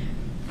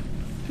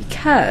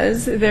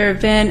 Because there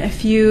have been a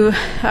few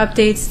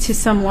updates to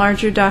some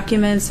larger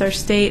documents, our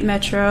state,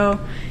 metro.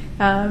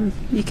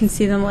 You can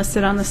see them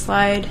listed on the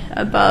slide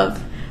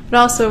above. But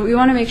also, we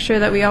want to make sure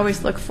that we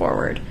always look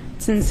forward.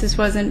 Since this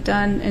wasn't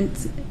done, and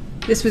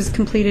this was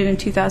completed in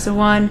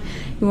 2001,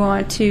 we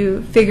want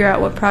to figure out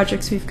what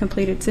projects we've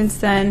completed since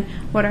then,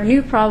 what our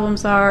new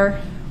problems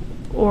are,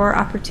 or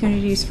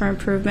opportunities for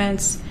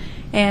improvements,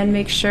 and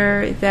make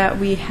sure that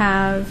we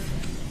have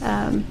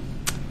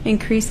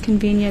increased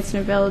convenience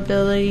and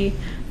availability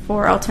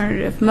for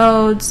alternative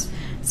modes.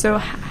 So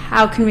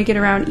how can we get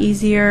around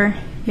easier?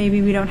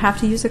 Maybe we don't have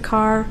to use a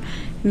car.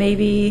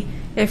 Maybe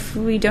if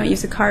we don't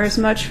use a car as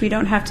much, we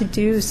don't have to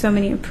do so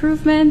many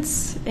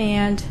improvements,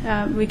 and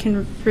we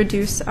can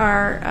reduce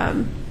our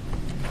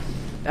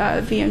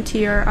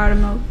VMT, or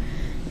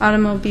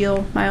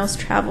automobile miles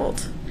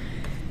traveled.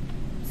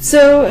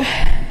 So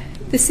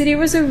the city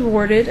was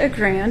awarded a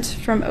grant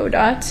from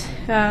ODOT.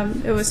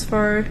 It was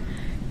for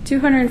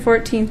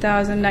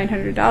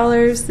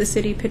 $214,900. The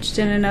city pitched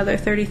in another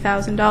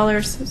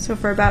 $30,000, so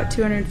for about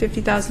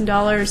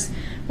 $250,000.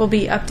 We'll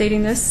be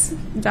updating this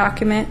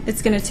document.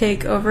 It's going to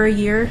take over a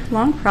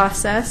year-long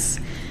process.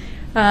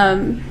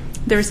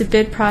 There's a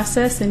bid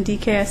process, and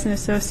DKS and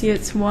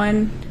Associates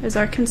won as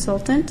our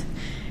consultant.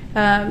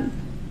 You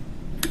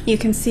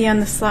can see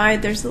on the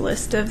slide there's a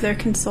list of their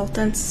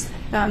consultants,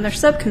 their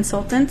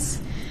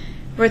sub-consultants.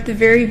 We're at the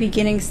very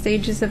beginning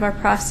stages of our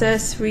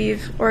process.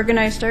 We've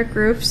organized our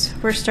groups.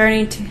 We're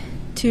starting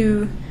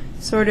to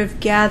sort of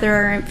gather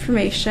our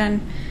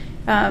information,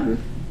 and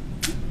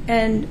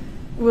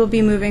we'll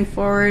be moving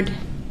forward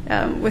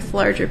with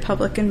larger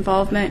public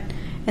involvement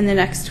in the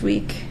next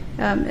week,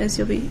 as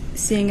you'll be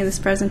seeing in this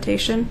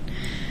presentation.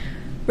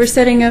 We're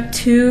setting up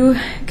 2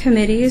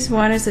 committees.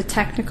 One is a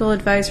technical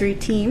advisory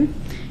team,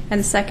 and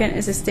the second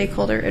is a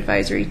stakeholder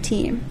advisory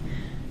team.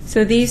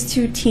 So these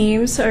two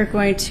teams are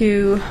going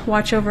to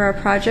watch over our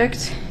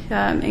project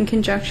in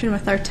conjunction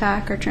with our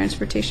TAC, our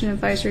Transportation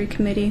Advisory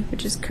Committee,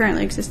 which is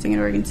currently existing in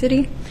Oregon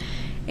City.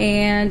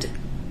 And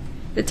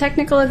the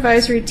technical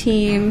advisory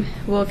team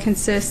will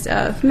consist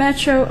of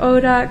Metro,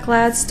 ODOT,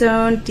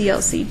 Gladstone,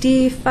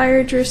 DLCD,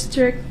 Fire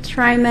District,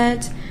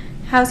 TriMet,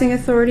 Housing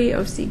Authority,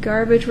 OC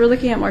Garbage. We're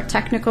looking at more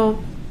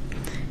technical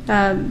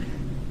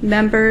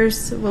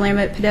members,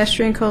 Willamette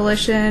Pedestrian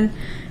Coalition,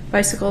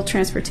 Bicycle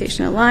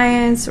Transportation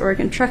Alliance,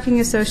 Oregon Trucking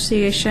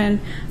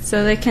Association,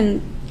 so they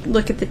can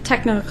look at the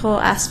technical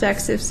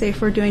aspects of, say,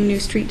 if we're doing new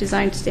street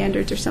design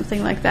standards or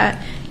something like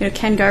that. You know,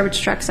 can garbage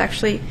trucks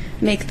actually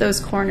make those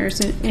corners?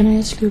 Can I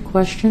ask you a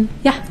question?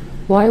 Yeah.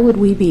 Why would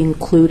we be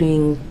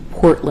including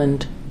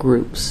Portland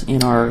groups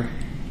in our...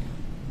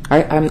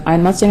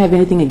 I'm not saying I have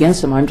anything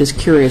against them. I'm just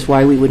curious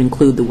why we would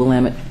include the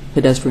Willamette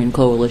Pedestrian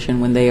Coalition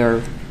when they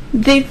are...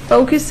 They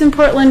focus in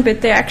Portland,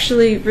 but they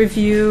actually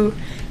review...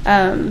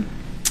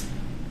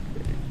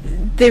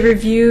 They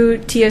review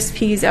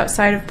TSPs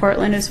outside of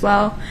Portland as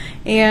well,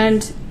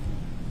 and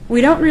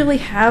we don't really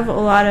have a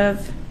lot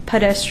of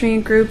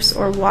pedestrian groups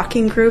or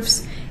walking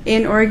groups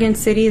in Oregon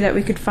City that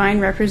we could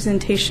find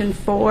representation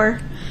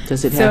for.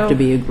 Does it have to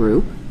be a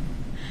group?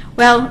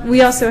 Well,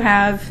 we also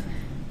have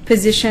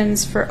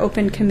positions for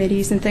open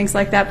committees and things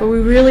like that, but we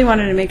really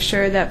wanted to make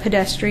sure that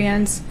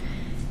pedestrians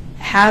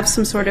have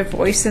some sort of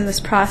voice in this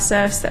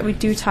process, that we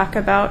do talk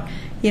about,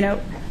 you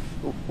know,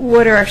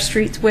 what are our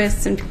street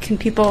widths and can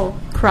people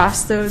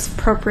cross those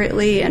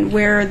appropriately, and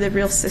where are the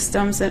real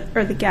systems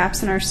or the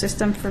gaps in our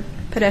system for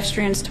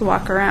pedestrians to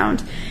walk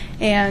around.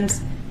 And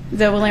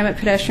the Willamette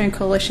Pedestrian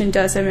Coalition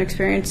does have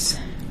experience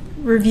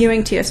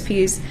reviewing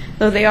TSPs.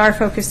 Though they are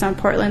focused on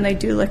Portland, they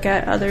do look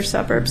at other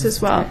suburbs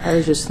as well. I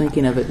was just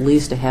thinking of at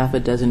least a half a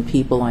dozen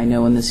people I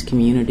know in this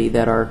community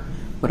that are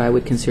what I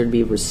would consider to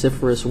be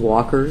vociferous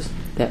walkers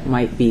that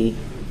might be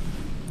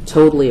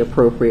totally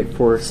appropriate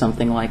for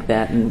something like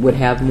that and would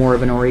have more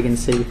of an Oregon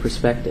City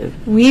perspective.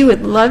 We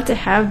would love to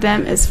have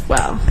them as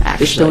well,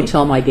 actually. Just don't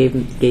tell them I gave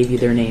you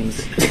their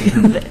names.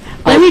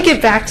 Let me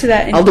get back to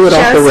that in I'll do it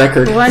off the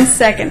record. 1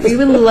 second. We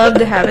would love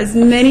to have as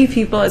many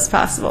people as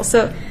possible.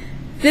 So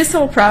this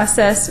whole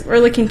process, we're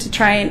looking to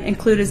try and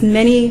include as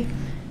many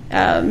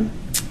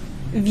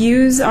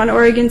views on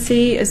Oregon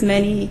City, as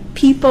many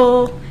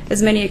people,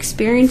 as many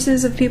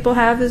experiences of people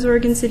have as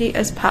Oregon City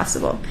as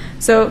possible.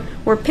 So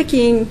we're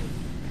picking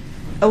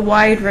a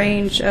wide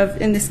range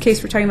of, in this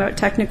case, we're talking about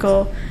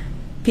technical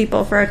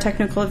people for our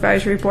technical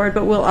advisory board,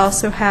 but we'll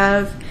also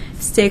have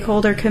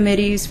stakeholder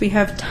committees. We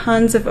have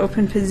tons of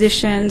open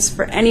positions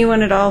for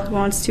anyone at all who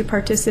wants to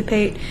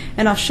participate.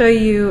 And I'll show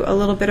you a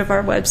little bit of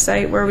our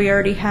website where we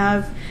already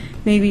have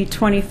maybe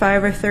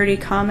 25 or 30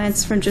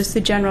 comments from just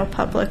the general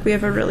public. We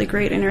have a really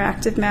great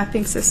interactive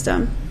mapping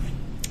system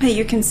that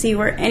you can see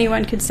where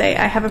anyone could say,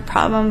 I have a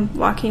problem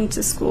walking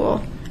to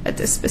school at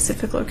this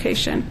specific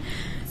location.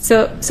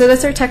 So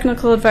that's our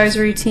technical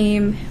advisory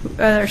team.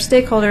 Our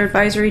stakeholder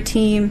advisory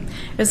team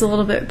is a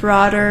little bit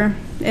broader.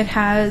 It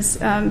has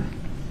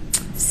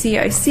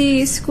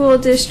CIC, school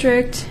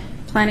district,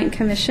 planning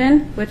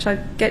commission, which I'll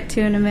get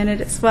to in a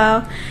minute as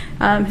well,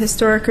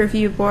 historic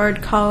review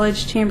board,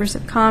 college, chambers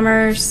of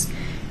commerce,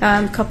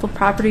 a couple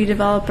property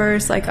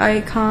developers like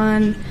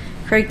Icon,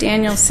 Craig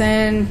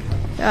Danielson,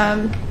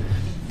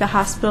 the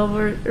hospital,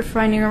 we're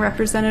finding a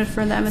representative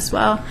for them as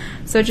well.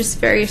 So just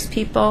various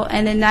people.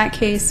 And in that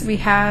case, we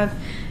have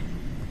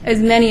as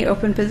many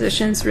open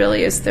positions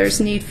really as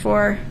there's need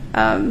for.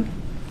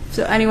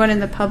 So anyone in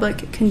the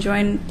public can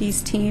join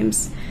these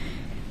teams.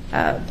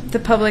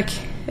 The public,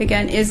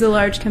 again, is a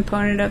large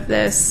component of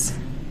this.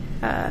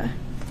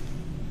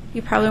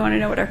 You probably want to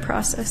know what our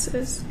process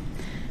is.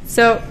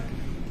 So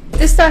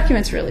this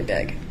document's really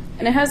big,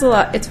 and it has a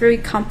lot. It's very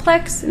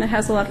complex, and it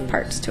has a lot of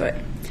parts to it.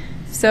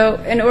 So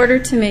in order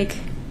to make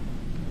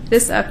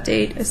this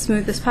update as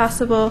smooth as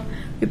possible,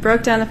 we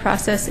broke down the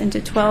process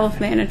into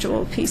 12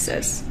 manageable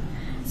pieces.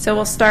 So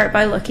we'll start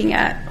by looking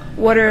at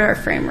what are our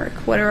framework,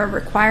 what are our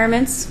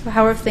requirements,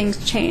 how have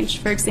things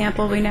changed. For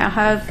example, we now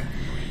have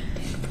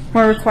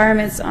more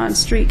requirements on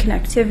street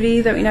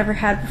connectivity that we never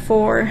had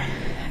before.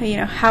 You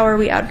know, how are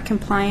we out of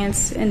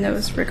compliance in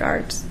those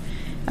regards?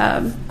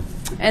 And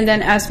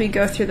then as we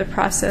go through the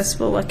process,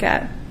 we'll look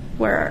at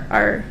where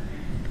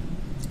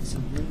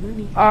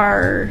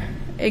our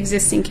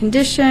existing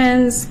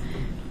conditions,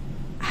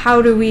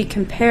 how do we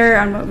compare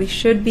on what we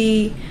should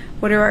be,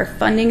 what are our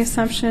funding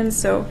assumptions.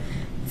 So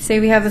say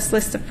we have this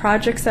list of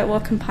projects that we'll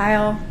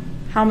compile,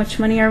 how much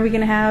money are we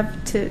going to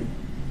have to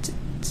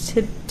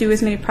do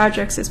as many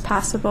projects as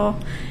possible,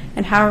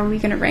 and how are we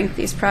going to rank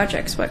these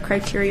projects, what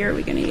criteria are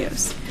we going to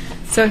use.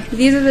 So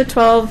these are the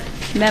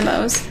 12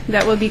 memos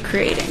that we'll be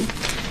creating.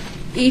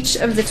 Each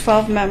of the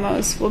 12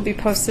 memos will be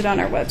posted on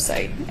our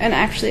website, and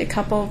actually a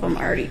couple of them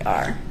already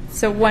are.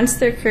 So once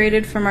they're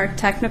created from our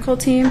technical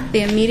team,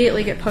 they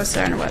immediately get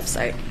posted on our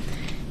website.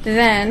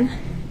 Then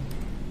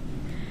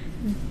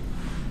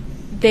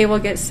they will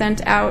get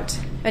sent out,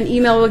 an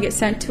email will get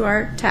sent to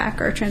our TAC,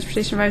 our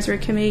Transportation Advisory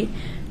Committee,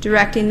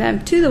 directing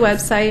them to the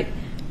website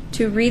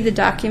to read the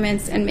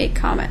documents and make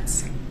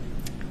comments.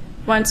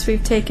 Once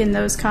we've taken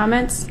those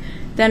comments,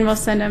 then we'll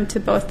send them to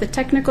both the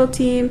technical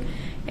team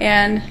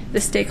and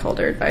the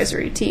stakeholder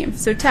advisory team.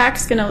 So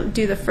TAC's going to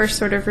do the first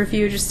sort of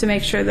review just to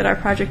make sure that our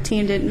project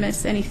team didn't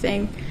miss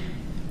anything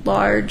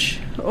large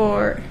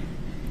or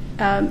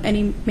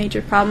any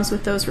major problems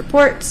with those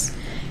reports.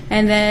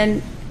 And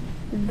then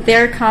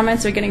their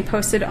comments are getting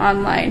posted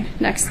online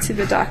next to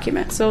the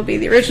document. So it'll be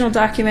the original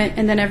document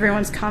and then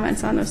everyone's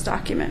comments on those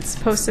documents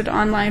posted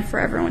online for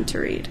everyone to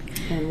read.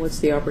 And what's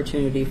the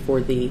opportunity for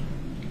the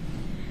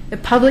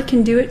public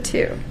can do it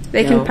too.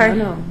 They can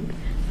No.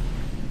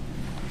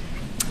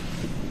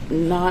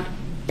 Not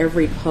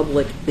every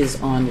public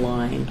is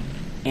online.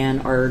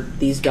 And are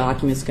these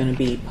documents going to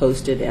be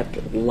posted at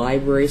the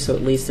library, so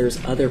at least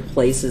there's other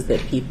places that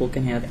people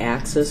can have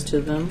access to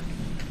them?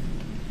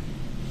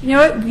 You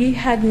know what? We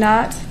had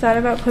not thought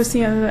about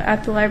posting them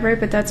at the library,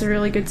 but that's a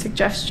really good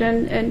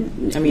suggestion.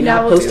 And I mean, now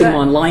not we'll do posting them that.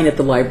 online at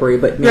the library,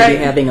 but maybe Right.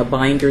 having a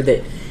binder that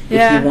if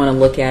Yeah. you want to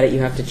look at it,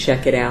 you have to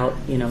check it out,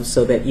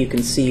 so that you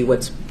can see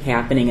what's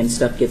happening and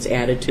stuff gets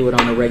added to it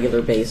on a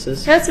regular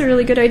basis. That's a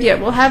really good idea.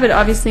 We'll have it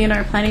obviously in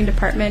our planning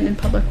department, and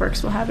Public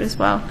Works will have it as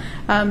well.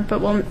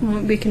 But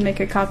we can make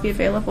a copy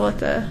available at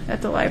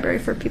the library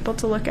for people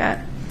to look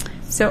at.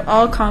 So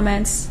all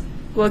comments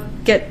will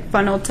get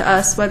funneled to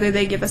us, whether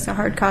they give us a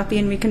hard copy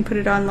and we can put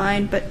it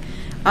online. But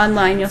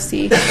online, you'll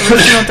see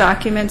original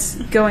documents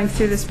going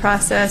through this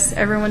process,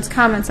 everyone's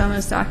comments on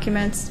those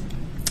documents,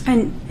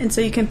 and so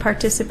you can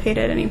participate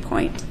at any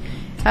point.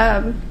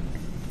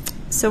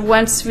 So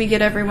once we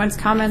get everyone's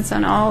comments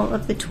on all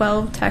of the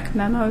 12 tech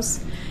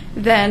memos,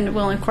 then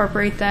we'll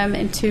incorporate them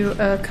into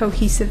a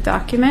cohesive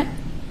document.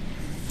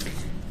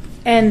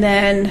 And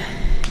then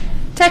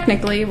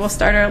technically we'll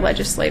start our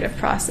legislative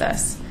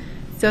process.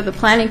 So the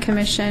Planning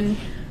Commission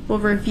will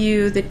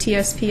review the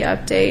TSP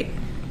update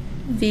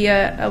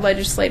via a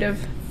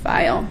legislative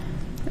file.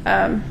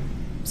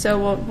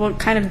 So we'll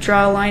kind of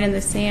draw a line in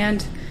the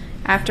sand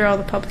after all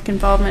the public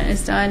involvement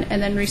is done,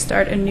 and then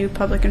restart a new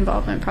public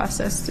involvement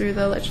process through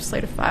the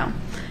legislative file.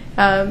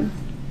 And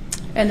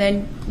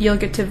then you'll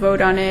get to vote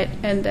on it,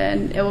 and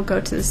then it will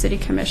go to the City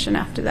Commission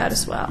after that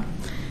as well,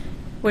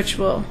 which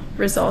will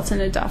result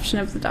in adoption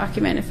of the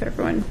document if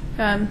everyone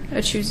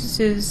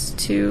chooses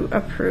to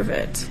approve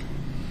it.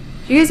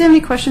 Do you guys have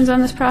any questions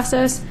on this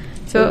process?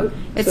 So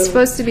it's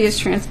supposed to be as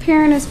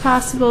transparent as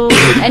possible.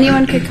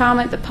 Anyone can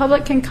comment. The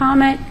public can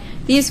comment.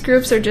 These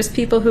groups are just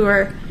people who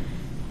are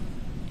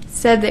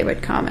said they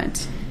would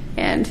comment,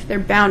 and they're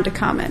bound to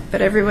comment,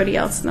 but everybody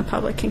else in the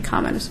public can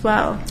comment as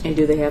well. And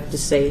do they have to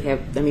say,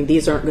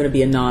 these aren't going to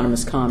be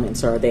anonymous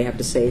comments, are they? Have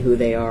to say who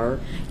they are?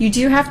 You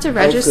do have to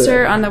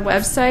register on the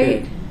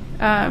website.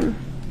 I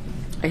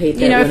hate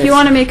that. If you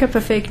want to make up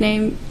a fake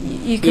name,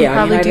 you can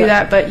probably do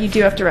that, but you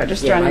do have to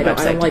register on the website.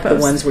 I don't like to the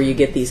post. ones where you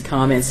get these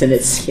comments and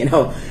it's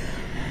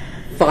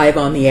 5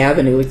 on the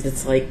avenue.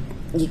 It's like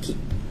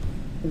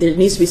there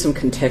needs to be some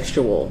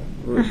contextual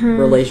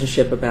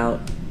relationship about,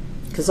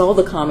 because all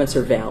the comments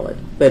are valid,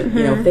 but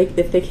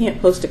if they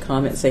can't post a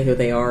comment and say who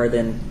they are,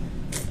 then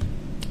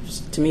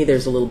to me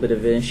there's a little bit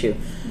of an issue.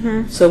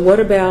 So what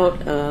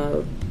about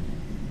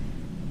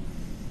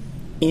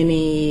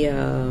any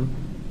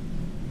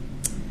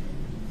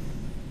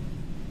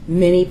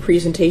mini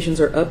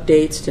presentations or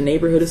updates to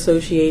neighborhood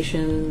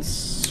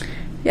associations?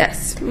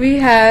 Yes, we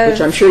have. Which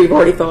I'm sure you've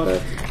already thought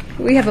of.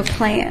 We have a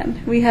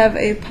plan. We have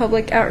a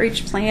public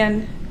outreach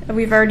plan.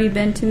 We've already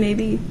been to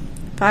maybe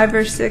 5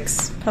 or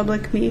 6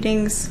 public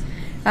meetings.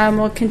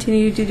 We'll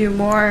continue to do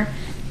more.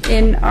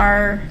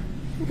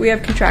 We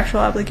have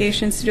contractual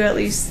obligations to do at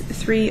least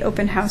 3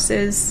 open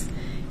houses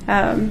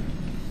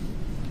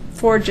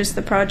for just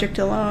the project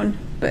alone.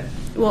 But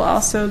we'll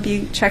also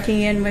be checking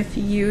in with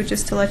you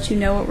just to let you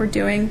know what we're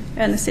doing,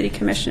 and the City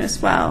Commission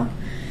as well.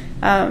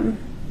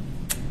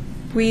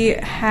 We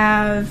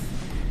have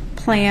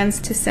plans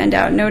to send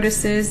out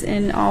notices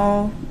in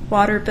all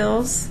water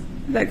bills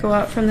that go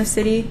out from the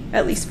city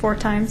at least 4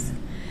 times.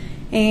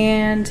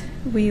 And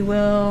we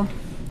will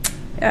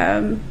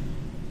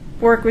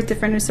work with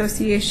different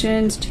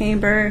associations,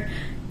 Chamber,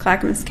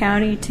 Clackamas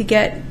County, to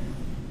get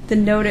the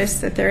notice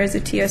that there is a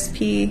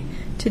TSP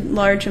to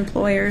large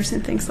employers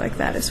and things like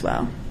that as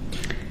well.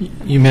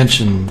 You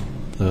mentioned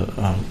the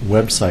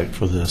website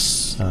for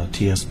this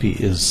TSP.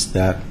 Is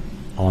that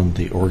on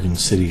the Oregon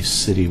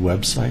City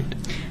website?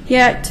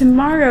 Yeah,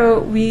 tomorrow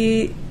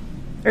we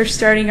are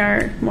starting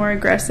our more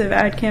aggressive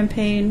ad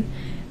campaign,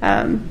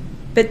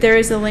 but there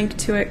is a link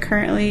to it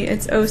currently.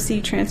 It's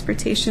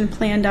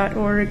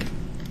octransportationplan.org.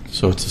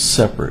 So it's a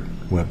separate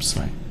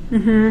website.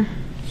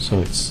 So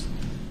it's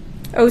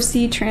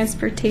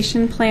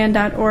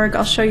octransportationplan.org.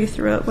 I'll show you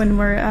through it when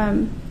we're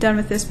done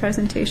with this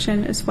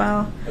presentation as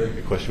well. I think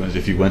the question was,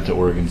 if you went to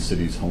Oregon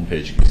City's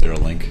homepage, is there a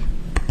link?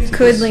 You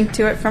could link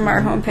to it from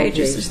our homepage.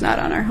 It's just not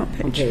on our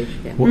homepage.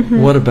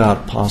 What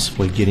about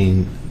possibly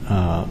getting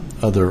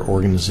other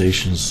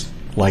organizations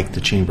like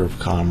the Chamber of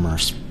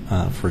Commerce,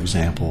 for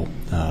example,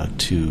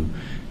 to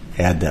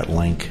add that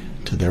link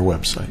to their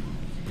website?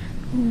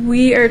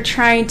 We are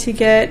trying to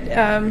get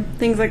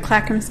things like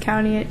Clackamas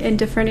County and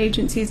different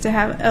agencies to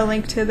have a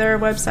link to their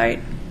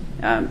website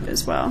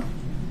as well.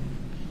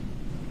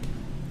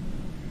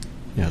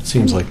 Yeah, it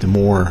seems like the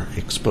more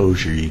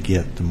exposure you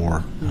get, the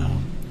more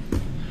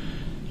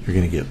you're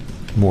going to get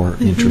more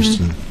interest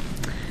and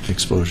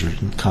exposure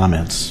and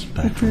comments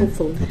back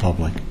from the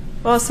public.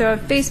 We also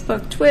have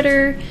Facebook,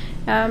 Twitter,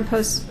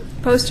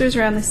 posters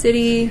around the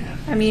city.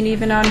 I mean,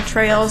 even on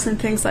trails and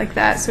things like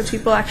that. So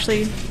people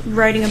actually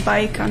riding a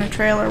bike on a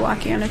trail or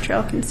walking on a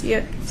trail can see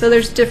it. So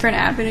there's different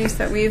avenues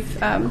that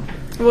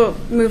we'll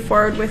move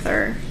forward with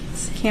our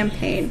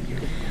campaign.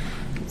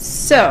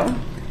 So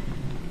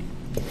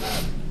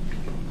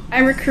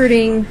I'm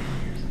recruiting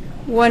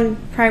one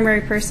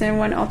primary person,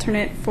 one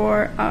alternate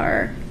for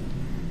our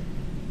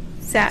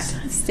SAT,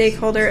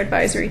 Stakeholder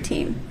Advisory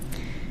Team.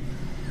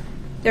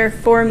 There are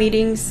 4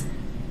 meetings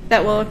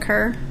that will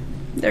occur.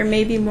 There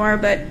may be more,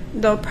 but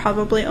they'll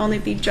probably only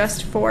be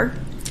just 4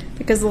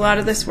 because a lot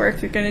of this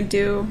work you're going to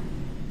do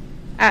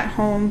at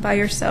home by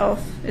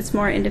yourself. It's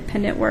more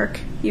independent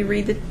work. You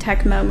read the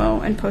tech memo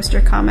and post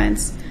your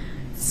comments.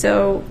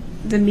 So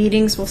the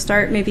meetings will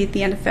start maybe at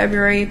the end of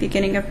February,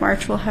 beginning of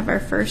March. We'll have our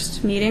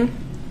first meeting.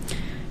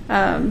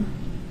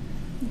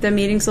 The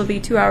meetings will be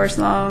 2 hours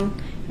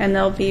long, and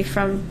they'll be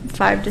from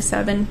 5 to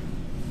 7,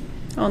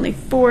 only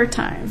 4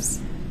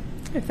 times,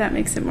 if that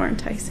makes it more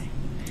enticing.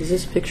 Is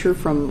this picture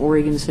from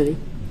Oregon City?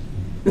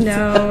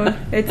 No,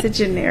 it's a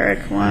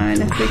generic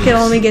one. If we can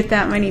only get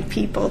that many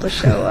people to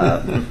show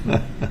up,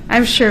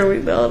 I'm sure we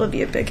will. It'll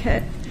be a big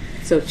hit.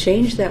 So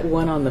change that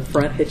one on the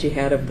front that you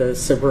had of the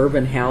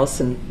suburban house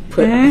and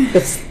put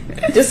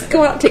just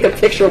go out and take a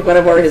picture of one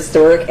of our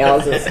historic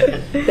houses.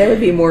 That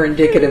would be more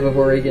indicative of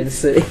Oregon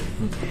City.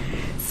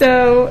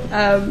 So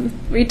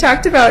we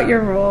talked about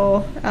your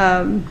role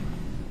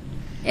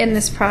in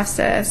this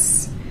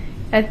process.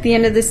 At the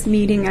end of this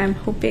meeting, I'm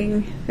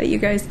hoping that you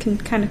guys can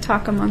kind of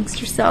talk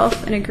amongst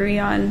yourself and agree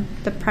on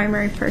the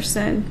primary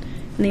person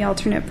and the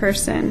alternate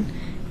person.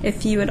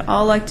 If you would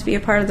all like to be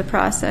a part of the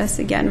process,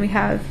 again, we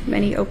have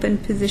many open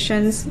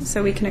positions,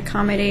 so we can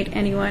accommodate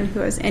anyone who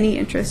has any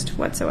interest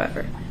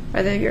whatsoever.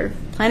 Whether you're a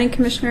planning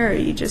commissioner or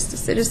you're just a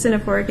citizen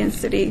of Oregon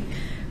City,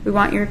 we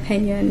want your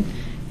opinion,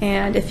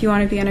 and if you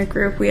want to be in a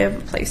group, we have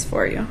a place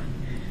for you.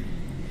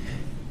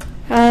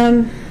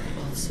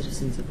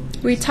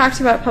 We talked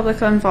about public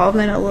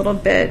involvement a little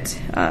bit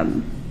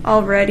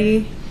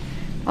already.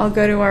 I'll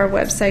go to our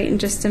website in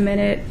just a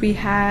minute. We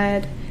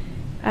had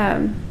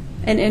an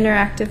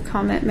interactive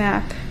comment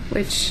map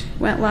which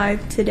went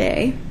live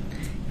today,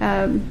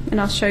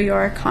 and I'll show you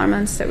our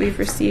comments that we've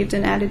received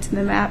and added to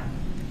the map.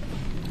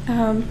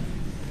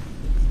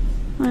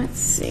 Let's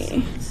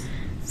see.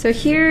 So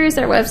here's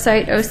our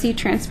website,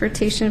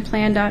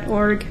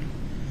 octransportationplan.org.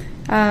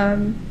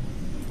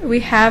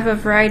 We have a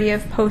variety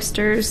of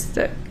posters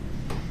that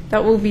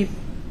we'll be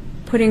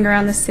putting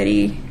around the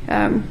city.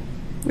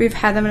 We've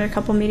had them in a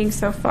couple meetings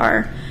so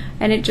far,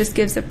 and it just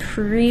gives a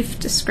brief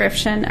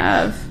description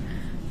of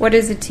what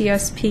is a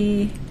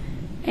TSP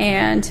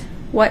and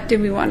what do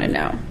we want to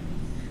know.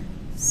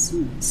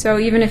 So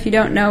even if you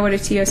don't know what a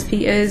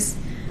TSP is,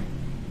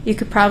 you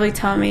could probably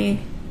tell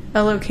me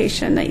a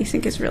location that you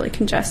think is really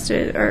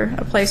congested or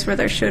a place where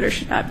there should or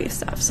should not be a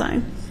stop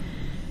sign.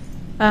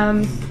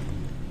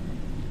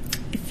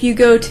 If you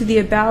go to the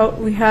About,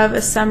 we have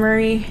a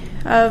summary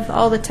of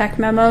all the tech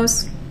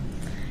memos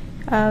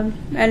and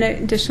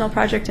additional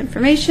project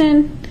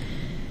information.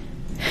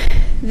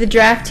 The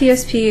draft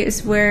TSP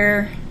is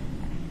where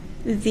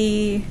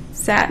the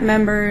SAT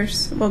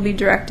members will be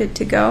directed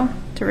to go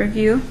to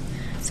review.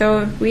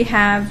 So we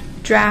have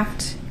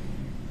draft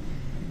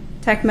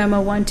tech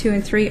memo 1, 2,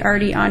 and 3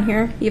 already on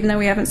here. Even though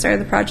we haven't started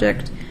the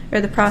project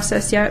or the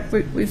process yet,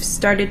 we've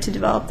started to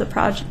develop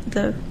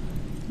the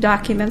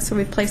documents, so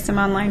we've placed them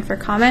online for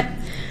comment.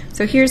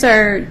 So here's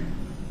our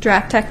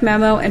draft tech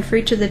memo, and for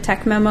each of the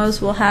tech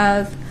memos we'll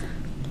have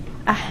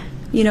a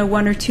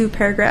 1 or 2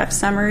 paragraph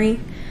summary.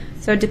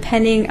 So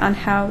depending on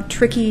how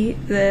tricky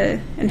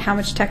and how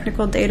much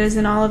technical data is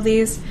in all of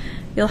these,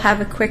 you'll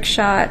have a quick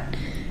shot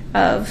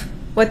of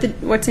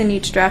what's in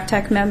each draft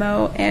tech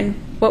memo and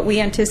what we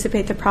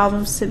anticipate the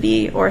problems to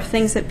be, or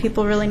things that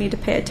people really need to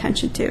pay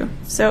attention to.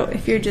 So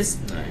if you're just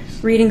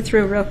reading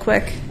through real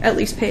quick, at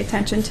least pay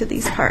attention to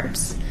these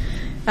parts.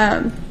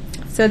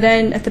 So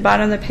then at the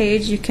bottom of the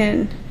page, you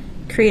can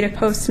create a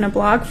post in a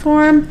blog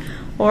form,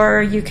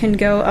 or you can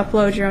go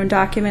upload your own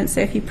documents.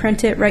 So if you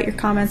print it, write your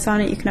comments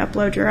on it, you can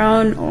upload your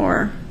own,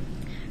 or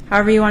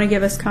however you want to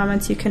give us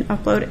comments, you can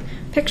upload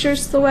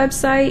pictures to the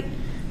website,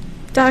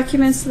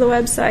 documents to the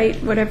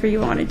website, whatever you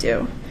want to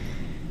do.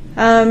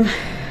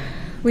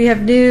 We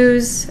have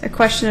news, a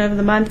question of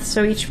the month.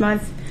 So each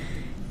month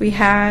we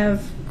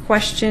have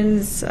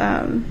questions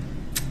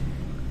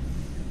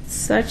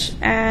such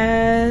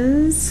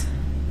as,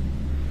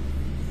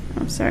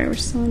 I'm sorry, we're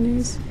still in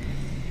news.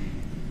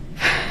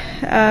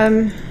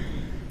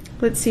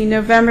 Let's see,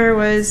 November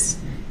was,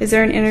 is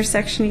there an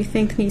intersection you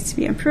think needs to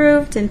be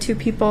improved? And 2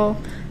 people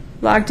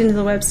logged into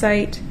the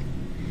website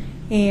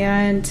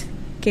and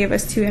gave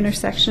us 2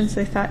 intersections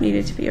they thought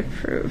needed to be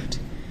approved.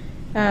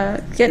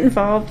 Get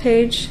Involved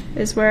page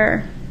is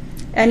where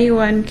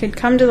anyone could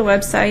come to the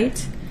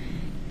website,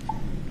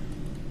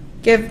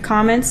 give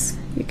comments.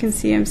 You can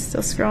see I'm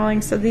still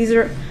scrolling. So these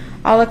are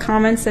all the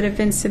comments that have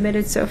been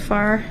submitted so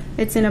far.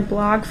 It's in a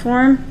blog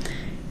form,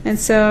 and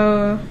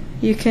so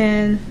you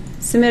can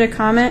submit a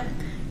comment,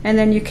 and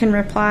then you can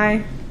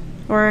reply,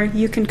 or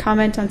you can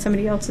comment on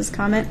somebody else's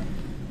comment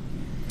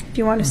if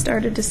you want to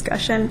start a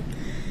discussion.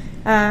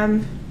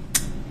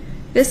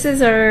 This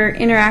is our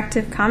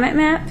interactive comment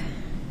map,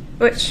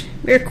 which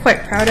we're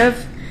quite proud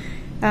of.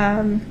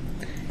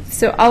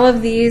 So all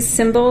of these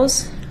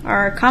symbols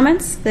are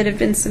comments that have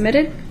been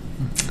submitted.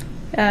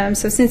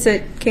 So since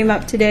it came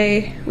up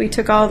today, we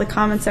took all the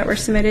comments that were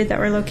submitted that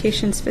were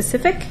location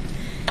specific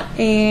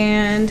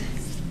and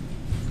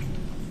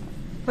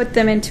put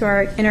them into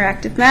our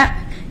interactive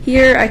map.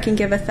 Here I can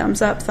give a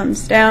thumbs up,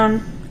 thumbs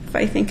down, if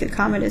I think a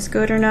comment is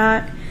good or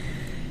not.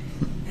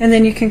 And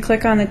then you can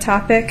click on the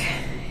topic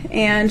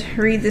and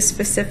read the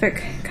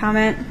specific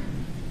comment.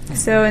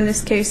 So in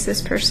this case,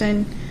 this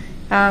person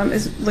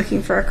is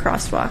looking for a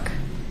crosswalk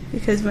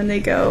because when they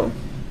go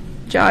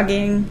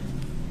jogging,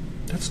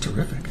 that's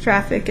terrific.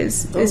 Traffic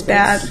is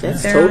bad.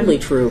 That's totally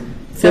true.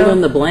 Fill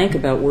in the blank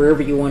about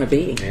wherever you want to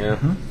be. Yeah.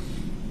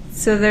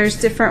 So there's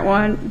different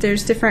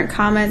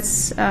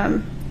comments.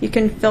 You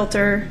can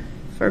filter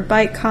for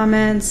bike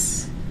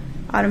comments,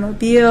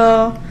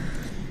 automobile.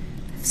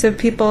 So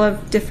people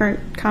have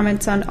different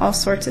comments on all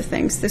sorts of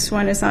things. This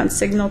one is on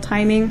signal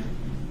timing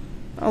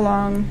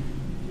along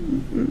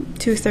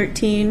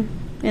 213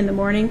 in the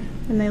morning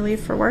when they leave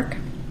for work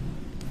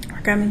or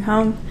coming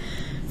home.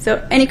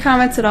 So any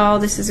comments at all,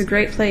 this is a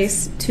great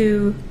place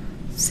to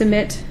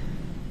submit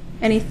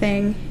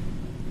anything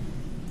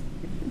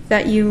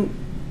that you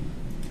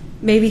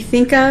maybe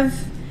think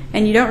of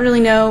and you don't really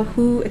know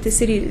who at the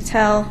city to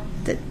tell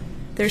that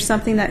there's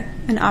something that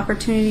an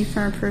opportunity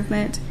for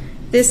improvement.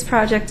 This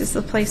project is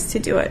the place to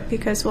do it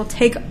because we'll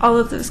take all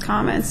of those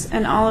comments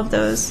and all of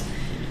those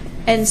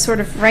and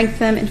sort of rank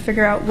them and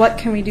figure out what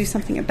can we do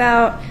something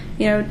about.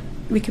 You know,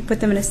 we could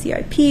put them in a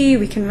CIP,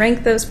 we can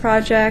rank those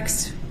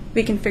projects,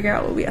 we can figure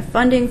out what we have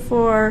funding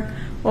for,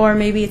 or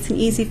maybe it's an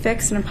easy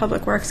fix and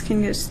Public Works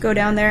can just go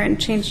down there and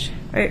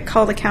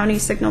call the county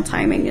signal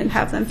timing and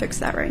have them fix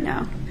that right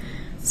now.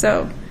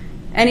 So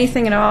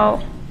anything at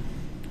all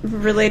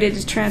related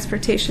to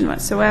transportation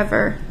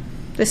whatsoever,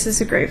 this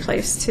is a great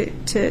place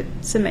to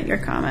submit your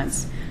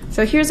comments.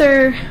 So here's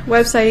our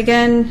website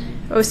again,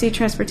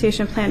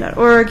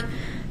 octransportationplan.org.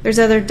 There's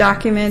other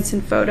documents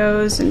and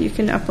photos, and you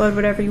can upload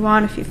whatever you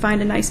want. If you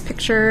find a nice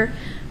picture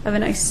of a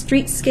nice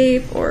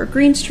streetscape or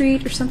Green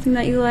Street or something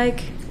that you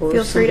like, or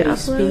feel free to upload.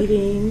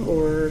 Speeding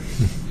or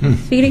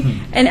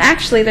speeding. And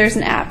actually, there's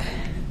an app.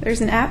 There's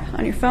an app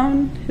on your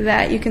phone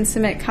that you can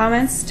submit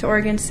comments to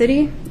Oregon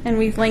City, and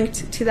we've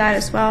linked to that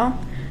as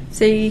well.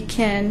 So you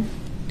can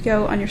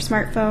go on your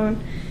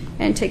smartphone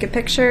and take a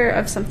picture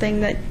of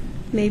something that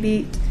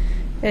maybe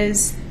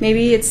it's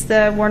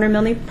the Warner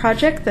Milne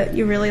project that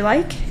you really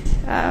like,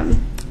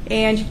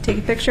 and you can take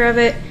a picture of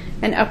it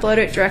and upload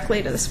it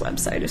directly to this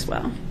website as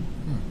well.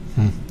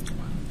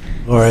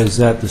 Or is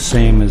that the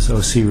same as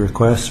OC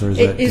requests, or is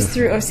It that is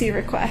different? through OC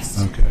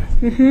requests. Okay.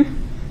 Mm-hmm.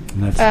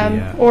 And that's the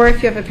app. Or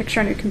if you have a picture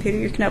on your computer,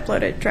 you can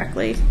upload it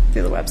directly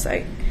through the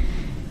website.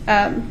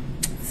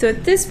 So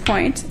at this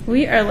point,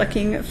 we are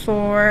looking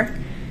for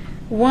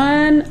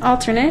one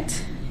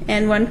alternate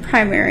and one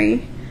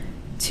primary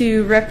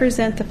to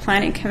represent the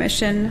Planning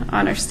Commission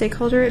on our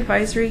stakeholder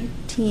advisory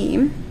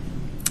team.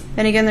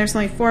 And again, there's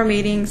only 4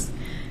 meetings,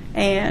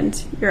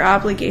 and your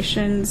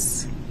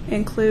obligations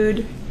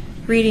include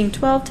reading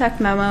 12 tech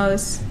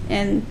memos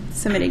and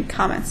submitting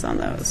comments on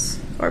those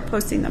or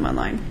posting them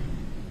online.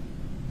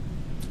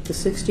 The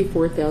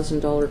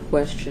 $64,000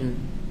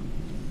 question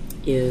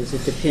is,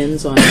 it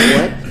depends on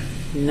what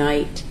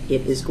night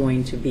it is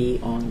going to be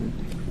on,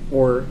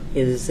 or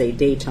it is a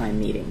daytime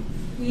meeting.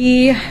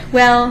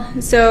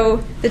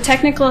 So the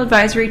technical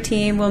advisory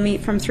team will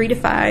meet from 3 to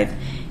 5,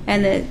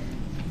 and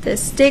the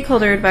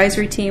stakeholder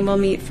advisory team will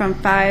meet from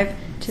 5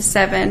 to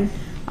 7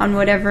 on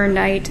whatever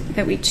night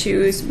that we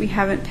choose. We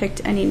haven't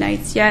picked any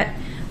nights yet.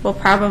 We'll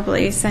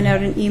probably send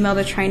out an email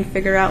to try and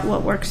figure out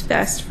what works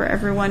best for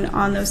everyone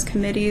on those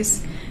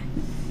committees.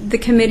 The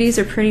committees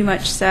are pretty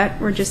much set.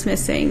 We're just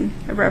missing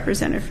a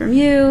representative from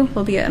you.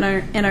 We'll be at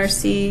our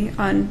NRC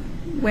on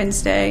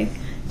Wednesday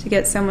to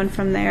get someone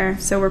from there.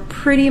 So we're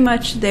pretty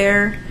much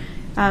there.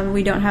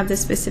 We don't have the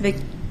specific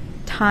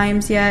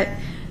times yet,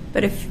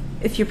 but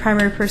if your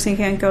primary person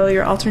can't go,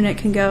 your alternate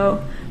can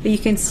go, but you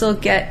can still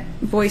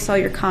voice all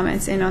your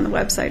comments in on the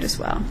website as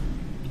well.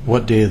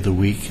 What day of the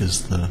week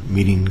is the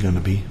meeting going to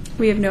be?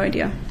 We have no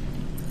idea.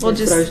 That's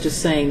what I was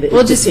just saying.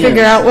 We'll just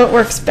figure out what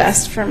works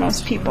best for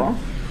most people.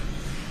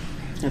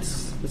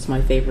 That's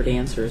my favorite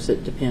answer, is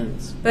it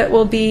depends. But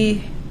we'll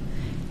be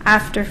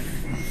after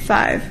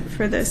 5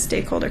 for the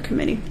stakeholder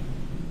committee.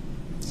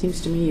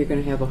 Seems to me you're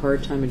going to have a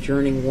hard time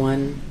adjourning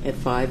one at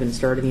 5 and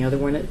starting the other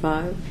one at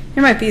 5.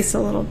 There might be just a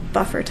little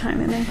buffer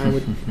time in there.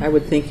 I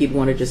would think you'd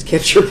want to just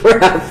catch your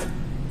breath.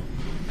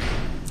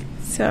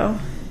 So,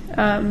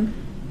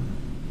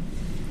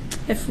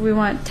 if we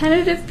want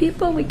tentative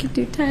people, we could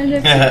do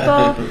tentative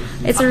people.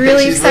 It's a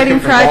really exciting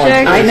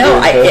project. I know.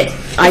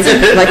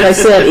 Like I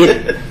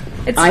said,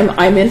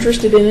 I'm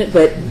interested in it,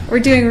 but we're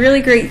doing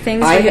really great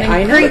things. We're getting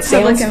I know great it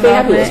sounds public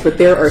fabulous, involvement. but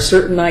there are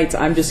certain nights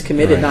I'm just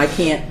committed, and I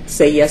can't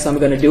say yes, I'm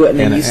going to do it, and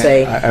then you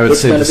say I would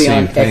it's say going the to be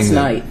on same thing. X that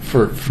night.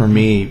 For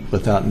me,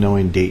 without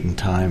knowing date and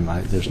time,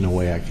 there's no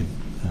way I could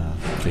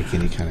make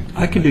any kind of.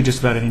 I can do just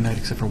about any night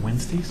except for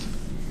Wednesdays.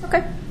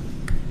 Okay.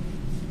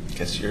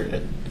 Guess you're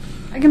it.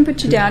 I can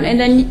put you down, and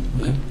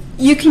then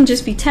you can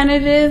just be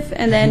tentative,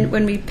 and then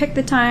when we pick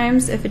the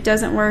times, if it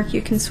doesn't work,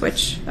 you can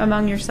switch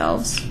among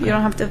yourselves. You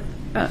don't have to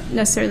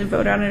necessarily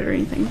vote on it or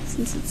anything,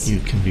 since it's... You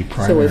can be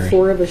primary. So if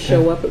 4 of us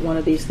show up at one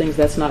of these things,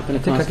 that's not going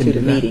to constitute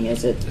a meeting,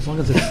 is it? As long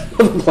as it's Of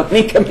the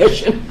planning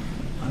commission.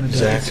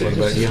 Exactly. What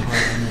about you?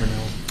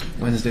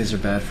 Wednesdays are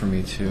bad for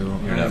me too.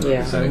 You're not Yeah.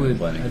 representing the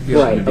planning. I'd be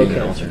Right, open to Be being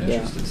an an alternate yeah.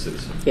 interested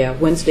citizen. Yeah,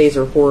 Wednesdays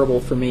are horrible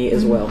for me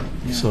as well.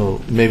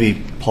 So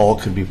maybe Paul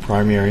could be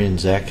primary and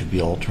Zach could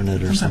be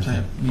alternate or sometimes I something.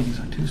 have meetings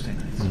on Tuesday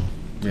nights.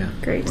 Yeah.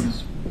 Great. Or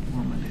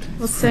Monday.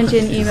 We'll send you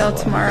an email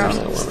tomorrow.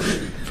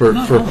 For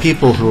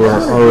people who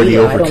are already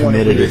I don't wanna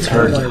overcommitted, read- it's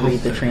hard I to don't wanna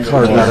read the carve out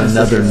transportation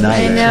another system.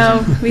 night. I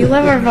know. We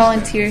love our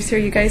volunteers here.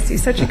 You guys do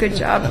such a good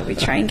job, but we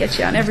try and get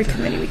you on every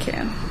committee we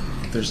can.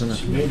 There's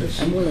enough.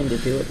 I'm willing to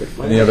do it, but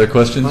 5 Any other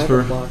questions 5 for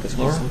o'clock is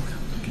Laura?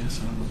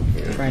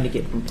 trying to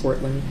get from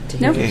Portland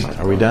to Nope. here. Okay,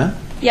 are we done?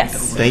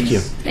 Yes. Thank you.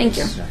 Thank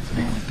you.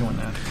 Doing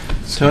that.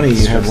 Tony,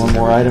 you have one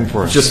more item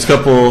for us. Just a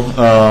couple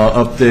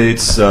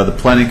updates. The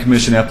Planning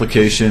Commission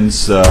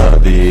applications,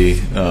 the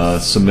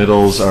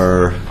submittals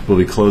will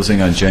be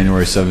closing on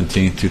January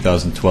 17th,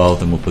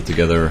 2012, and we'll put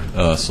together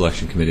a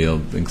selection committee.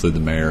 It'll include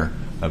the mayor,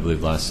 I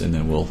believe, and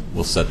then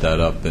we'll set that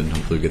up and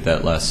hopefully get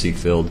that last seat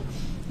filled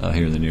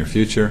here in the near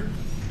future.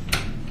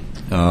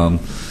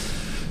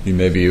 You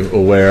may be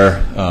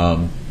aware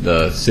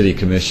the City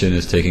Commission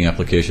is taking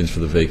applications for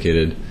the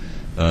vacated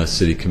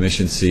City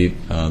Commission seat.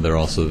 They're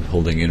also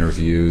holding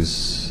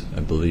interviews, I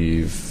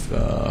believe.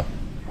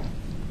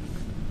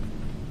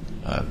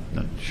 I'm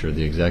not sure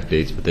the exact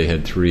dates, but they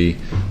had 3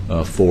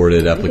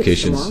 forwarded I think it's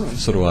applications. tomorrow.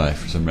 So do I.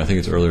 For some, I think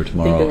it's earlier I think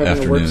tomorrow they're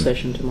having a work afternoon.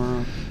 session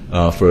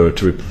tomorrow.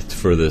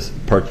 For the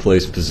Park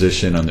Place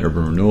position on the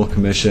Urban Renewal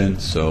Commission.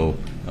 So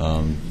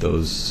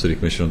those City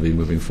Commission will be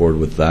moving forward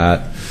with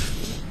that.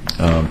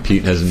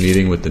 Pete has a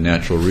meeting with the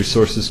Natural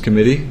Resources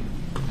Committee,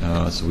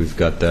 so we've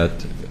got that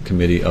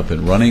committee up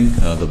and running.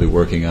 They'll be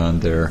working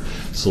on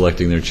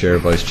selecting their chair,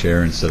 vice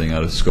chair, and setting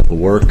out a scope of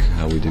work.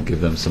 We did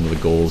give them some of the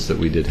goals that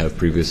we did have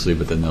previously,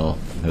 but then they'll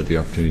have the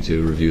opportunity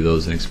to review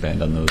those and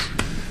expand on those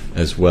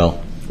as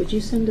well. Would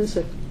you send us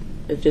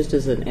just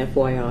as an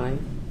FYI,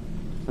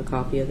 a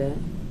copy of that?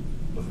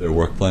 Their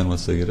work plan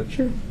once they get it.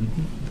 Sure.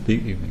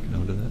 Pete, you make a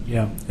note of that.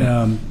 Yeah.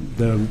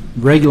 The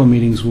regular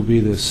meetings will be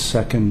the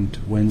second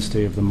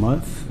Wednesday of the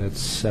month at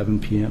 7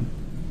 p.m.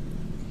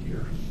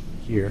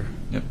 Here.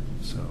 Yep.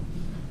 So,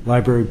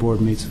 library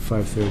board meets at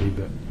 5:30,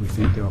 but we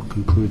think they'll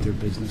conclude their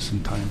business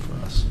in time for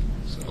us.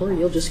 So. Or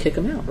you'll just kick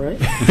them out, right?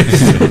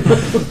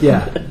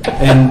 Yeah,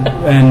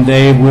 and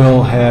they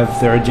will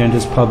have their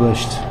agendas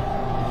published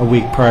a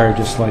week prior,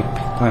 just like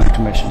Planning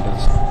Commission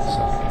does. So.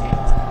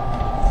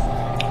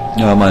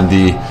 On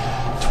the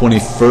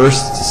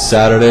 21st,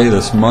 Saturday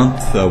this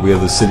month, we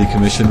have the City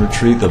Commission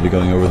retreat. They'll be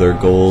going over their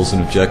goals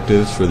and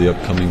objectives for the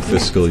upcoming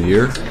fiscal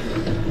year.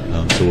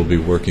 So we'll be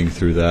working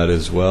through that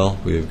as well.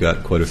 We've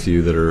got quite a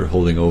few that are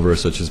holding over,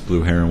 such as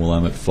Blue Heron,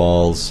 Willamette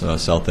Falls,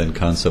 South End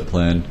Concept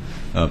Plan.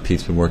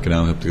 Pete's been working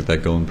on. We hope to get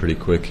that going pretty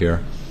quick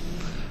here.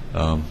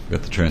 We've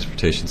got the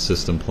Transportation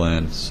System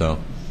Plan. So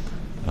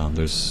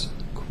there's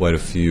quite a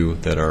few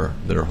that are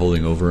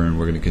holding over, and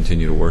we're going to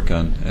continue to work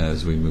on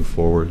as we move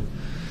forward.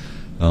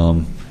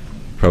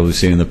 Probably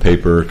seen in the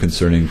paper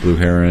concerning Blue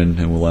Heron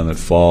and Willamette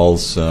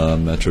Falls.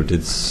 Metro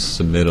did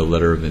submit a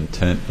letter of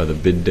intent by the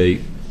bid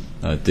date.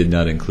 Did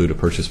not include a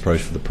purchase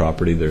price for the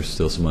property. There's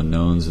still some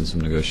unknowns and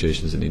some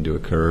negotiations that need to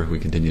occur. We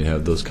continue to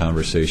have those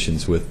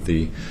conversations with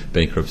the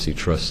bankruptcy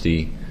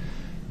trustee.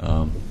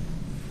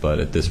 But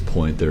at this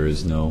point, there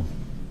is no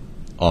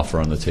offer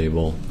on the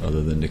table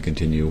other than to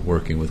continue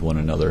working with one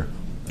another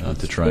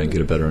to try and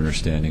get a better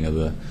understanding of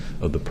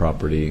the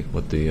property,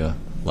 what the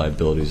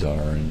liabilities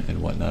are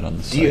and whatnot on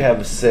the site. Do you have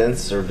a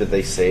sense, or did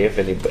they say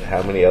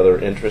how many other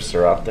interests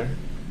are out there?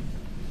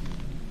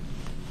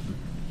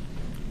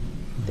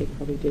 They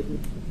probably didn't.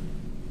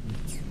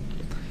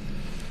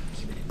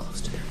 Keeping it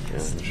close to their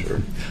vest. Yeah, I'm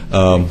sure.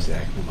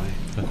 Exactly my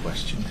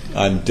question.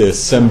 On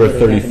December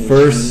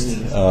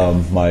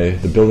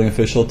 31st, the building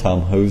official,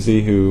 Tom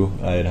Hosey, who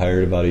I had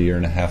hired about 1.5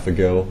 years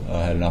ago,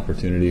 had an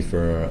opportunity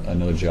for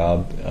another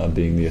job,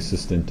 being the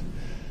assistant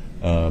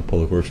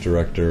public works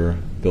director,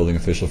 building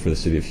official for the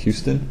city of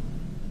Houston,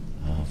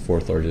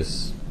 4th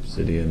largest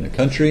city in the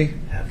country.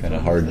 Kind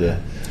of hard to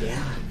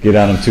get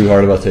on him too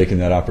hard about taking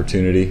that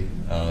opportunity.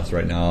 So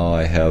right now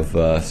I have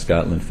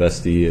Scott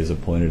Linfesti is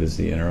appointed as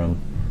the interim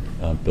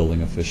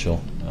building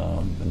official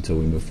until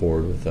we move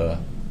forward with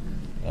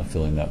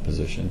filling that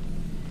position.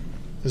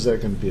 Is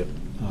that going to be a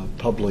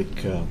public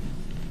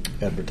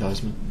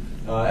advertisement?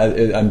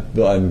 I'm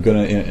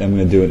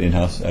gonna do an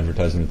in-house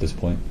advertisement at this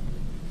point,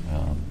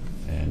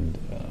 and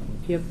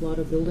You have a lot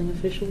of building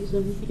officials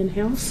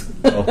in-house?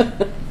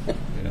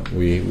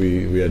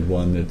 we had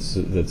one that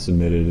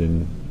submitted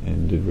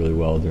and did really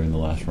well during the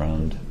last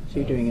round. So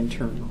you're doing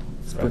internal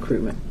Right.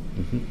 recruitment?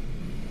 Mm-hmm.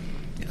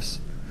 Yes.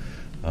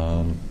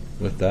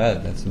 With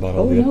that's about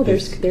all Oh, the no,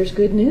 updates. there's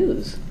good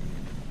news.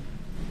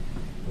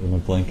 Am I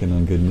blanking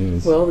on good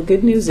news? Well, the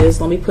good news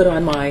is, let me put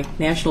on my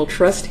National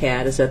Trust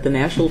hat, is that the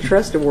National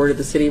Trust awarded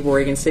the City of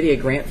Oregon City a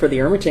grant for the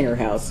Ermitinger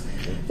House,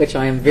 which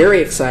I am very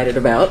excited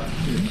about.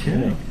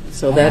 Okay.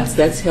 So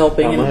that's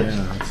helping. How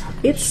And much?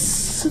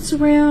 it's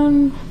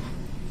around,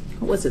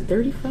 what was it,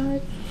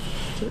 35?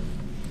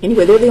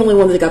 Anyway, they're the only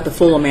one that got the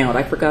full amount.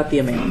 I forgot the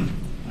amount.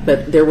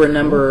 But there were a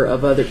number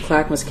of other,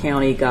 Clackamas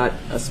County got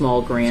a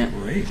small grant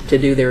Great. to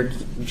do their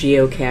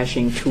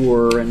geocaching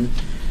tour, and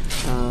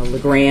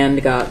LeGrand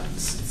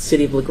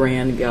City of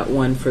LeGrand got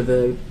one for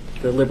the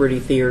Liberty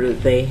Theater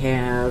that they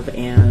have,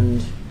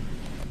 and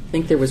I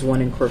think there was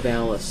one in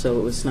Corvallis, so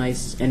it was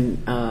nice.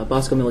 And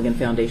Bosco Milligan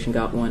Foundation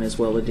got one as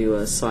well to do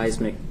a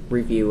seismic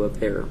review of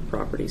their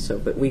property. So,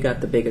 but we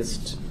got the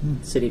biggest,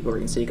 City of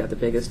Oregon City got the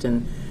biggest,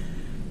 and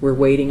we're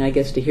waiting, I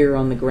guess, to hear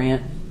on the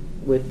grant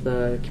with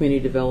community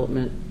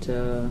development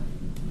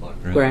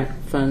grant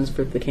funds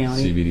for the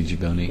county. CBDG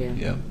County, Yeah.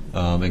 yep.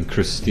 And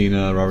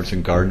Christina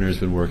Robertson Gardner has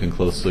been working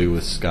closely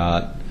with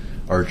Scott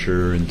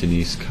Archer and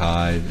Denise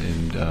Kai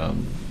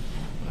and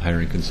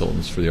hiring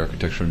consultants for the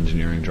architectural and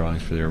engineering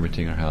drawings for the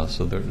Ermitinger House.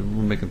 So we're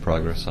making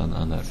progress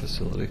on that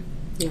facility.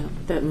 Yeah,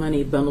 that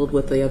money bundled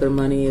with the other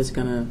money is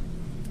going to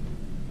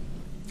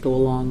go a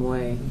long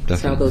way.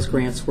 That's how Definitely. those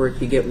grants work.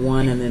 You get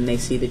one, and then they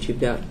see that you've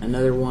got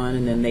another one,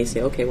 and then they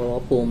say, okay, well, I'll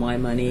pool my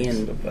money. It's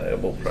a And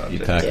viable You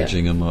project.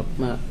 packaging them up.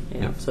 yeah,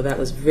 Yep. so that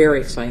was very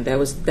exciting. That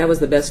was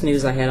the best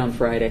news I had on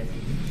Friday.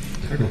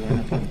 It's hard to line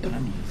up all the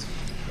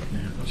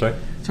timelines. Sorry?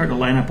 It's hard to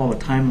line up all the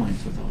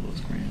timelines with all those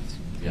grants.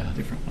 Yeah.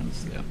 Different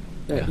ones. Yeah.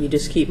 But Yeah. you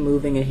just keep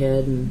moving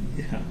ahead and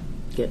Yeah.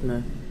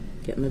 getting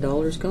the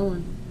dollars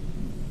going.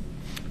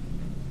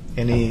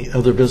 Any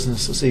other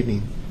business this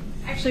evening?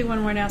 Actually, one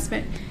more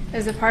announcement.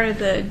 As a part of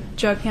the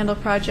jug handle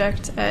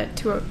project at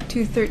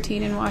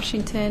 213 in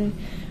Washington,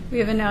 we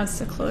have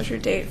announced a closure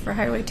date for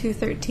Highway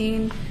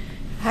 213.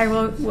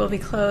 Highway will be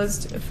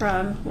closed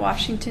from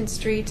Washington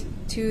Street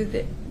to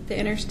the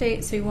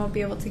interstate, so you won't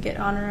be able to get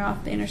on or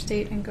off the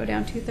interstate and go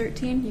down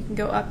 213. You can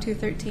go up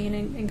 213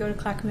 and go to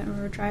Clackamas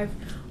River Drive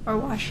or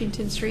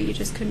Washington Street. You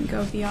just couldn't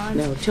go beyond.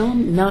 No, tell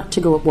them not to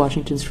go up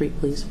Washington Street,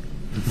 please.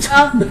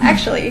 Well,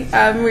 actually,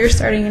 we're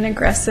starting an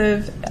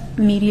aggressive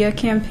media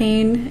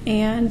campaign,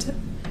 and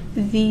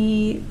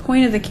the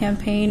point of the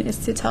campaign is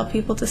to tell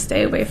people to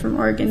stay away from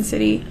Oregon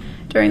City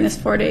during this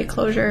 4-day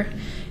closure,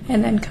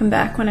 and then come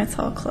back when it's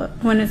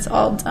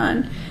all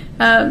done.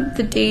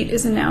 The date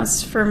is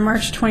announced for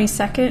March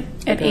 22nd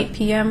at 8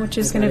 p.m., which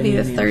is going to be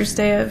the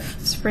Thursday of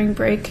spring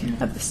break,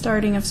 of the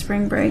starting of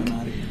spring break.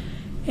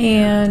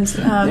 And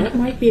That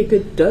might be a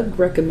good, Doug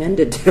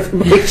recommended to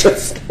everybody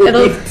just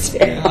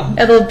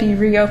it'll be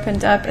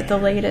reopened up at the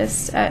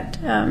latest at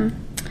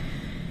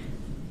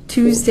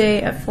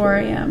Tuesday at 4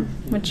 a.m.,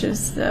 which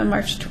is the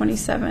March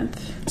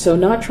 27th. So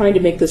not trying to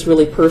make this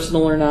really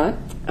personal or not,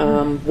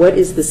 what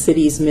is the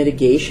city's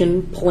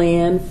mitigation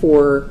plan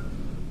for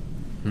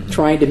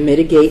trying to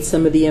mitigate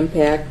some of the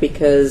impact?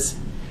 Because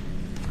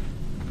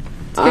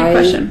It's a good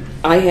question.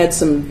 I had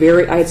some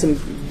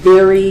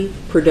very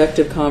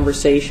productive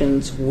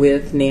conversations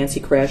with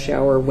Nancy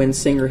Crashour when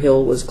Singer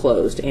Hill was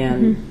closed,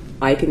 and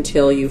I can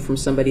tell you from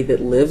somebody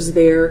that lives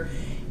there,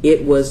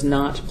 it was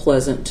not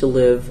pleasant to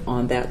live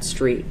on that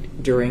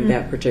street during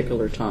that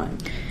particular time.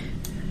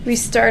 We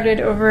started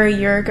over a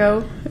year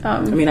ago. I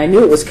mean, I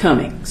knew it was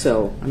coming,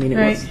 so I mean,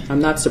 Right.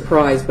 I'm not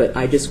surprised, but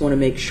I just want to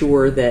make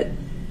sure that,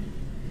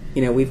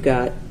 we've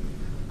got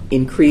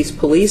increased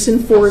police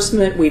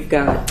enforcement. We've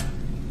got,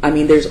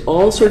 there's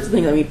all sorts of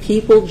things. I mean,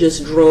 people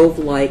just drove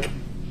like,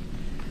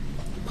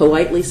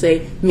 politely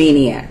say,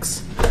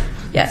 maniacs.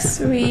 Yes,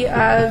 we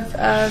have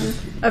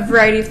a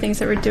variety of things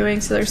that we're doing.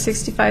 So there's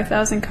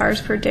 65,000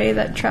 cars per day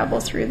that travel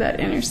through that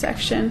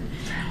intersection.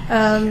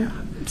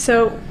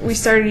 So we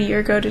started a year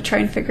ago to try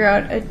and figure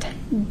out a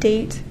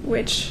date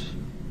which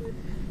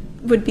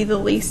would be the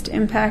least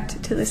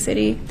impact to the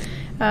city.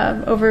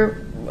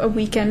 Over a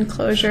weekend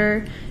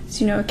closure, as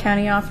you know,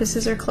 county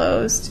offices are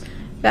closed.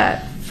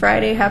 That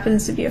Friday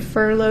happens to be a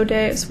furlough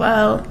day as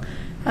well.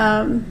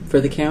 For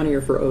the county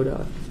or for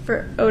ODOT?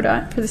 For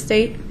ODOT, for the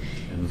state.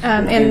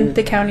 And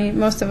the county,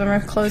 most of them are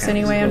closed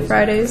anyway on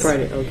Fridays.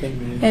 Friday, okay.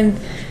 And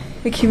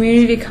the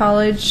community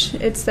college,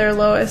 it's their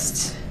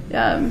lowest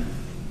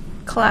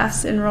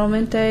class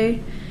enrollment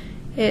day.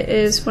 It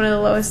is one of the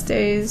lowest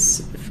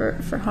days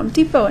for Home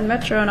Depot and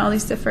Metro and all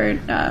these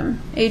different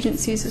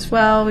agencies as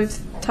well. We've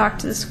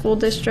talked to the school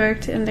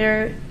district, and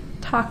they're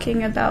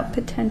talking about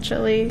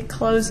potentially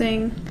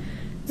closing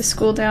the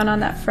school down on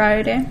that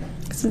Friday,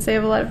 since they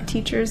have a lot of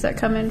teachers that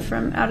come in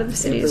from out of the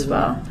city as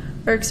well.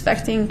 We're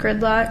expecting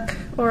gridlock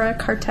or a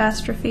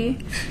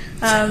catastrophe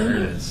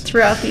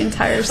throughout the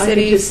entire city. I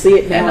can just see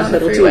it now and on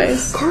the on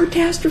freeways.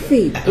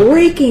 Catastrophe!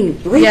 Breaking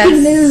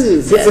Yes.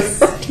 news!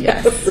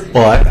 Yes.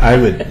 Well, I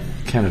would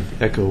kind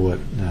of echo what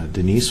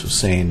Denise was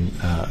saying.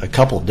 A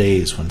couple of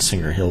days when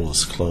Singer Hill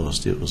was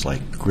closed, it was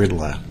like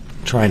gridlock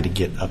trying to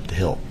get up the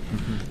hill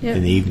Yep.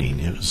 in the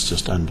evening. It was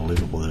just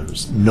unbelievable.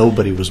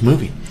 Nobody was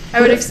moving. I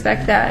would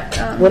expect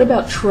that. What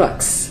about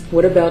trucks?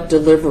 What about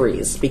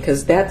deliveries?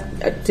 Because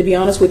that, to be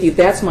honest with you,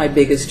 that's my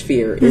biggest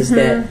fear, is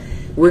that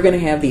we're going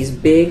to have these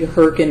big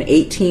Herkin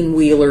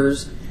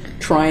 18-wheelers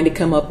trying to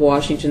come up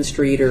Washington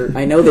Street, or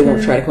I know they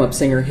won't try to come up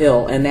Singer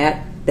Hill, and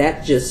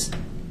that just,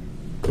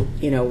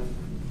 We're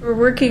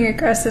working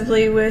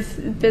aggressively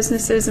with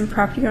businesses and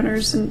property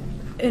owners and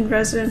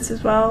residents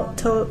as well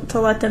to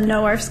let them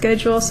know our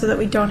schedule so that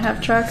we don't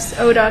have trucks.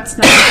 ODOT's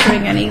not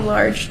issuing any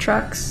large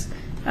trucks,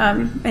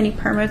 any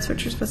permits,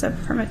 which you're supposed to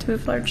have a permit to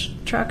move large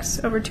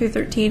trucks over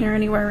 213 or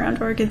anywhere around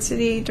Oregon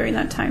City during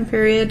that time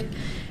period.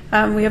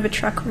 We have a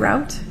truck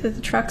route that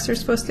the trucks are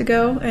supposed to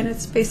go, and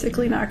it's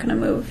basically not going to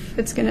move.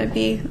 It's going to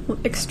be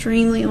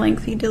extremely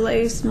lengthy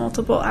delays,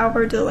 multiple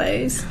hour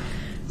delays.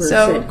 Where's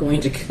it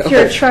going to go? If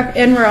you're a truck,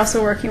 and we're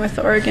also working with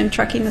the Oregon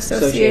Trucking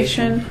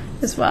Association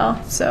as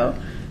well. So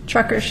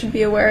truckers should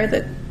be aware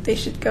that they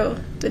should go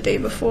the day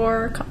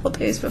before, a couple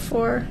days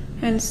before,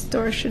 and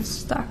stores should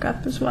stock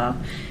up as well.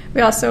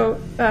 We also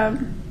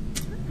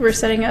we're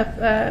setting up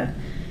a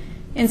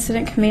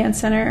incident command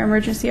center,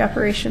 emergency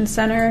operations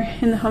center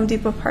in the Home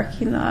Depot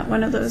parking lot.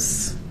 One of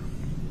those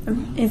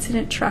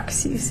incident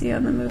trucks you see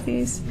on the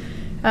movies.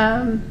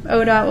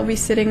 ODOT will be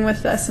sitting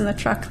with us in the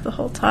truck the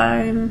whole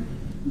time.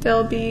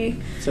 They'll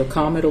be. So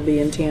Comet will be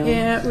in town?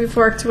 Yeah, we've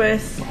worked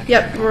with,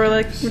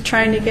 we're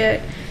trying to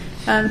get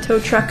tow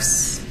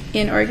trucks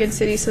in Oregon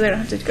City so they don't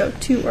have to go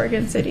to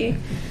Oregon City.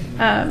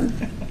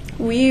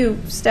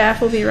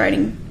 Staff will be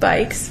riding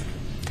bikes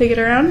to get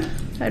around.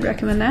 I'd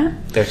recommend that.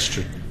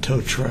 Extra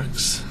tow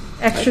trucks.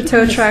 Extra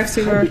tow trucks.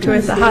 We worked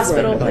with the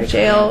hospital, the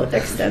jail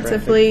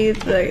extensively.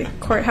 The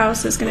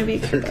courthouse is going to be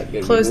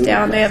closed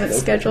down. They haven't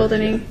scheduled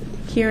any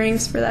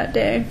hearings for that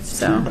day.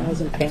 So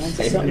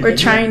we're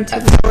trying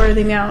to lower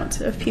the amount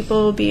of people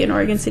who will be in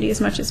Oregon City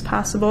as much as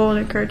possible and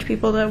encourage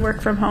people to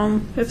work from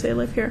home if they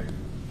live here.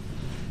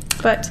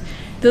 But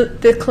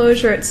the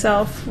closure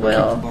itself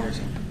will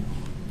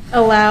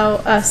allow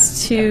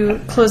us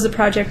to close the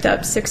project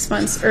up 6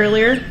 months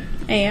earlier,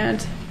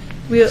 and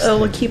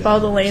we'll keep all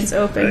the lanes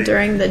open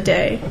during the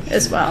day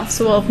as well.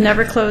 So we'll have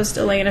never closed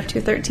a lane of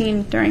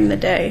 213 during the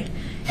day,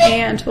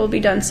 and we'll be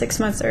done 6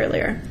 months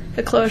earlier.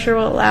 The closure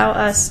will allow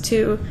us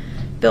to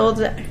build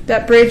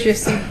that bridge you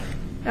see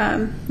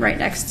right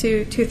next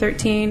to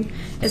 213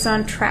 is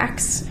on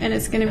tracks, and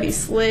it's going to be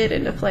slid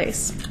into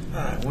place.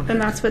 And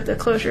that's what the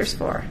closure is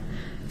for.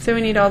 So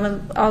we need all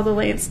the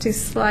lanes to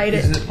slide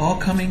it. Is it all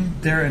coming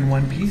there in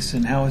one piece,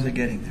 and how is it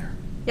getting there?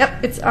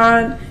 Yep, it's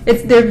on.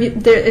 It's there.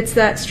 It's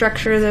that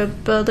structure, the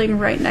building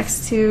right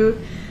next to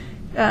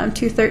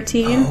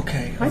 213. Oh,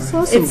 okay. I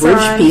saw some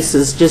bridge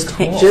pieces just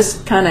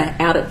kind of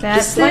out of.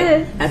 That's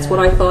That's what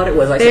I thought it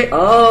was. I said,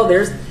 "Oh,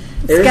 there's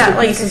the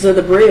pieces of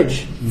the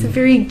bridge." It's a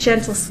very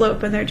gentle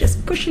slope, and they're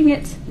just pushing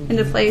it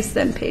into place,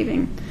 then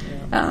paving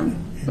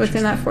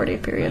within that 4-day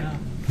period.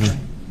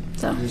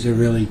 So. There's a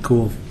really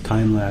cool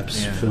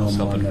time-lapse film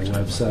on the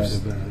website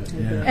about it.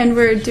 Yeah. And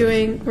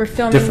we're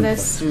filming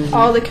this.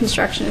 All the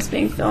construction is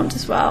being filmed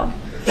as well.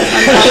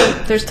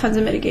 There's tons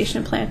of mitigation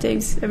and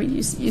plantings. I mean,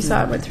 you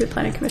saw it went through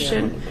Planning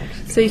Commission.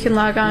 So you can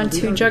log on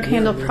to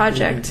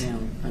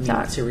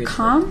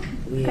jughandleproject.com,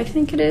 I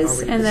think it is,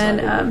 and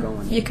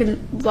then you can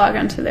log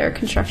on to their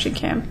construction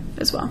cam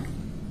as well.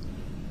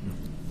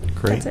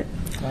 Great. That's it.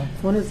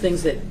 One of the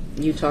things that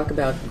you talk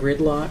about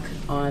gridlock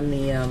on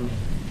the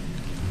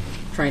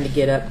trying to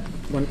get up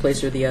one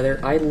place or the other,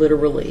 I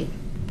literally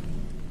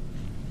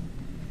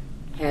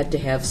had to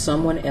have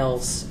someone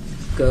else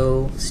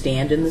go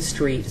stand in the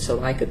street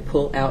so I could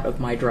pull out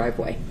of my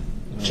driveway,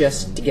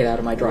 just to get out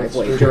of my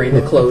driveway during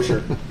the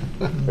closure.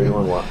 Are you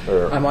on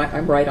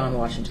I'm right on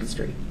Washington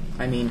Street.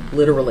 I mean,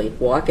 literally,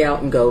 walk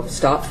out and go,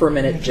 stop for a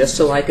minute just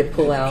so I could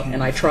pull out.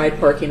 And I tried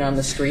parking on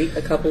the street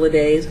a couple of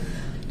days.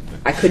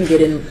 I couldn't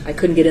get in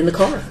the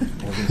car.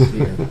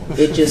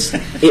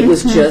 It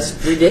was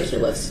just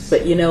ridiculous.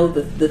 But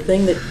the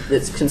thing that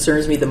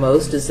concerns me the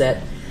most is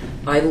that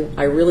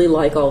I really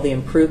like all the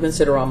improvements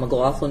that are on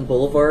McLaughlin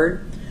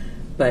Boulevard,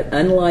 but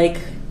unlike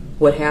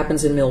what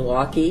happens in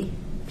Milwaukee,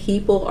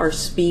 people are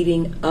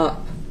speeding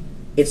up.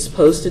 It's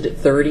posted at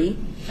 30,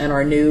 and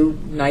our new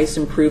nice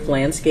improved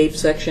landscape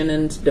section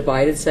and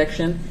divided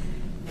section,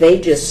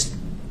 it's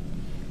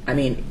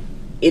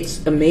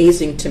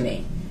amazing to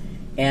me.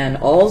 And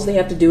all they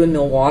have to do in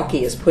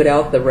Milwaukee is put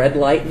out the red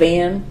light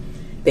van.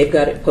 They've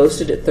got it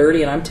posted at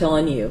 30, and I'm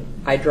telling you,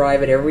 I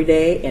drive it every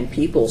day, and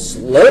people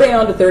slow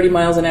down to 30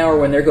 miles an hour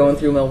when they're going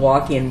through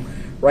Milwaukee and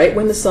right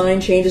when the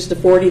sign changes to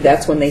 40,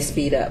 that's when they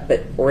speed up.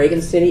 But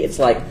Oregon City, it's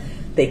like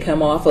they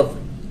come off of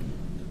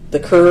the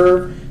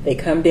curve, they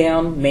come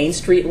down Main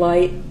Street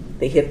light,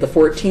 they hit the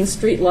 14th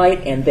Street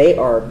light, and they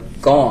are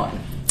gone.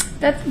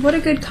 What a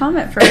good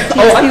comment for a TSP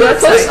Oh, I'm gonna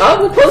website. post.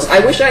 I will post.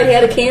 I wish I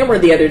had a camera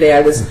the other day.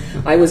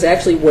 I was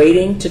actually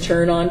waiting to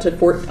turn onto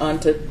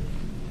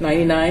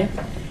 99,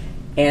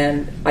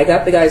 and I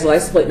got the guy's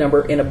license plate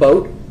number in a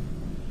boat.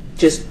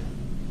 Just,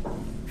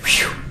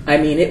 whew, I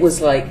mean, it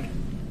was like,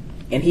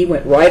 and he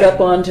went right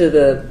up onto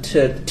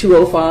to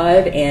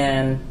 205,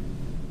 and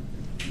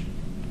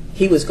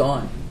he was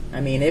gone.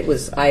 I mean, it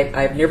was.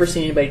 I've never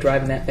seen anybody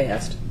driving that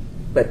fast,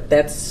 but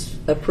that's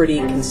a pretty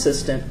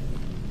consistent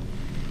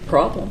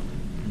problem.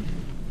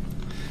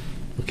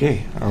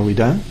 Okay, are we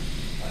done?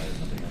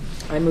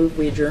 I move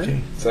we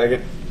adjourn.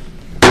 Second.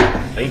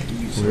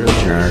 We're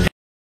adjourned.